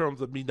on in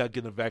terms of me not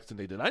getting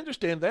vaccinated. I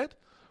understand that.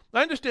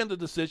 I understand the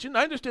decision.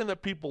 I understand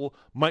that people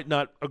might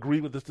not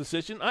agree with this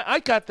decision. I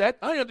got that.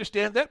 I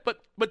understand that.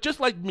 But just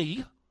like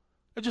me,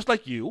 and just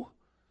like you,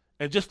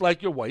 and just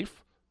like your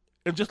wife,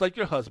 and just like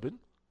your husband,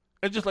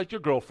 and just like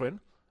your girlfriend,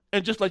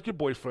 and just like your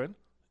boyfriend,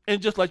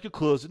 and just like your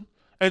cousin,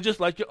 and just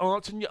like your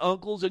aunts and your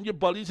uncles and your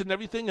buddies and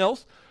everything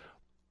else,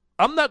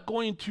 I'm not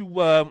going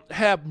to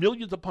have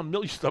millions upon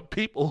millions of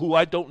people who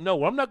I don't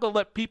know. I'm not going to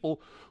let people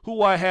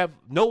who I have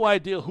no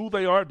idea who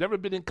they are, never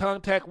been in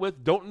contact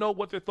with, don't know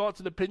what their thoughts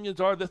and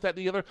opinions are, this, that, and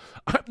the other.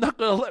 I'm not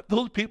going to let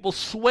those people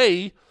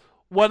sway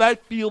what I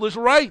feel is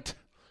right.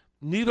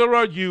 Neither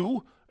are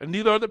you, and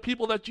neither are the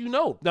people that you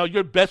know. Now,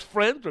 your best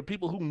friends are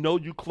people who know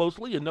you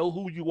closely and know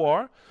who you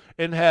are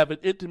and have an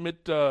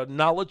intimate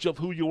knowledge of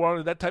who you are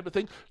and that type of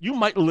thing. You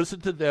might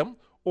listen to them,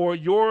 or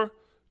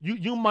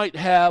you might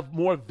have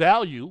more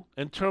value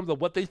in terms of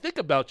what they think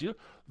about you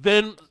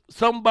than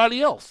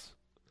somebody else.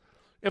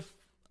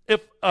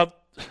 I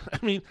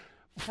mean,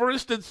 for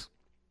instance,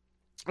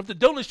 if the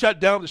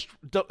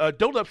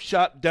donut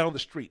shop down the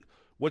street,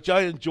 which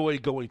I enjoy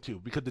going to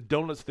because the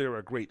donuts there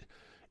are great,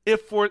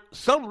 if for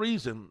some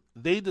reason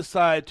they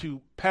decide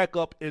to pack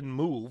up and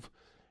move,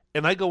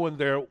 and I go in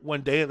there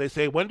one day and they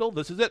say, Wendell,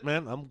 this is it,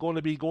 man. I'm going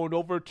to be going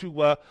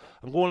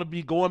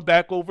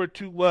back over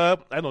to,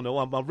 I don't know,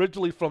 I'm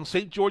originally from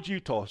St. George,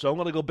 Utah. So I'm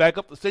going to go back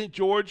up to St.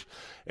 George,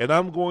 and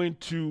I'm going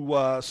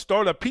to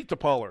start a pizza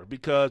parlor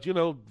because,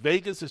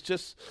 Vegas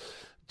is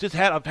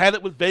I've had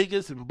it with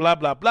Vegas and blah,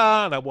 blah,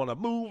 blah, and I want to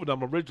move, and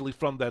I'm originally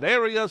from that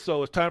area,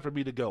 so it's time for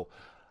me to go.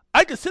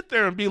 I can sit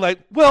there and be like,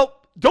 well,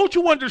 don't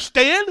you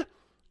understand?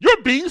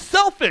 You're being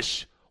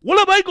selfish. What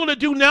am I going to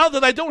do now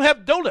that I don't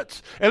have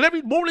donuts? And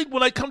every morning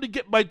when I come to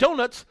get my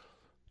donuts,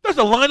 there's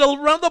a line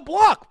around the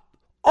block.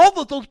 All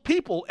of those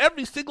people,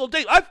 every single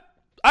day.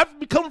 I've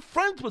become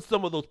friends with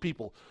some of those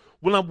people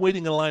when I'm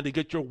waiting in line to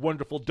get your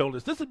wonderful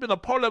donuts. This has been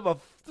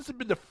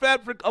the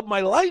fabric of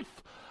my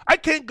life. I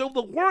can't go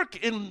to work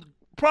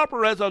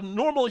proper as a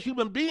normal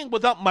human being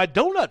without my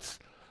donuts.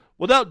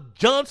 Without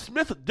John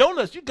Smith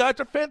donuts. You guys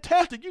are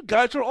fantastic. You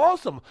guys are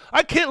awesome.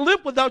 I can't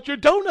live without your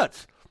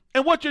donuts.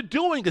 And what you're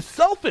doing is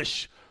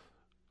selfish.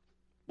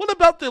 What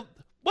about the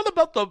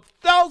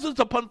thousands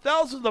upon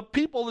thousands of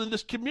people in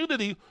this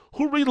community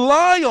who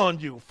rely on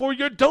you for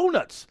your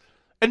donuts?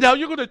 And now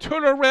you're going to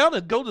turn around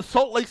and go to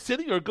Salt Lake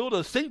City or go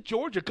to St.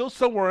 George or go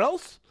somewhere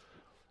else?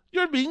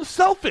 You're being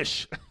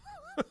selfish.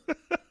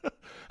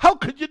 How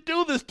could you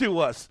do this to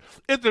us?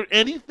 Is there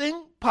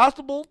anything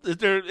possible? Is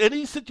there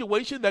any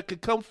situation that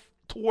could come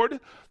toward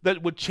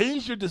that would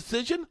change your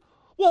decision?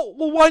 Well,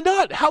 why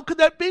not? How could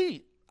that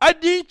be? I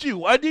need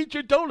you. I need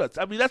your donuts.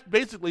 I mean, that's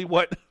basically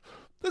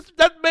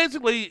that's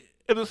basically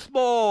in a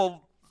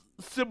small,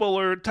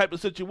 similar type of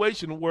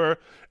situation where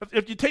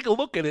if you take a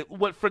look at it,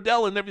 what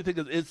Fredell and everything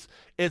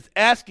is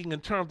asking in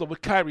terms of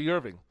with Kyrie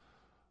Irving.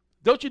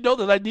 Don't you know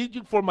that I need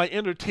you for my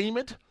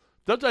entertainment?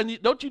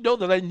 Don't you know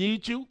that I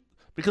need you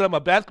because I'm a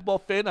basketball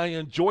fan? I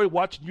enjoy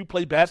watching you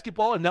play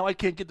basketball, and now I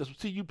can't get to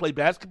see you play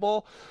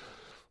basketball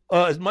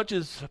as much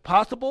as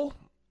possible.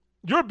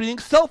 You're being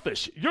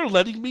selfish. You're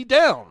letting me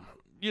down.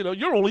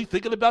 You're only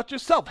thinking about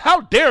yourself.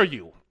 How dare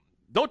you?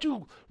 Don't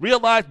you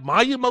realize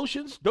my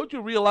emotions? Don't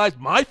you realize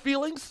my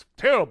feelings?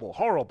 Terrible,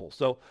 horrible.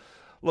 So,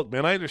 look,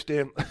 man, I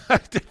understand. I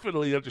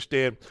definitely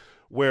understand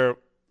where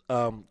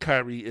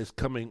Kyrie is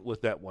coming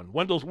with that one.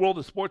 Wendell's World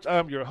of Sports.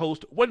 I'm your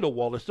host, Wendell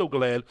Wallace. So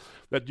glad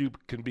that you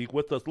can be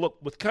with us.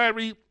 Look, with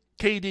Kyrie,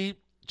 KD,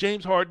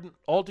 James Harden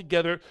all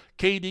together.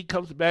 KD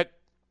comes back.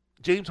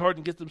 James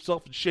Harden gets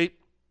himself in shape.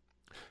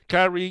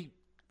 Kyrie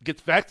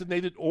gets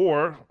vaccinated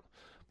or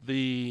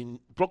the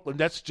Brooklyn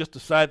Nets just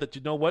decide that,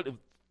 you know what,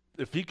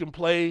 if he can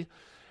play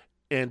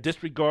and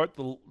disregard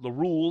the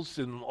rules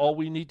and all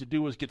we need to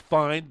do is get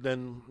fined,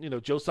 then,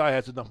 Josiah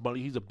has enough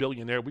money. He's a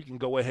billionaire. We can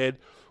go ahead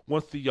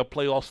once the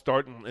playoffs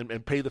start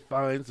and pay the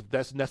fines if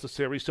that's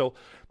necessary. So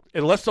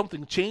unless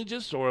something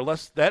changes or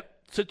unless that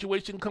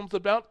situation comes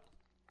about,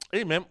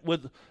 hey, man,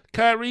 with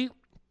Kyrie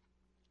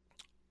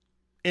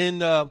in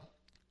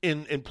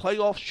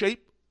playoff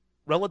shape,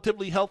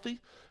 relatively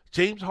healthy,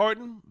 James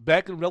Harden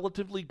back in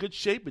relatively good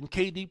shape, and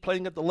KD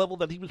playing at the level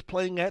that he was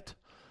playing at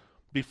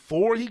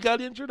before he got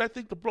injured, I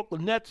think the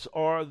Brooklyn Nets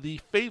are the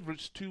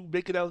favorites to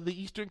make it out of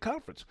the Eastern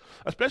Conference.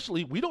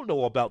 Especially, we don't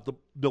know about the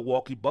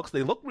Milwaukee Bucks.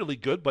 They look really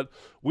good, but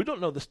we don't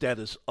know the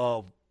status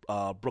of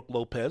Brook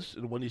Lopez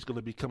and when he's going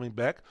to be coming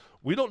back.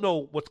 We don't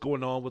know what's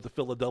going on with the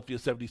Philadelphia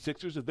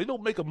 76ers. If they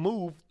don't make a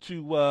move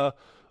to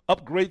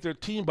upgrade their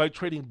team by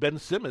trading Ben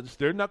Simmons,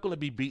 they're not going to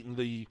be beating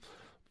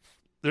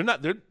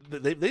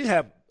they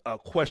have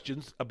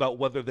questions about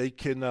whether they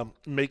can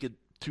make it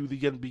to the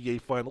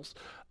NBA Finals.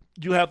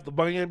 You have the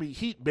Miami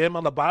Heat. Bam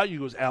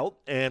Adebayo is out,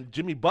 and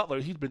Jimmy Butler,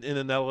 he's been in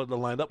and out of the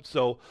lineup.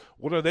 So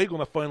when are they going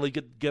to finally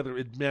get together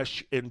and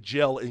mesh and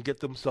gel and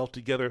get themselves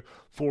together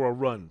for a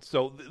run?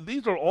 So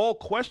these are all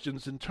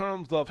questions in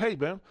terms of, hey,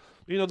 man,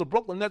 the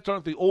Brooklyn Nets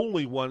aren't the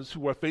only ones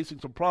who are facing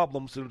some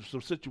problems in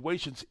some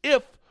situations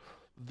if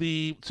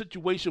the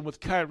situation with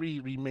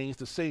Kyrie remains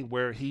the same,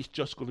 where he's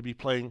just going to be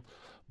playing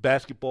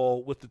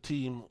basketball with the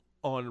team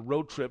on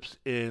road trips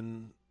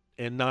and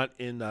not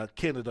in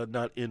Canada,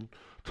 not in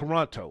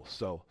Toronto.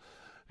 So,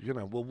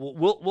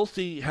 we'll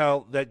see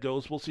how that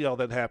goes. We'll see how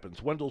that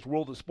happens. Wendell's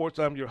World of Sports.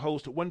 I'm your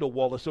host, Wendell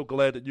Wallace. So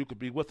glad that you could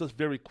be with us.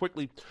 Very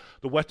quickly,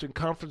 the Western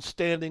Conference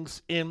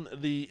standings in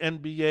the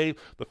NBA.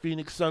 The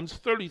Phoenix Suns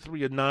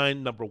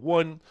 33-9, number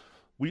one.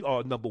 We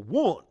are number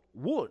one.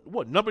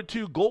 Number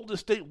two, Golden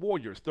State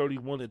Warriors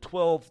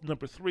 31-12.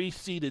 Number three,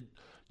 seeded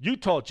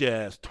Utah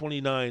Jazz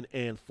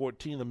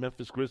 29-14. The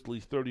Memphis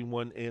Grizzlies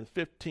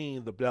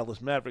 31-15. The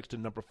Dallas Mavericks, the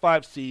number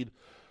 5 seed,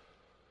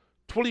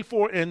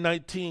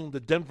 24-19. The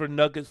Denver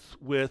Nuggets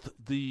with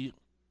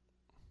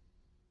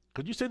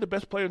could you say the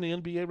best player in the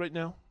NBA right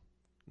now?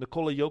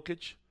 Nikola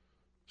Jokic.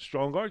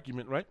 Strong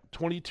argument, right?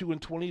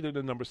 22-20. They're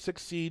the number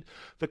 6 seed.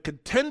 The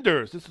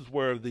contenders, this is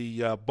where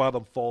the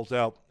bottom falls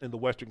out in the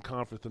Western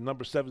Conference. The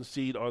number 7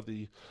 seed are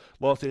the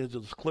Los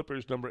Angeles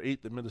Clippers. Number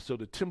 8, the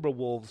Minnesota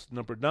Timberwolves.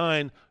 Number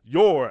 9,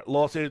 your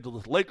Los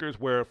Angeles Lakers,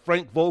 where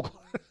Frank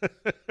Vogel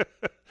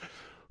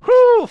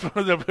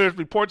there's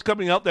reports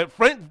coming out that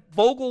Frank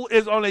Vogel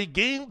is on a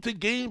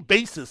game-to-game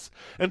basis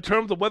in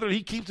terms of whether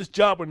he keeps his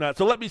job or not.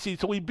 So let me see.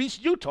 So he beats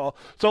Utah.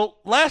 So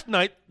last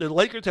night, the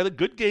Lakers had a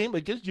good game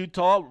against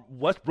Utah.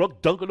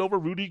 Westbrook dunking over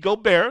Rudy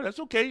Gobert. That's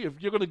okay.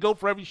 If you're going to go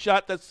for every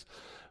shot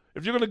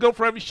if you're going to go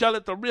for every shot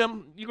at the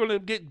rim, you're going to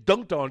get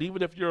dunked on,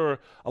 even if you're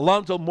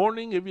Alonzo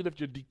Mourning, even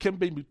if you're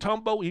Dikembe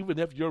Mutombo, even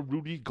if you're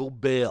Rudy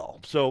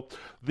Gobert. So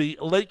the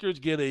Lakers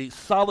get a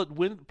solid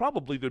win,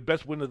 probably their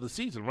best win of the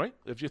season, right?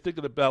 If you're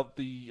thinking about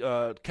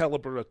the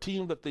caliber of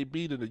team that they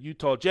beat in the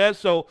Utah Jazz.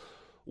 So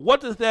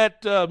what does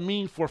that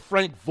mean for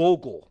Frank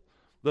Vogel?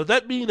 Does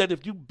that mean that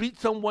if you beat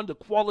someone the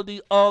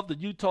quality of the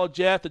Utah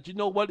Jazz, that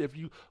if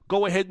you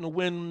go ahead and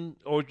win,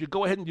 or if you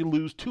go ahead and you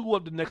lose 2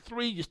 of the next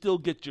 3, you still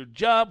get your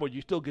job, or you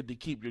still get to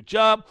keep your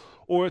job?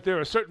 Or if there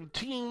are a certain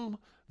team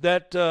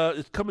that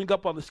is coming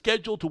up on the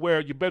schedule to where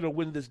you better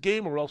win this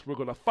game or else we're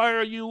going to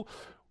fire you?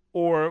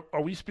 Or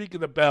are we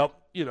speaking about,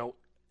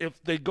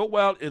 if they go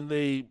out and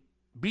they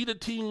beat a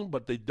team,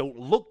 but they don't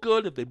look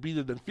good, if they beat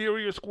an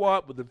inferior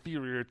squad with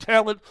inferior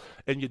talent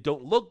and you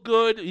don't look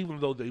good, even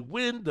though they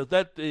win, is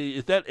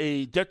that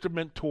a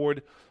detriment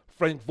toward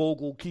Frank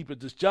Vogel keeping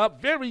this job?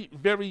 Very,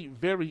 very,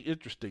 very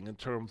interesting in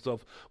terms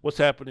of what's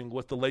happening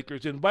with the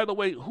Lakers. And by the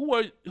way, who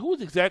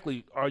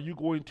exactly are you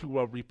going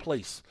to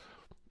replace?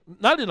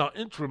 Not in an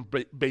interim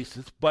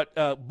basis, but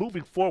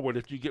moving forward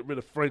if you get rid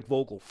of Frank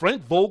Vogel.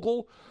 Frank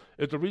Vogel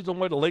is the reason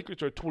why the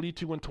Lakers are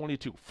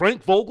 22-22.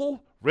 Frank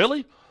Vogel?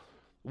 Really?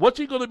 What's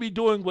he going to be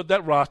doing with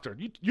that roster?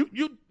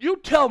 You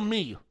tell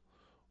me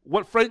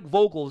what Frank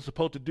Vogel is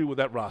supposed to do with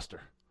that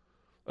roster,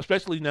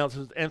 especially now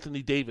since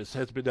Anthony Davis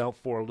has been out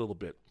for a little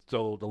bit.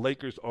 So the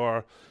Lakers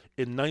are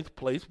in 9th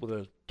place with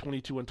a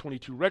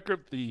 22-22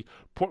 record. The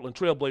Portland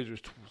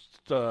Trailblazers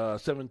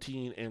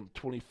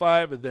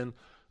 17-25, and then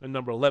the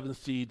number 11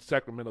 seed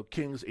Sacramento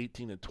Kings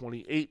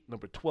 18-28.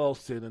 Number 12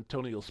 San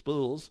Antonio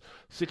Spurs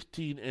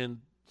 16-27,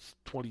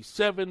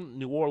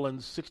 New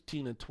Orleans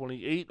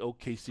 16-28,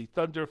 OKC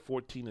Thunder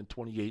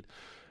 14-28,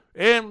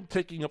 and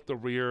taking up the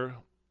rear,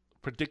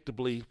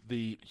 predictably,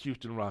 the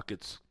Houston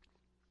Rockets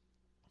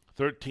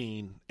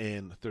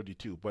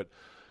 13-32. But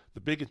the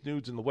biggest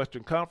news in the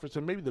Western Conference,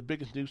 and maybe the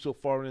biggest news so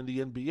far in the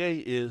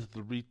NBA, is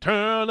the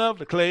return of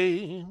the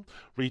Clay,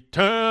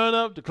 return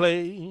of the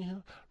Clay,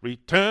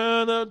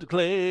 return of the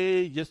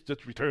Clay. Yes,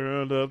 that's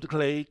return of the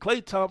Clay.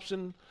 Klay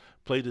Thompson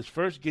played his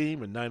first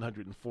game in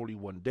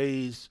 941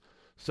 days.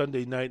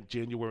 Sunday night,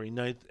 January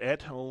 9th,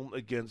 at home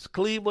against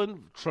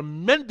Cleveland.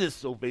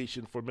 Tremendous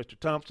ovation for Mr.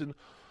 Thompson,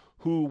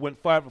 who went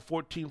 5 of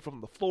 14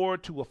 from the floor,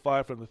 2 of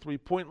 5 from the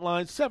three-point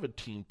line,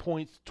 17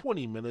 points,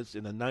 20 minutes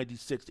in a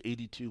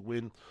 96-82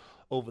 win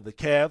over the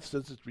Cavs.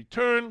 Since its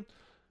return,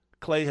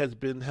 Klay has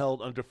been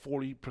held under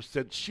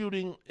 40%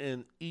 shooting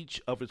in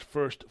each of his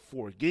first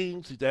 4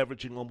 games. He's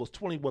averaging almost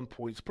 21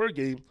 points per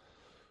game,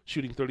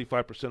 shooting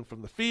 35%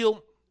 from the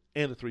field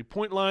and the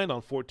three-point line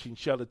on 14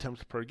 shot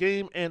attempts per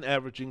game, and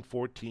averaging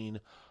 14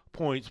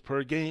 points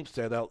per game.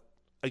 Sat out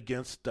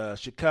against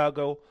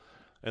Chicago,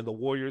 and the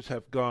Warriors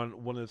have gone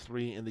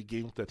 1-3 in the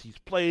games that he's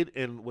played.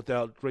 And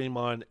without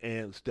Draymond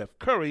and Steph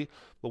Curry,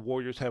 the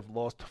Warriors have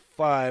lost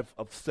 5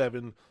 of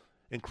 7,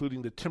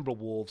 including the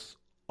Timberwolves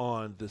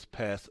on this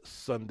past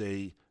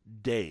Sunday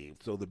day.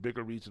 So the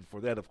bigger reason for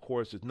that, of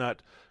course, is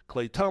not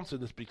Klay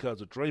Thompson. It's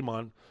because of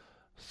Draymond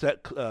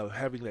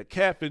having that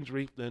calf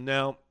injury, and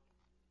now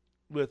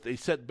with a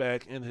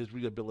setback in his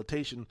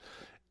rehabilitation,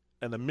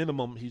 and a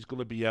minimum, he's going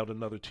to be out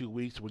another 2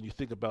 weeks. When you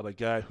think about a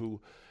guy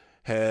who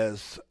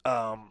has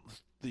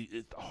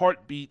the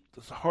heartbeat,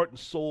 the heart and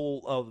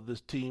soul of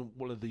this team,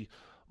 one of the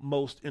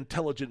most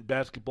intelligent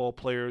basketball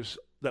players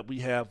that we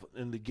have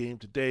in the game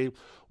today,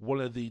 one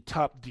of the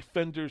top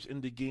defenders in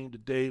the game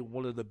today,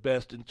 one of the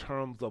best in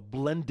terms of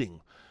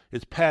blending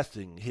his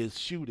passing, his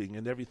shooting,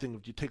 and everything.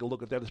 If you take a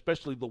look at that,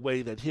 especially the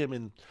way that him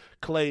and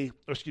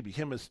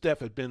Steph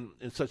have been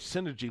in such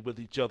synergy with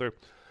each other.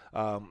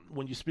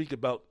 When you speak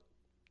about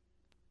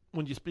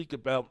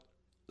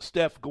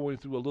Steph going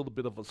through a little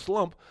bit of a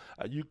slump,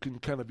 you can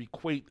kind of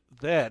equate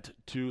that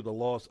to the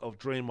loss of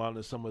Draymond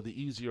and some of the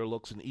easier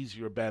looks and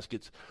easier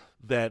baskets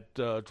that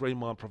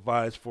Draymond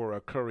provides for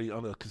Curry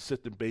on a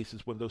consistent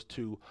basis when those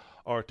two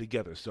are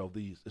together. So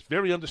it's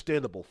very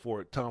understandable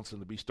for Thompson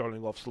to be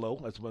starting off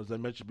slow. As I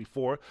mentioned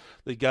before,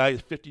 the guy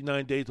is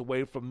 59 days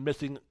away from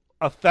missing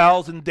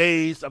 1,000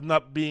 days of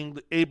not being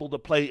able to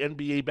play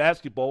NBA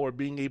basketball or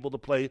being able to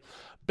play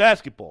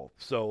basketball.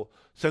 So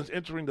since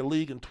entering the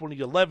league in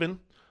 2011,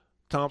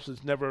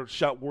 Thompson's never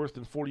shot worse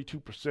than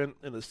 42%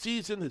 in a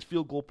season. His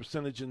field goal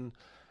percentage in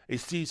a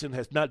season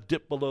has not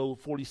dipped below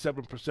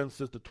 47% since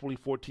the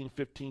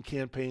 2014-15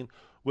 campaign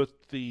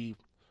with the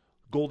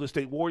Golden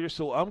State Warriors.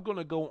 So I'm going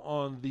to go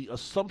on the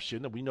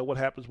assumption, and we know what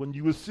happens when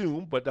you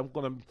assume, but I'm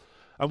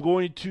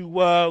going to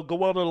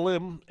go out on a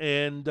limb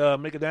and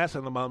make an ass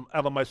out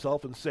of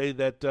myself and say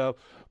that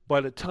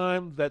by the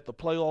time that the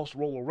playoffs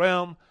roll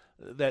around,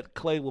 that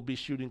Klay will be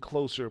shooting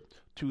closer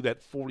to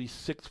that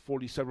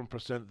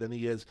 46-47% than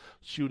he is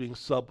shooting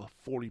sub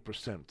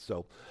 40%.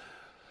 So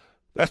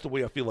that's the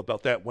way I feel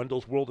about that.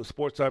 Wendell's World of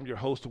Sports. I'm your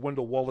host,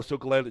 Wendell Wallace. So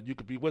glad that you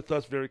could be with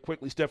us. Very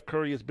quickly, Steph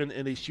Curry has been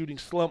in a shooting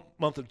slump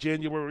month of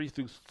January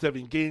through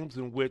 7 games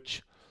in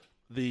which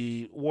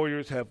the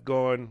Warriors have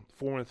gone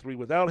 4-3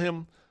 without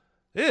him.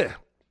 Yeah,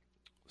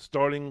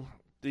 started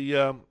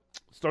the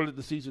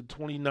season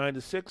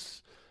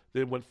 29-6.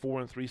 Then went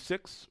 4-3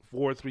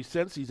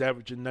 since. He's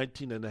averaging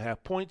 19.5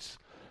 points.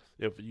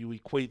 If you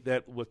equate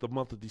that with the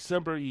month of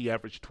December, he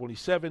averaged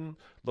 27.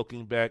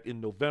 Looking back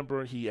in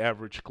November, he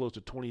averaged close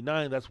to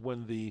 29. That's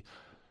when the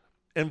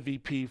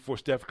MVP for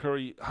Steph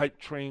Curry hype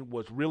train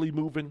was really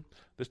moving.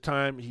 This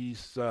time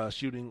he's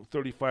shooting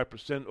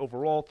 35%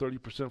 overall,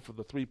 30% for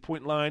the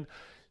three-point line,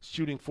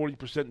 shooting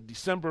 40% in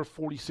December,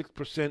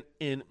 46%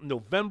 in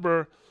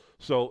November.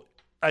 So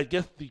I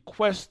guess the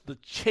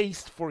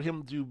chase for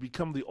him to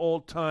become the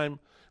all-time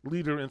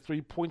leader in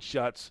three-point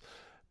shots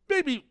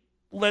maybe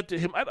led to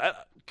him.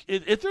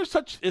 If there is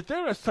such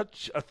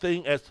a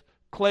thing as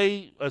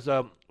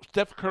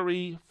Steph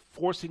Curry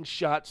forcing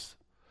shots,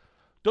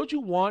 don't you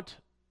want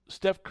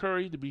Steph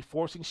Curry to be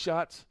forcing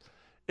shots?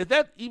 Is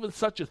that even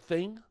such a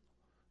thing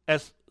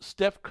as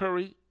Steph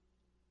Curry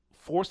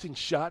forcing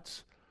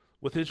shots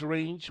with his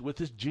range, with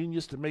his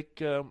genius to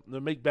make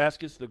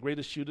baskets, the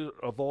greatest shooter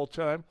of all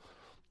time?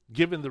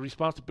 Given the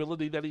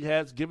responsibility that he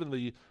has, given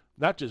the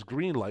not just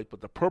green light,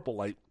 but the purple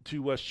light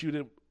to shoot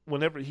it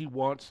whenever he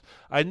wants.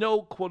 I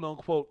know,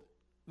 quote-unquote,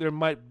 there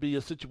might be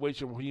a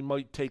situation where he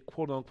might take,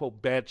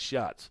 quote-unquote, bad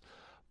shots.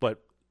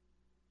 But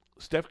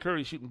Steph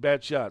Curry shooting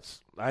bad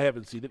shots, I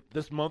haven't seen it.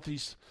 This month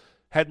he's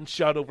hadn't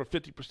shot over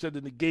 50%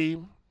 in the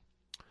game.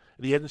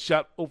 And he hasn't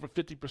shot over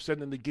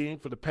 50% in the game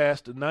for the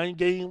past 9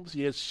 games.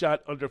 He has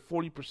shot under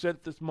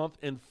 40% this month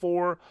in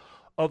 4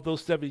 of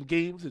those 7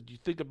 games. If you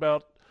think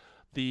about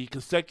the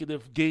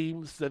consecutive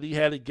games that he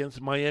had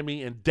against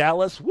Miami and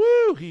Dallas,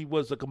 he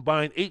was a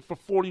combined 8 for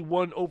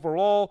 41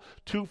 overall,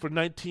 2 for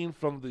 19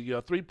 from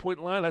the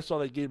three-point line. I saw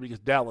that game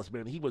against Dallas,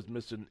 man. He was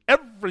missing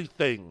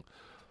everything.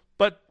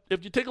 But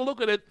if you take a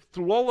look at it,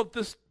 through all of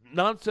this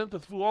nonsense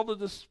and through all of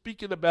this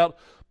speaking about,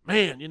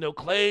 man,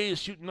 Klay is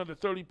shooting under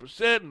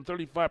 30% and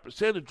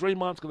 35%, and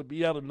Draymond's going to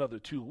be out another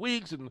 2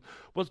 weeks, and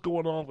what's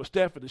going on with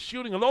Steph and the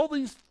shooting, and all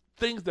these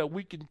things that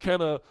we can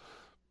kind of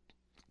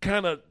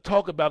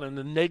talk about in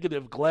the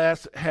negative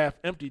glass half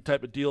empty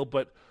type of deal.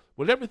 But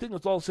when everything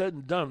is all said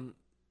and done,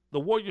 the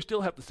Warriors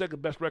still have the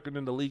second best record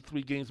in the league,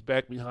 3 games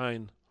back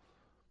behind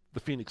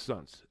the Phoenix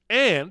Suns.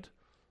 And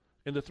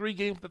in the 3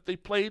 games that they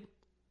played,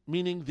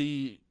 meaning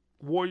the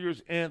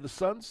Warriors and the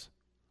Suns,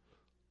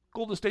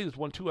 Golden State has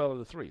won 2 out of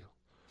the 3.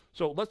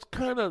 So let's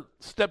kind of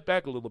step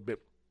back a little bit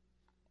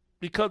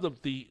because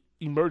of the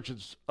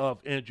emergence of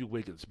Andrew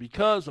Wiggins,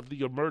 because of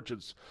the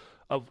emergence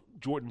of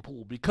Jordan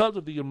Poole, because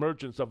of the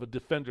emergence of a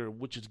defender,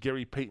 which is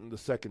Gary Payton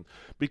II,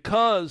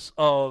 because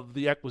of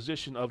the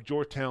acquisition of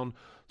Georgetown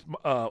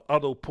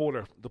Otto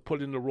Porter to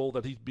put in the role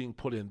that he's being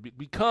put in,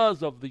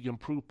 because of the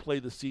improved play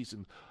this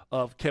season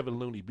of Kevin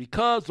Looney,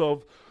 because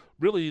of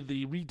really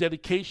the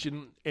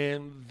rededication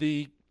and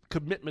the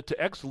commitment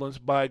to excellence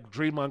by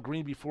Draymond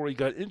Green before he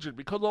got injured,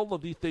 because all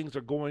of these things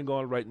are going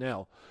on right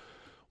now.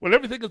 When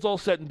everything is all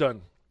said and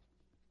done,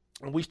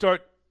 and we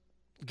start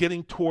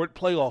getting toward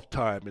playoff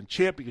time and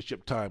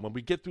championship time, when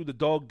we get through the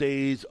dog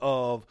days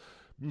of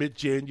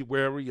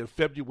mid-January and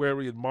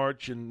February and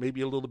March and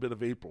maybe a little bit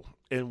of April,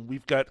 and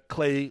we've got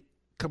Klay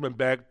coming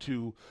back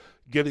to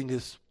getting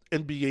his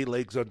NBA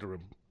legs under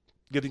him,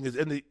 getting his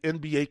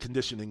NBA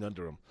conditioning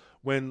under him,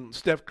 when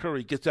Steph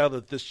Curry gets out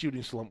of this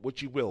shooting slump, which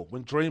he will,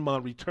 when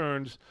Draymond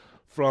returns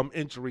from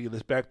injury and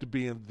is back to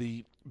being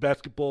the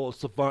basketball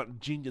savant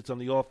and genius on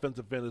the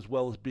offensive end as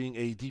well as being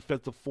a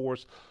defensive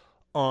force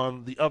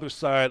on the other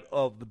side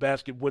of the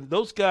basket, when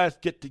those guys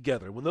get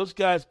together, when those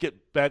guys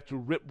get back to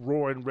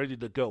rip-roaring, ready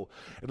to go,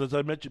 and as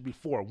I mentioned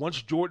before,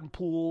 once Jordan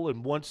Poole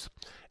and once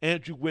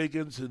Andrew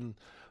Wiggins and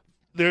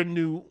their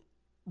new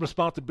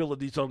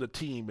responsibilities on the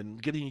team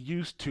and getting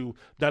used to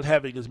not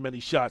having as many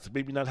shots,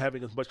 maybe not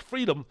having as much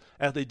freedom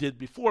as they did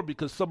before,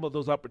 because some of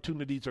those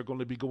opportunities are going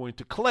to be going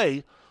to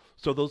Klay,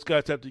 so those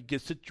guys have to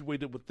get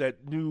situated with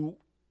that new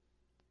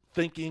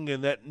thinking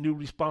and that new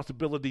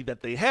responsibility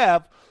that they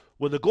have.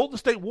 When the Golden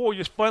State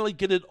Warriors finally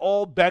get it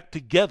all back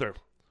together,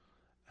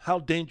 how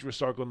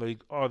dangerous are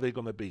they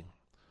going to be?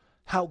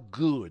 How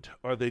good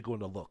are they going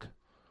to look?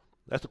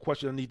 That's the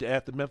question I need to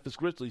ask the Memphis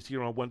Grizzlies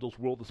here on Wendell's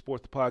World of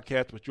Sports, the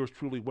podcast with yours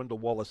truly, Wendell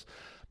Wallace.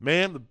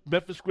 Man, the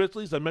Memphis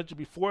Grizzlies, I mentioned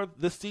before,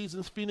 this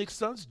season's Phoenix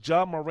Suns,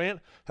 Ja Morant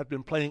has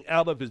been playing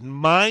out of his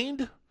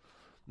mind.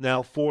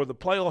 Now, for the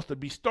playoffs to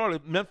be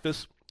started,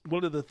 Memphis,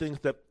 one of the things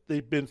that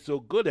they've been so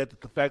good at is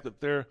the fact that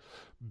their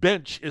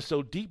bench is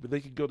so deep and they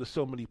can go to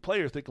so many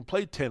players. They can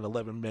play 10,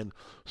 11 men.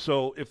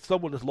 So if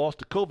someone is lost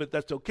to COVID,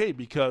 that's okay,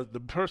 because the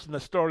person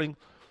that's starting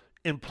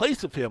in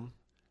place of him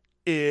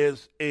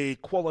is a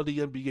quality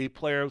NBA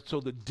player. So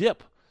the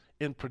dip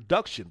in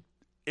production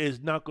is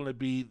not going to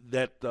be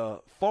that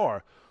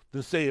far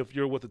than, say, if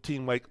you're with a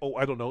team like, the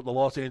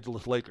Los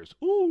Angeles Lakers.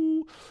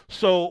 Ooh.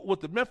 So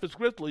with the Memphis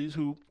Grizzlies,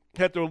 who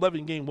had their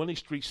 11-game winning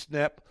streak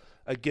snap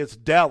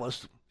against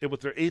Dallas, it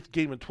was their 8th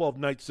game in 12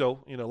 nights.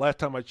 So, last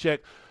time I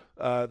checked,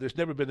 there's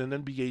never been an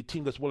NBA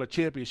team that's won a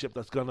championship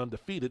that's gone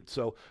undefeated.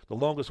 So the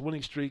longest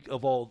winning streak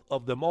of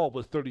them all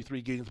was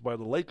 33 games by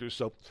the Lakers.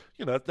 So,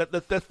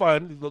 that's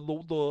fine.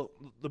 The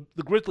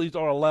Grizzlies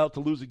are allowed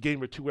to lose a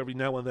game or two every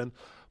now and then.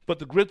 But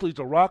the Grizzlies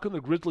are rocking. The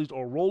Grizzlies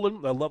are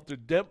rolling. I love their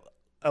depth.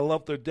 I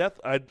love their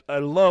depth. I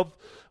love,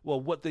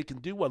 what they can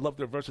do. I love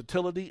their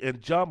versatility.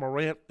 And Ja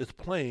Morant is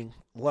playing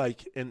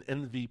like an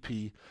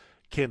MVP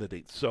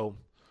candidate. So,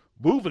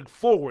 moving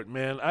forward,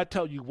 man, I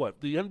tell you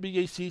what, the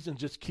NBA season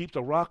just keeps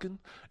a rocking.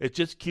 It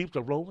just keeps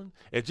a rolling.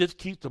 It just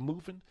keeps a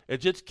moving. It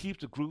just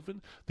keeps a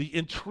grooving. The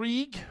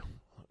intrigue,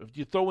 if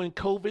you throw in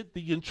COVID,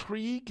 the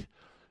intrigue,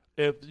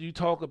 if you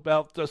talk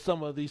about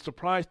some of the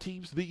surprise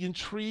teams, the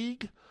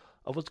intrigue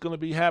of what's going to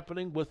be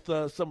happening with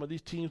some of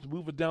these teams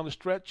moving down the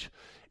stretch,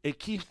 it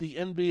keeps the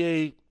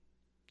NBA,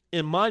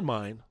 in my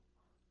mind,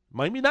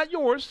 maybe not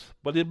yours,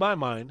 but in my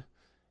mind,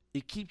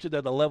 it keeps it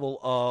at a level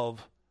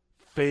of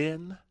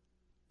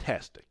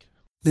fantastic.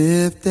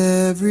 Lift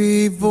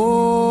every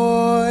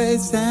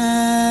voice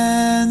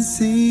and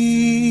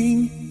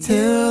sing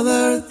till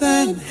earth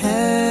and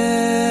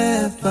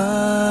heaven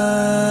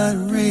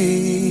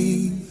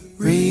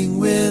ring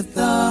with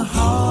the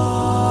harmonies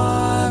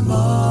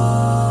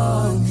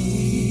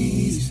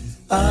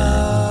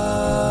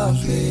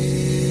of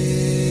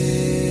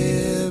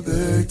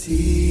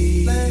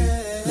liberty.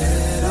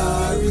 Let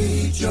our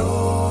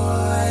rejoicing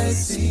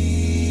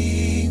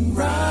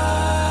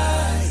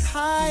rise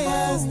high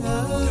as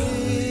the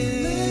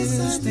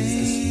listening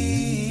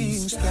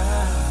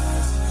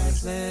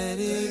skies. Let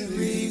it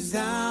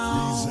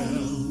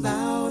resound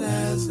loud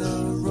as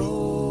the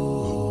rolling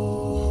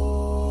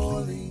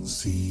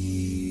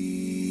sea.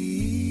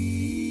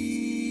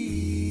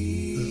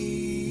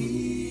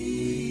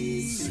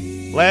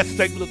 Last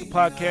segment of the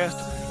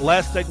podcast,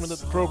 last segment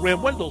of the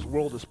program, Wendell's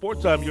World of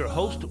Sports. I'm your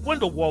host,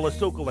 Wendell Wallace.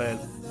 So glad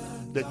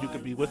that you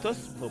could be with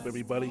us. Hope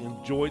everybody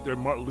enjoyed their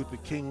Martin Luther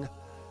King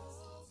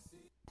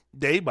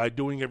Day by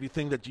doing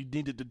everything that you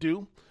needed to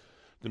do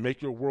to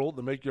make your world,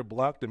 to make your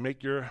block, to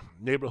make your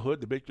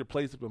neighborhood, to make your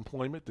place of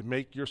employment, to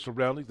make your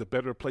surroundings a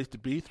better place to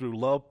be through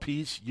love,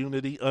 peace,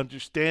 unity,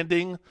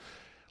 understanding,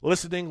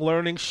 listening,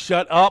 learning,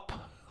 shut up,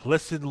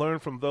 listen, learn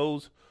from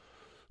those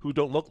who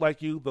don't look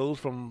like you, those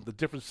from the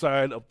different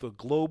side of the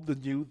globe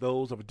than you,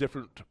 those of a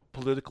different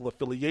political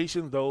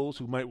affiliation, those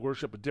who might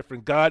worship a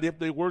different God, if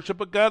they worship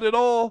a God at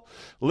all.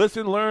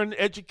 Listen, learn,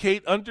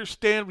 educate,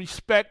 understand,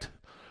 respect,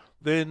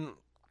 then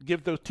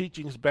give those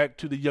teachings back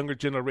to the younger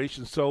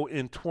generation. So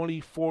in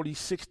 20, 40,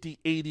 60,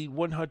 80,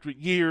 100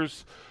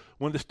 years,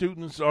 when the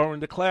students are in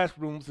the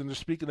classrooms and they're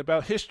speaking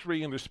about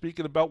history and they're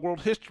speaking about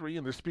world history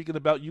and they're speaking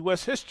about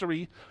U.S.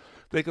 history,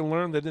 they can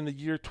learn that in the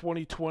year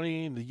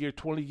 2020, in the year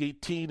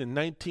 2018 and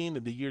 19,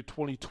 in the year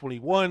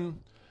 2021,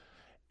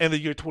 and the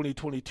year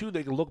 2022,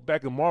 they can look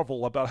back and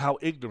marvel about how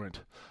ignorant,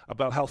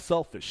 about how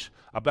selfish,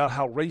 about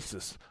how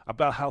racist,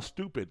 about how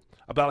stupid,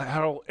 about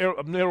how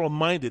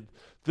narrow-minded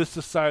this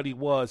society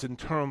was in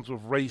terms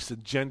of race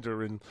and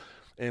gender and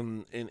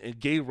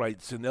gay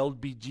rights and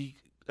LBG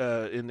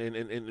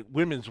and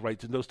women's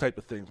rights and those type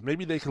of things.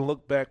 Maybe they can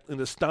look back in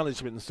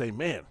astonishment and say,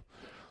 man,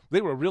 they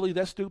were really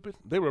that stupid?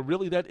 They were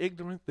really that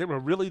ignorant? They were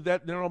really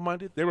that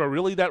narrow-minded? They were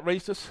really that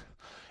racist?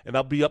 And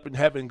I'll be up in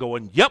heaven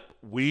going, yep,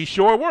 we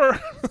sure were.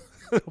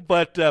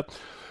 But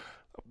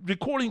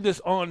recording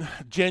this on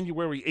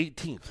January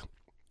 18th,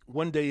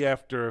 one day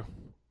after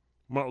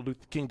Martin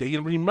Luther King Day,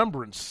 in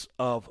remembrance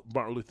of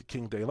Martin Luther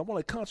King Day. And I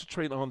want to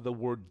concentrate on the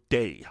word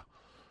day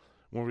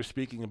when we're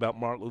speaking about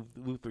Martin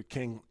Luther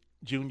King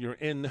Jr.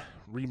 in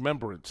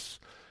remembrance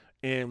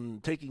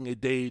and taking a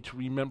day to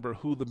remember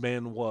who the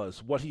man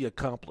was, what he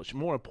accomplished,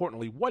 more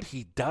importantly, what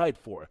he died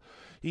for.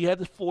 He had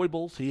his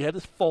foibles, he had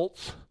his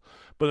faults,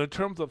 but in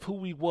terms of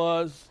who he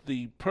was,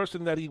 the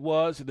person that he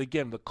was, and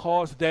again, the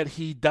cause that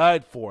he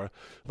died for,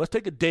 let's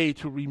take a day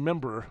to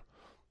remember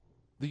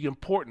the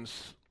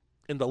importance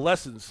and the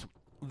lessons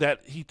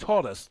that he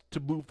taught us to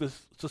move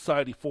this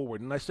society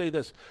forward. And I say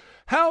this,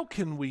 how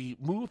can we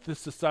move this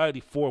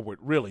society forward,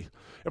 really,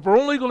 if we're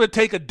only going to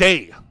take a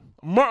day,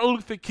 Martin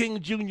Luther King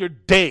Jr.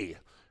 Day?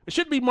 It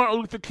should be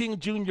Martin Luther King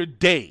Jr.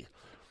 Day,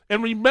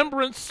 in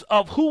remembrance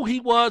of who he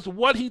was,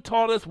 what he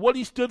taught us, what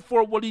he stood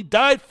for, what he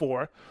died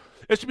for.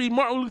 It should be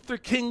Martin Luther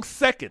King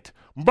second,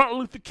 Martin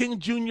Luther King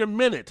Jr.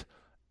 minute,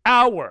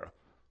 hour,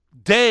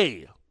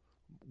 day,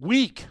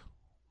 week,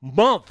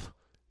 month,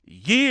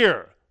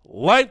 year,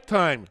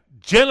 lifetime,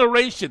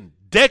 generation,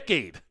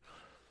 decade.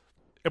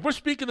 If we're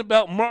speaking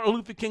about Martin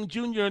Luther King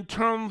Jr. in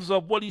terms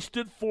of what he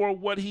stood for,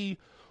 what he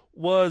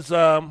was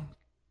known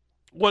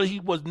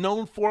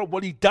for,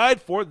 what he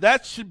died for,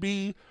 that should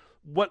be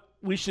what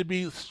we should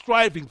be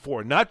striving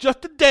for, not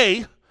just a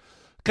day.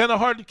 Kind of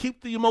hard to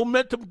keep the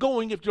momentum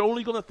going if you're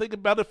only going to think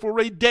about it for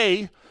a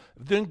day,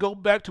 then go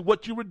back to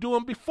what you were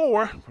doing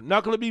before. We're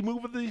not going to be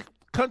moving the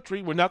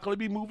country. We're not going to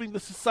be moving the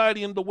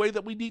society in the way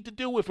that we need to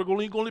do if we're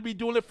only going to be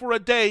doing it for a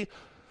day.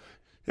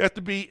 It has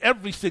to be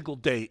every single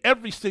day,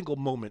 every single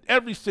moment,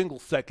 every single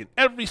second,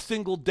 every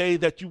single day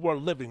that you are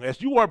living.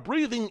 As you are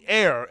breathing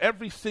air,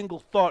 every single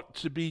thought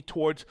should be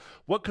towards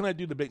what can I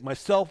do to make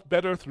myself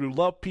better through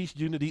love, peace,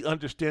 unity,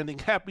 understanding,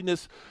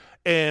 happiness,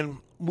 and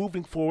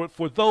moving forward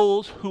for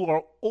those who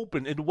are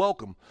open and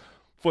welcome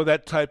for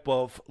that type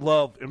of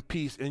love and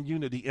peace and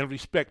unity and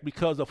respect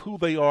because of who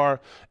they are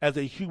as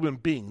a human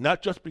being,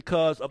 not just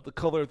because of the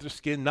color of their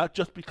skin, not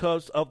just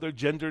because of their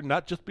gender,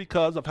 not just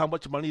because of how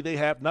much money they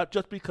have, not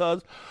just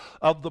because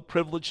of the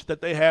privilege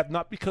that they have,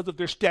 not because of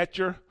their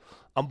stature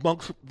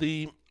amongst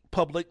the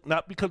public,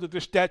 not because of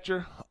their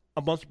stature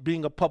amongst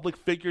being a public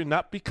figure,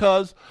 not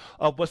because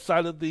of what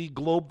side of the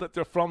globe that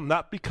they're from,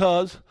 not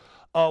because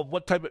of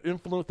what type of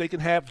influence they can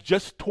have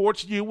just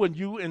towards you and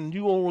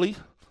you only.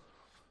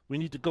 We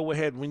need to go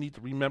ahead and we need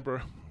to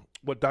remember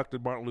what Dr.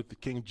 Martin Luther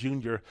King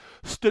Jr.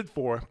 stood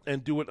for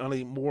and do it on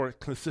a more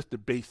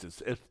consistent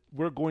basis. If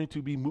we're going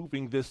to be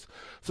moving this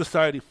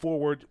society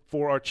forward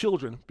for our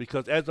children,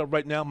 because as of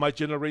right now, my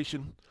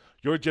generation,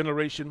 your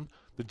generation,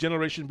 the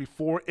generation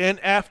before and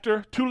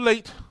after, too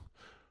late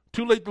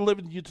to live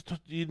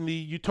in the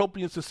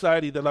utopian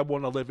society that I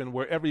want to live in,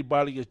 where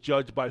everybody is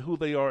judged by who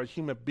they are as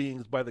human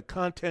beings, by the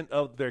content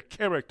of their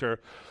character,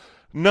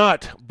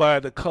 not by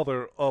the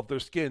color of their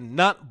skin,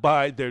 not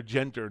by their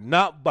gender,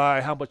 not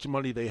by how much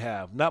money they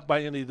have, not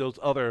by any of those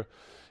other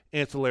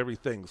ancillary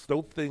things.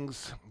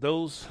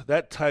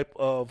 That type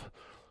of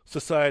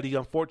society,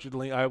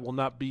 unfortunately, I will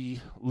not be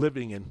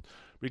living in,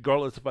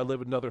 regardless if I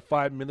live another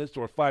 5 minutes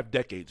or 5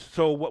 decades.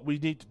 So what we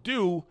need to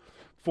do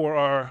for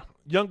our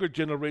younger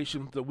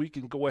generation, that we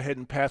can go ahead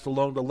and pass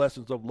along the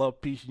lessons of love,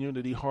 peace,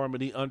 unity,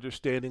 harmony,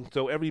 understanding,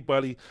 so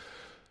everybody,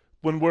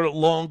 when we're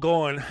long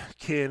gone,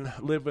 can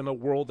live in a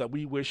world that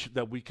we wish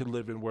that we can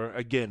live in, where,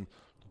 again,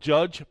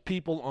 judge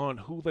people on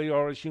who they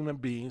are as human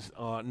beings,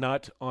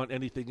 not on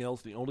anything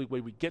else. The only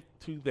way we get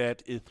to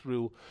that is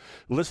through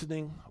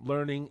listening,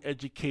 learning,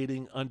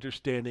 educating,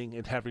 understanding,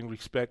 and having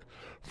respect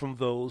from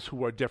those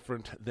who are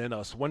different than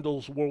us.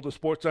 Wendell's World of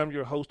Sports. I'm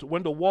your host,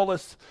 Wendell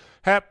Wallace.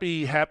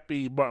 Happy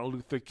Martin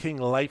Luther King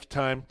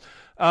lifetime.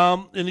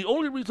 And the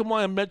only reason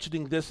why I'm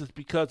mentioning this is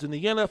because in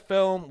the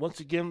NFL,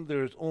 once again,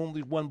 there's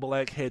only one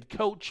black head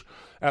coach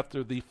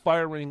after the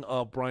firing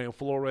of Brian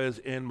Flores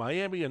in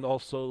Miami and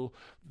also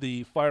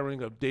the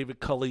firing of David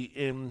Culley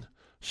in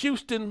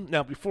Houston.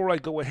 Now, before I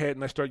go ahead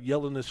and I start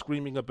yelling and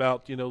screaming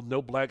about,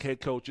 no black head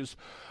coaches,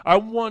 I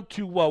want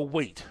to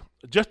wait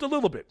just a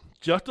little bit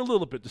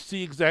to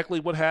see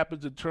exactly what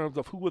happens in terms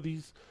of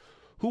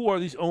who are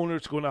these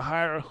owners going to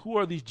hire? Who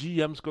are these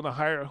GMs going to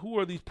hire? Who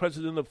are these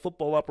president of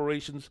football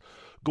operations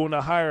going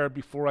to hire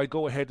before I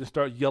go ahead and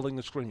start yelling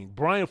and screaming?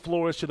 Brian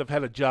Flores should have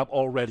had a job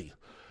already.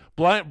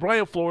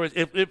 Brian Flores,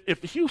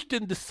 if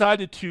Houston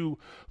decided to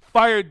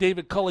fire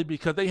David Culley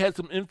because they had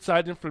some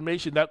inside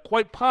information that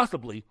quite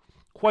possibly,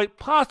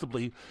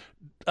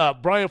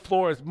 Brian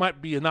Flores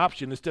might be an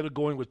option instead of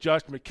going with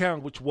Josh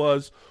McCown, which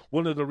was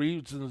one of the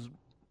reasons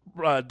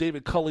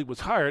David Culley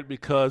was hired,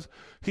 because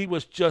he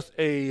was just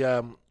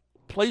a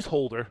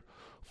placeholder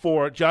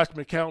for Josh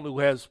McCown, who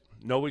has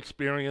no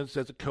experience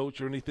as a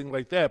coach or anything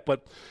like that.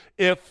 But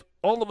if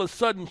all of a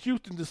sudden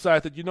Houston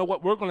decides that, you know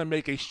what, we're going to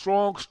make a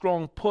strong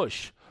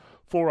push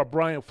for a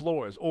Brian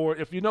Flores, or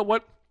if, you know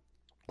what,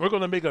 we're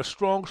going to make a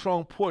strong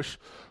push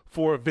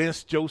for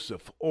Vance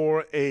Joseph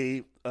or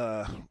a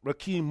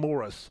Raheem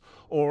Morris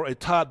or a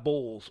Todd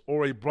Bowles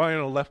or a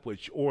Brian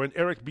Leftwich or an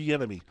Eric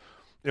Bieniemy,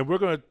 and we're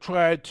going to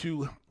try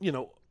to,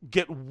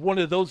 get one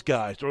of those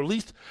guys, or at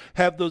least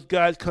have those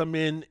guys come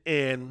in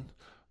and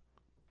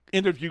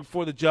interview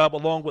for the job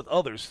along with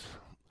others.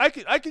 I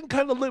can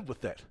kind of live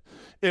with that.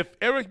 If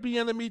Eric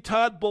Bieniemy,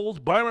 Todd Bowles,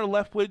 Byron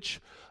Leftwich,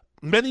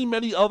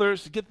 many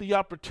others get the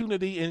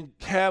opportunity and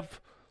have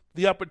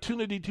the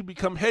opportunity to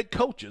become head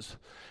coaches,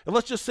 and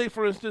let's just say,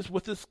 for instance,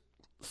 with this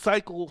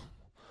cycle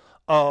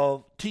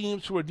of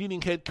teams who are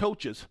needing head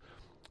coaches,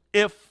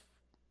 if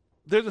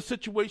there's a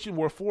situation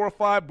where 4 or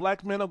 5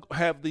 black men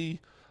have the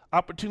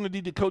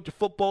opportunity to coach a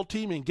football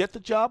team and get the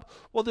job,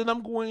 well, then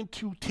I'm going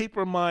to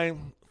taper my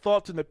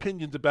thoughts and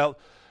opinions about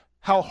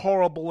how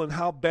horrible and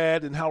how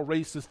bad and how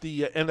racist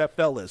the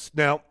NFL is.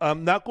 Now,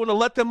 I'm not going to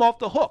let them off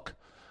the hook.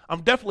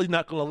 I'm definitely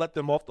not going to let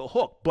them off the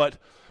hook. But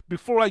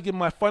before I give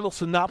my final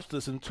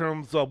synopsis in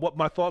terms of what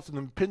my thoughts and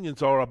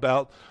opinions are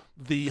about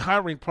the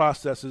hiring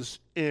processes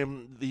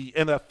in the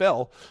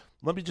NFL,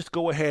 let me just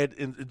go ahead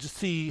and just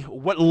see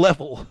what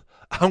level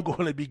I'm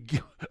going to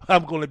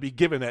be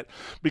giving it,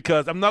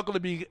 because I'm not going to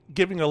be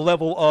giving a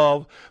level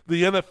of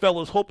the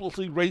NFL is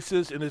hopelessly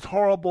racist and it's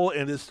horrible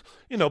and it's,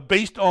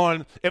 based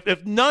on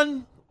if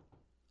none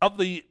of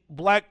the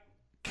black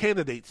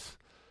candidates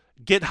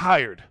get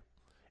hired,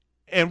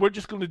 and we're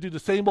just going to do the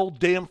same old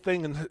damn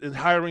thing and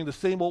hiring the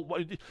same old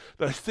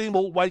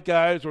white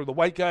guys, or the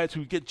white guys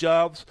who get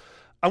jobs,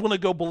 I'm going to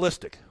go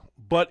ballistic.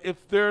 But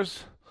if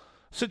there's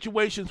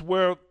situations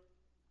where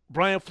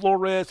Brian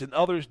Flores and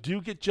others do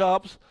get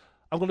jobs,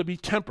 I'm going to be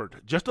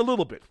tempered just a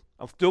little bit.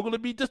 I'm still going to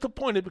be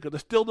disappointed because I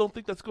still don't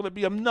think that's going to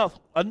be enough,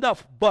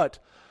 but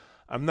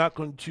I'm not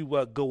going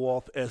to go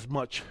off as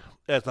much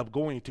as I'm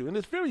going to. And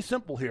it's very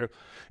simple here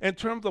in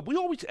terms of, we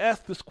always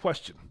ask this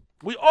question.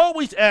 We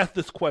always ask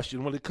this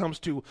question when it comes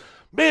to,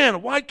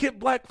 man, why can't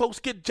black folks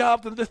get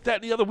jobs and this,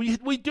 that, and the other?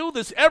 We do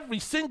this every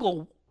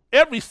single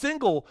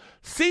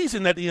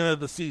season at the end of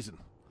the season.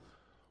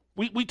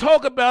 We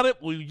talk about it,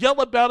 we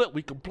yell about it,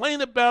 we complain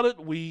about it,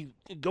 we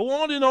go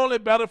on and on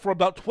about it for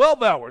about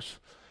 12 hours.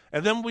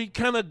 And then we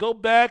kind of go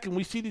back and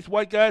we see these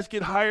white guys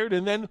get hired,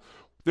 and then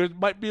there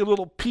might be a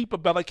little peep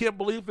about, I can't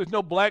believe there's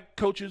no black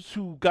coaches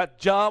who got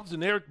jobs,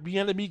 and Eric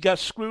Bieniemy got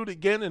screwed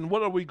again, and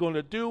what are we going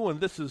to do?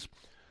 And this is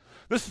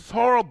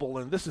horrible,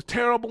 and this is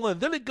terrible. And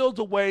then it goes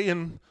away,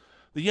 and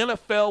the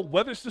NFL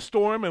weathers the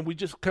storm, and we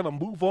just kind of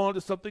move on to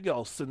something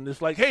else. And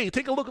it's like, hey,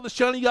 take a look at the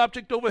shiny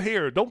object over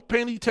here. Don't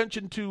pay any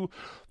attention to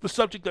the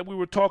subject that we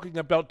were talking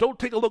about. Don't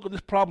take a look at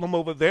this problem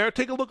over there.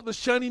 Take a look at the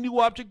shiny new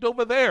object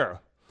over there,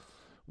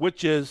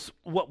 which is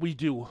what we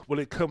do when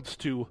it comes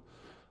to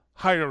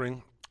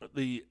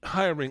the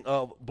hiring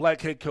of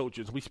black head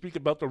coaches. We speak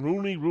about the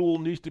Rooney Rule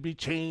needs to be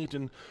changed,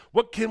 and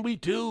what can we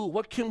do?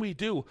 What can we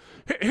do?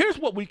 Here's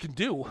what we can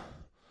do.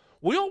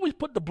 We always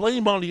put the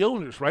blame on the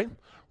owners, right?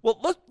 Well,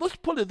 let's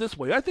put it this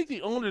way. I think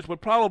the owners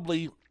would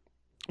probably,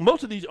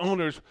 most of these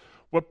owners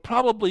would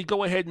probably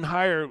go ahead and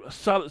hire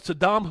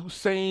Saddam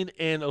Hussein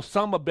and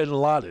Osama bin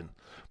Laden.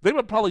 They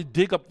would probably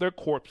dig up their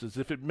corpses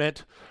if it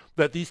meant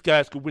that these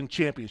guys could win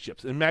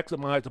championships and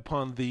maximize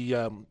upon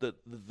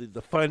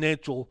the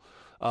financial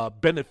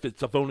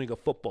benefits of owning a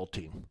football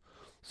team.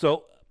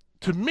 So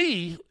to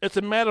me, it's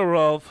a matter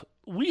of,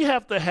 we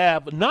have to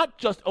have not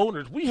just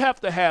owners, we have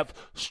to have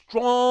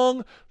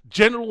strong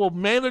general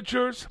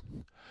managers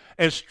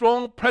and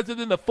strong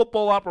president of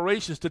football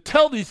operations to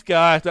tell these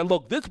guys that,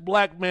 look, this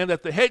black man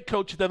that's the head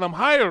coach that I'm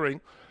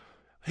hiring,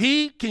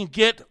 he can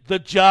get the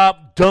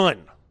job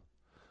done.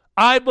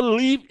 I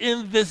believe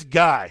in this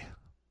guy.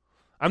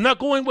 I'm not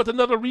going with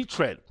another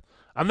retread.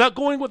 I'm not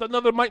going with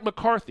another Mike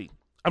McCarthy.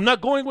 I'm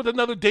not going with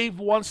another Dave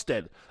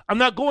Wanstead. I'm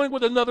not going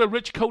with another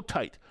Rich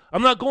Kotite.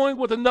 I'm not going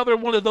with another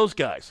one of those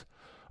guys.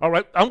 All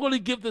right, I'm going to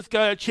give this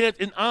guy a chance,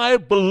 and I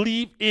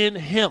believe in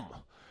him.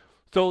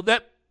 So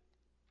that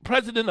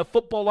president of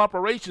football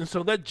operations,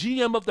 so that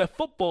GM of that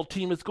football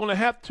team is going to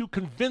have to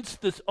convince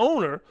this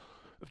owner,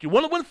 if you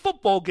want to win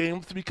football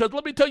games, because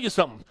let me tell you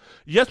something.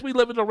 Yes, we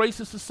live in a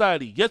racist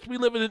society. Yes, we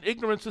live in an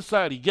ignorant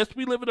society. Yes,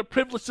 we live in a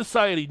privileged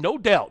society, no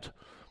doubt.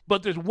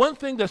 But there's one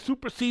thing that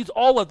supersedes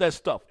all of that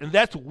stuff, and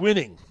that's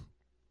winning.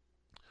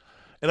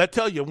 And I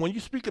tell you, when you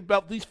speak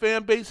about these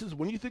fan bases,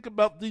 when you think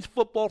about these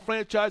football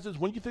franchises,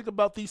 when you think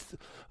about these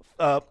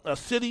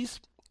cities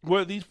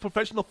where these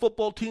professional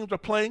football teams are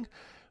playing,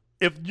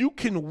 if you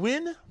can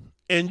win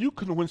and you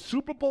can win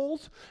Super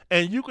Bowls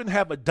and you can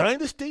have a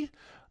dynasty,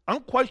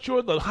 I'm quite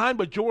sure the high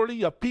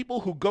majority of people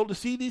who go to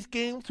see these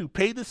games, who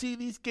pay to see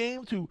these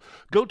games, who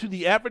go to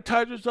the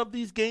advertisers of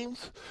these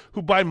games,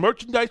 who buy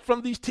merchandise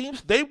from these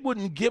teams, they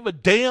wouldn't give a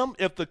damn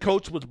if the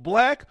coach was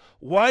black,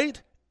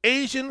 white,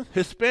 Asian,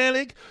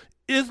 Hispanic,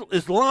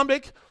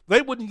 Islamic.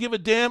 They wouldn't give a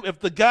damn if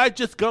the guy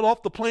just got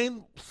off the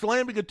plane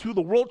slamming into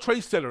the World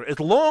Trade Center. As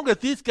long as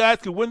these guys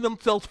can win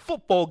themselves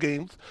football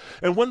games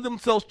and win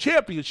themselves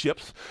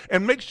championships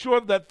and make sure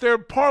that their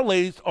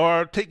parlays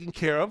are taken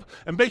care of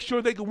and make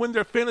sure they can win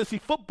their fantasy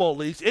football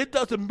leagues, it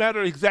doesn't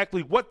matter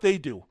exactly what they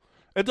do.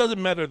 It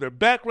doesn't matter their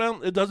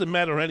background. It doesn't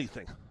matter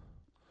anything.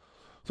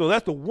 So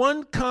that's the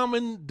one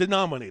common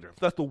denominator.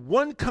 That's the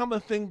one common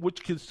thing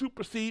which can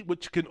supersede,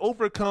 which can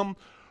overcome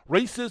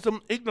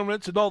racism,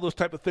 ignorance, and all those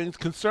type of things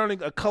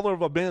concerning a color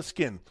of a man's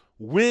skin.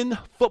 Win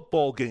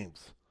football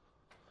games.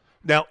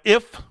 Now,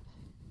 if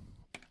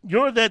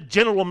you're that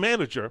general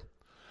manager,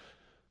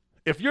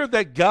 if you're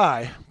that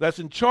guy that's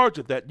in charge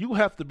of that, you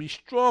have to be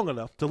strong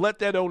enough to let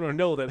that owner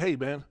know that, hey,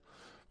 man,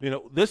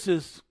 this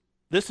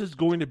is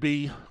going to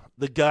be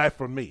the guy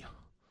for me.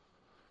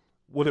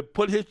 Would it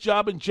put his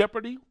job in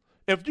jeopardy?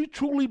 If you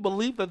truly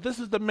believe that this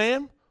is the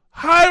man,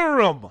 hire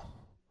him.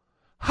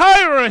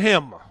 Hire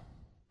him.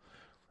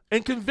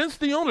 And convince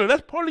the owner.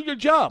 That's part of your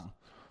job.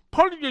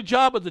 Part of your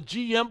job as a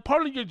GM,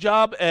 part of your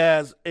job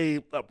as a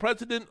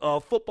president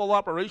of football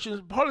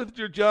operations, part of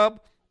your job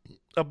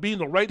of being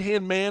the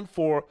right-hand man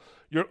for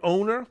your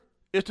owner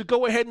is to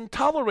go ahead and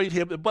tolerate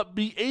him, but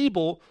be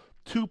able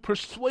to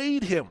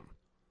persuade him,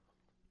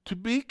 to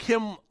make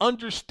him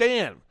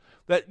understand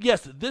that,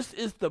 yes, this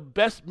is the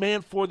best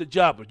man for the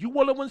job. If you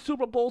want to win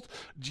Super Bowls,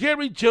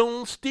 Jerry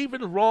Jones,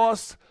 Stephen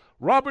Ross,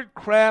 Robert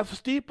Kraft,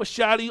 Steve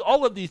Bisciotti,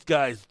 all of these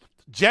guys,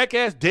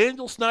 Jackass,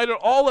 Daniel Snyder,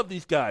 all of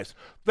these guys,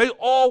 they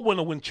all want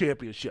to win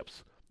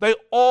championships. They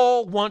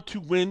all want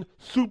to win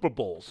Super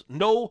Bowls.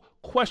 No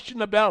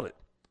question about it.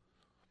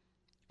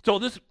 So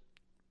this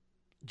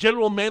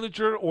general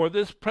manager or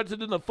this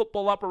president of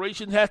football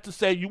operations has to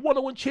say, you want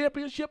to win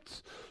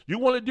championships? You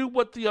want to do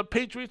what the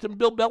Patriots and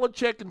Bill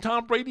Belichick and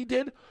Tom Brady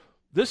did?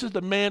 This is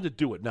the man to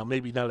do it. Now,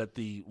 maybe not at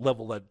the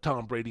level that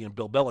Tom Brady and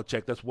Bill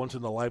Belichick. That's once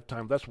in a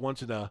lifetime. That's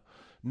once in a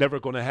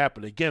never going to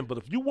happen again. But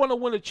if you want to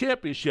win a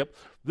championship,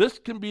 this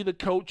can be the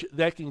coach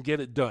that can get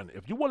it done.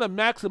 If you want to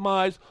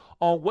maximize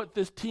on what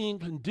this team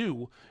can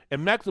do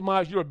and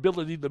maximize your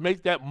ability to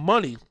make that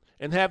money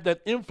and have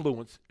that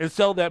influence and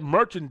sell that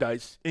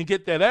merchandise and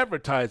get that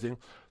advertising,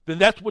 then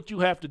that's what you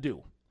have to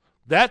do.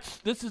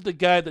 This is the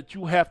guy that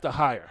you have to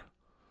hire.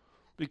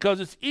 Because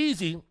it's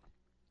easy,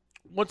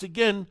 once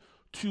again,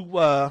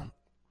 to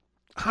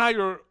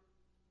hire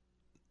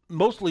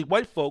mostly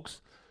white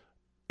folks,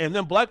 and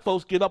then black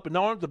folks get up in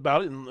arms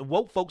about it, and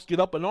woke folks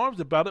get up in arms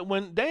about it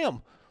when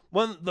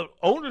the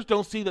owners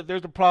don't see that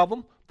there's a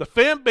problem, the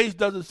fan base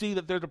doesn't see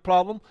that there's a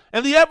problem,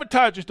 and the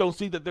advertisers don't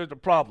see that there's a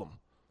problem.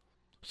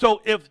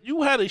 So if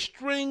you had a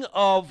string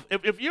of,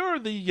 if you're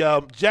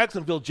the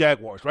Jacksonville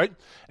Jaguars, right,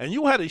 and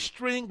you had a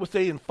string, with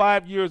say in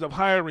 5 years of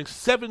hiring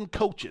 7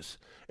 coaches,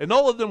 and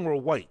all of them were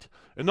white,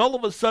 and all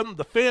of a sudden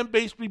the fan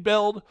base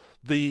rebelled,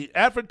 the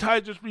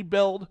advertisers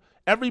rebelled,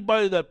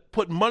 everybody that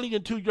put money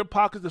into your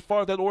pockets as far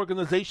as that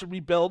organization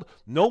rebelled.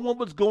 No one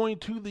was going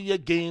to the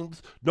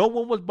games. No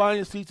one was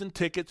buying season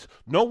tickets.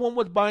 No one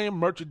was buying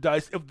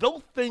merchandise. If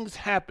those things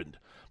happened,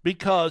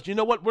 because you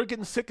know what, we're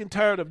getting sick and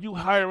tired of you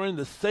hiring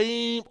the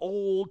same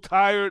old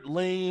tired,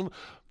 lame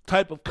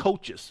type of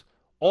coaches.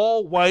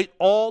 All white,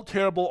 all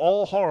terrible,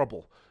 all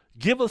horrible.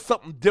 Give us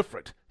something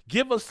different.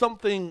 Give us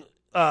something.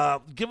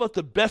 Give us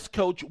the best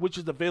coach which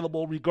is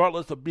available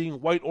regardless of being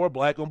white or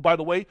black. And by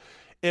the way,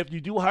 if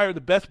you do hire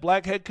the best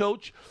black head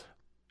coach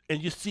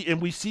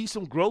and we see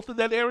some growth in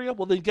that area,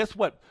 well then guess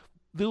what?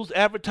 Those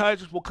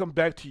advertisers will come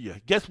back to you.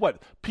 Guess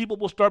what? People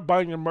will start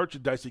buying your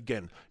merchandise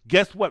again.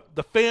 Guess what?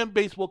 The fan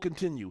base will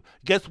continue.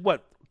 Guess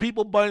what?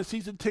 People buying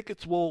season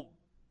tickets will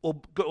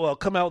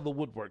come out of the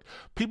woodwork.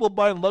 People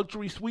buying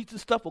luxury suites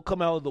and stuff will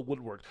come out of the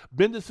woodwork.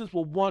 Businesses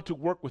will want to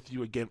work with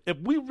you again. If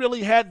we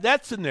really had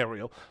that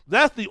scenario,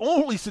 that's the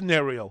only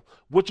scenario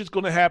which is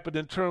going to happen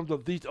in terms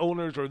of these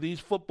owners or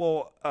these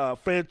football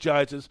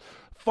franchises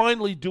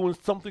finally doing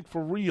something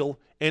for real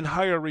and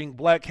hiring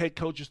black head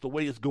coaches the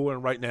way it's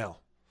going right now.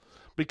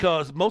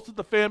 Because most of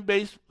the fan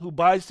base who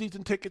buys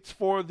season tickets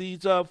for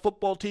these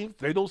football teams,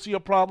 they don't see a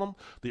problem.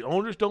 The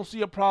owners don't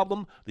see a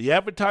problem. The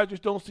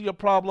advertisers don't see a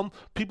problem.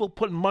 People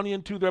putting money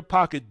into their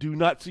pocket do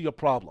not see a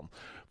problem.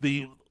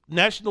 The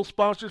national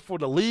sponsors for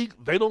the league,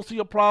 they don't see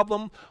a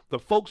problem. The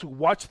folks who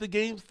watch the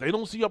games, they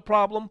don't see a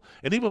problem.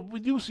 And even if we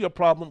do see a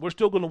problem, we're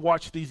still going to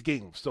watch these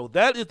games. So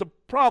that is the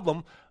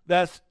problem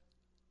that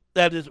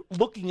is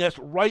looking us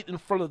right in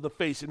front of the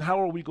face. And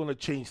how are we going to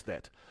change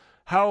that?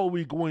 How are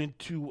we going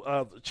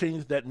to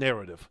change that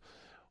narrative?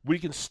 We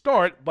can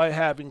start by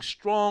having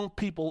strong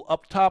people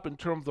up top in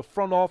terms of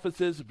front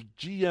offices,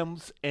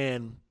 GMs,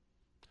 and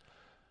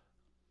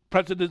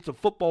presidents of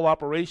football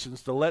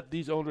operations to let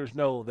these owners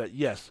know that,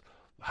 yes,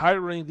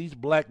 hiring these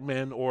black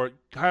men or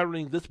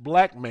hiring this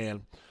black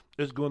man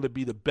is going to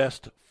be the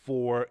best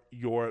for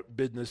your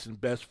business and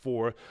best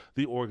for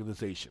the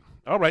organization.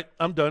 All right,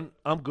 I'm done.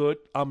 I'm good.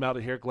 I'm out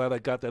of here. Glad I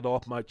got that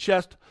off my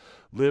chest.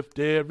 Lift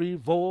every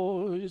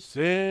voice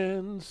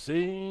and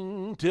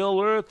sing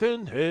till earth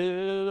and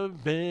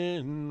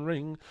heaven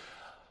ring.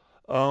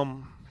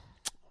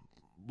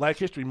 Black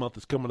History Month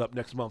is coming up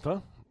next month,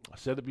 huh? I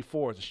said it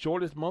before. It's the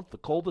shortest month, the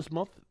coldest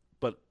month,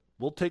 but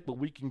we'll take what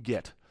we can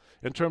get.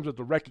 In terms of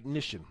the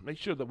recognition, make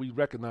sure that we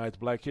recognize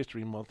Black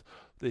History Month,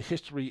 the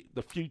history,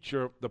 the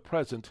future, the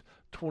present,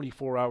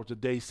 24 hours a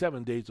day,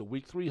 7 days a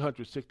week,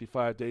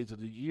 365 days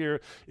of the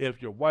year.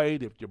 If you're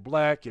white, if you're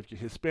black, if you're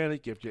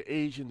Hispanic, if you're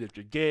Asian, if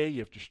you're gay,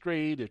 if you're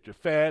straight, if you're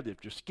fat,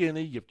 if you're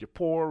skinny, if you're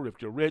poor, if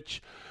you're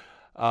rich,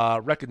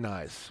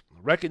 recognize.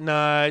 Dr.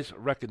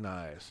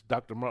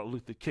 Martin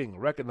Luther King,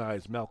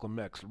 recognize Malcolm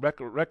X,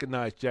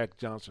 recognize Jack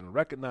Johnson,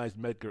 recognize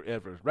Medgar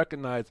Evers,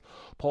 recognize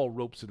Paul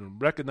Robeson,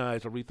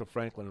 recognize Aretha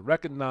Franklin,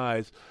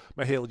 recognize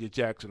Mahalia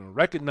Jackson,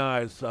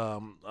 recognize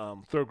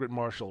Thurgood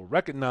Marshall,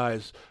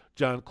 recognize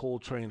John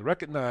Coltrane,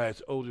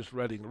 recognize Otis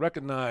Redding,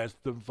 recognize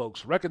them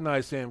folks,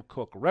 recognize Sam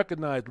Cooke,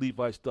 recognize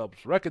Levi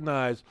Stubbs,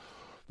 recognize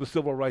the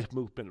Civil Rights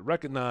Movement,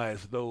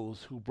 recognize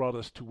those who brought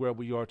us to where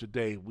we are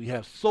today. We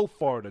have so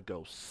far to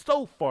go,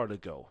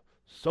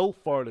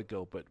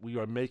 but we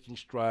are making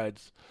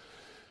strides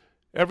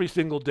every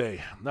single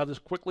day. Not as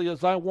quickly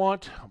as I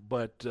want,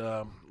 but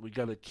we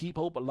got to keep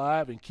hope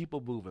alive and keep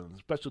it moving.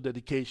 Special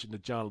dedication to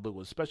John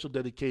Lewis. Special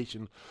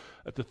dedication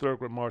to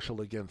Thurgood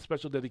Marshall again.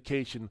 Special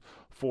dedication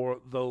for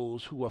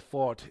those who have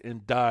fought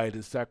and died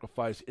and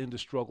sacrificed in the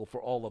struggle for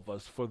all of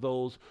us. For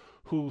those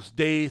whose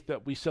days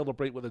that we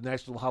celebrate with a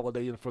national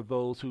holiday, and for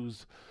those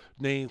whose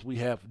names we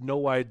have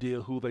no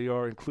idea who they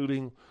are,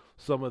 including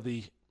some of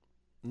the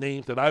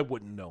names that I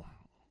wouldn't know.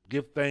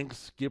 Give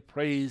thanks, give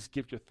praise,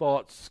 give your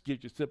thoughts,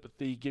 give your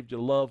sympathy, give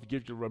your love,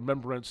 give your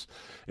remembrance,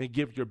 and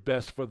give your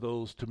best for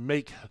those to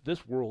make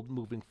this world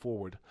moving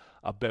forward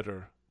a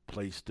better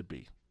place to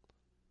be.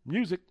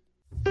 Music.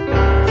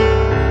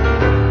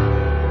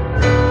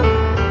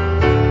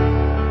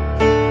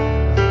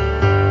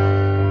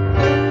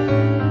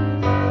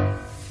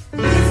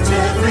 Lift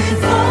every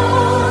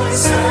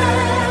voice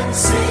and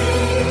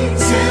sing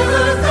till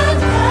earth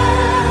and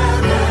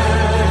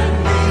heaven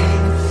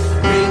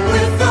ring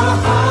with the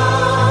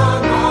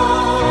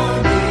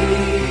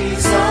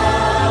harmonies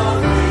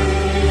of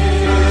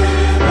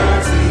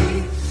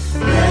liberty.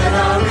 Let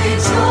our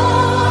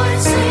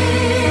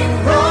rejoicing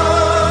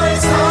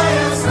rise high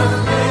as the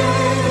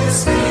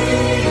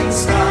listening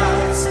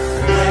skies.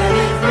 Let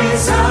it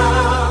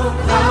resound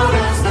loud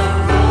as the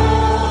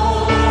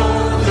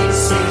rolling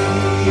sea.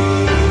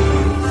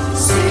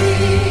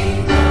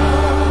 Sing a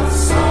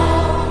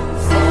song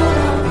full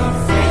of the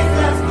faith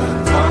that the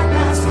dark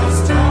past has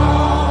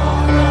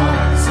taught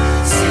us.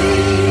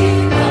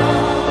 Sing a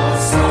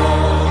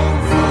song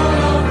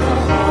full of the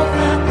hope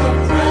that the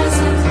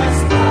present has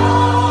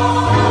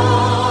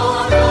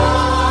brought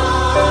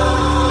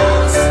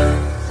us.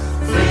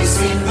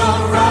 Facing the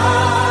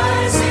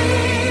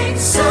rising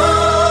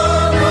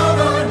sun of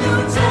a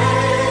new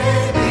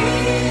day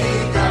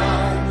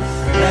begun.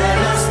 Let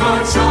us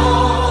march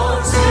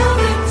on till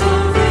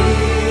victory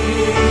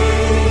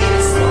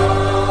is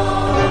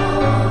won.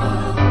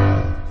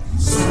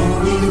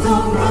 Slowly the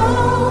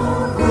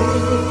road we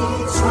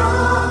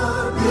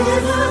trod,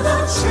 bitter the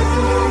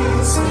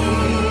chase we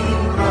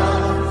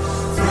run,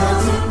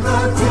 felt in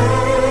the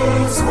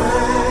days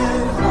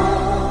when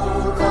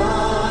hope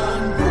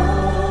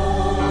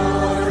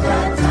unborn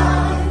had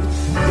died.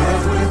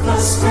 Yet with a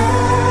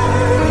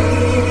steady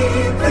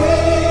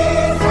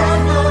beat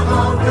and on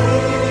our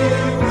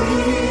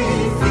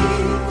weary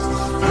feet,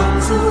 come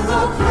to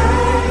the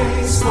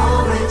place for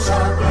which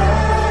our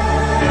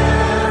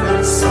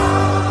parents sighed.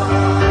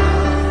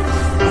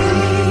 We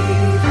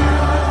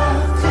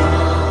have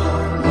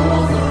come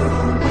over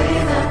a way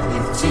that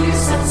with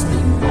tears has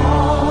been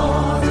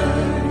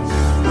watered.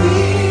 We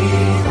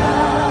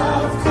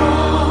have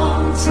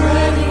come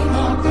treading a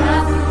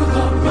path through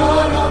the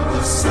blood of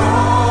the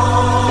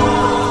Scion.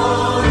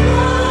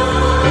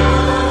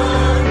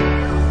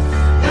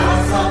 Now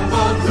from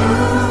the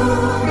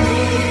gloomy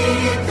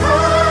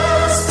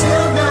past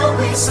till now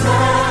we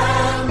stand.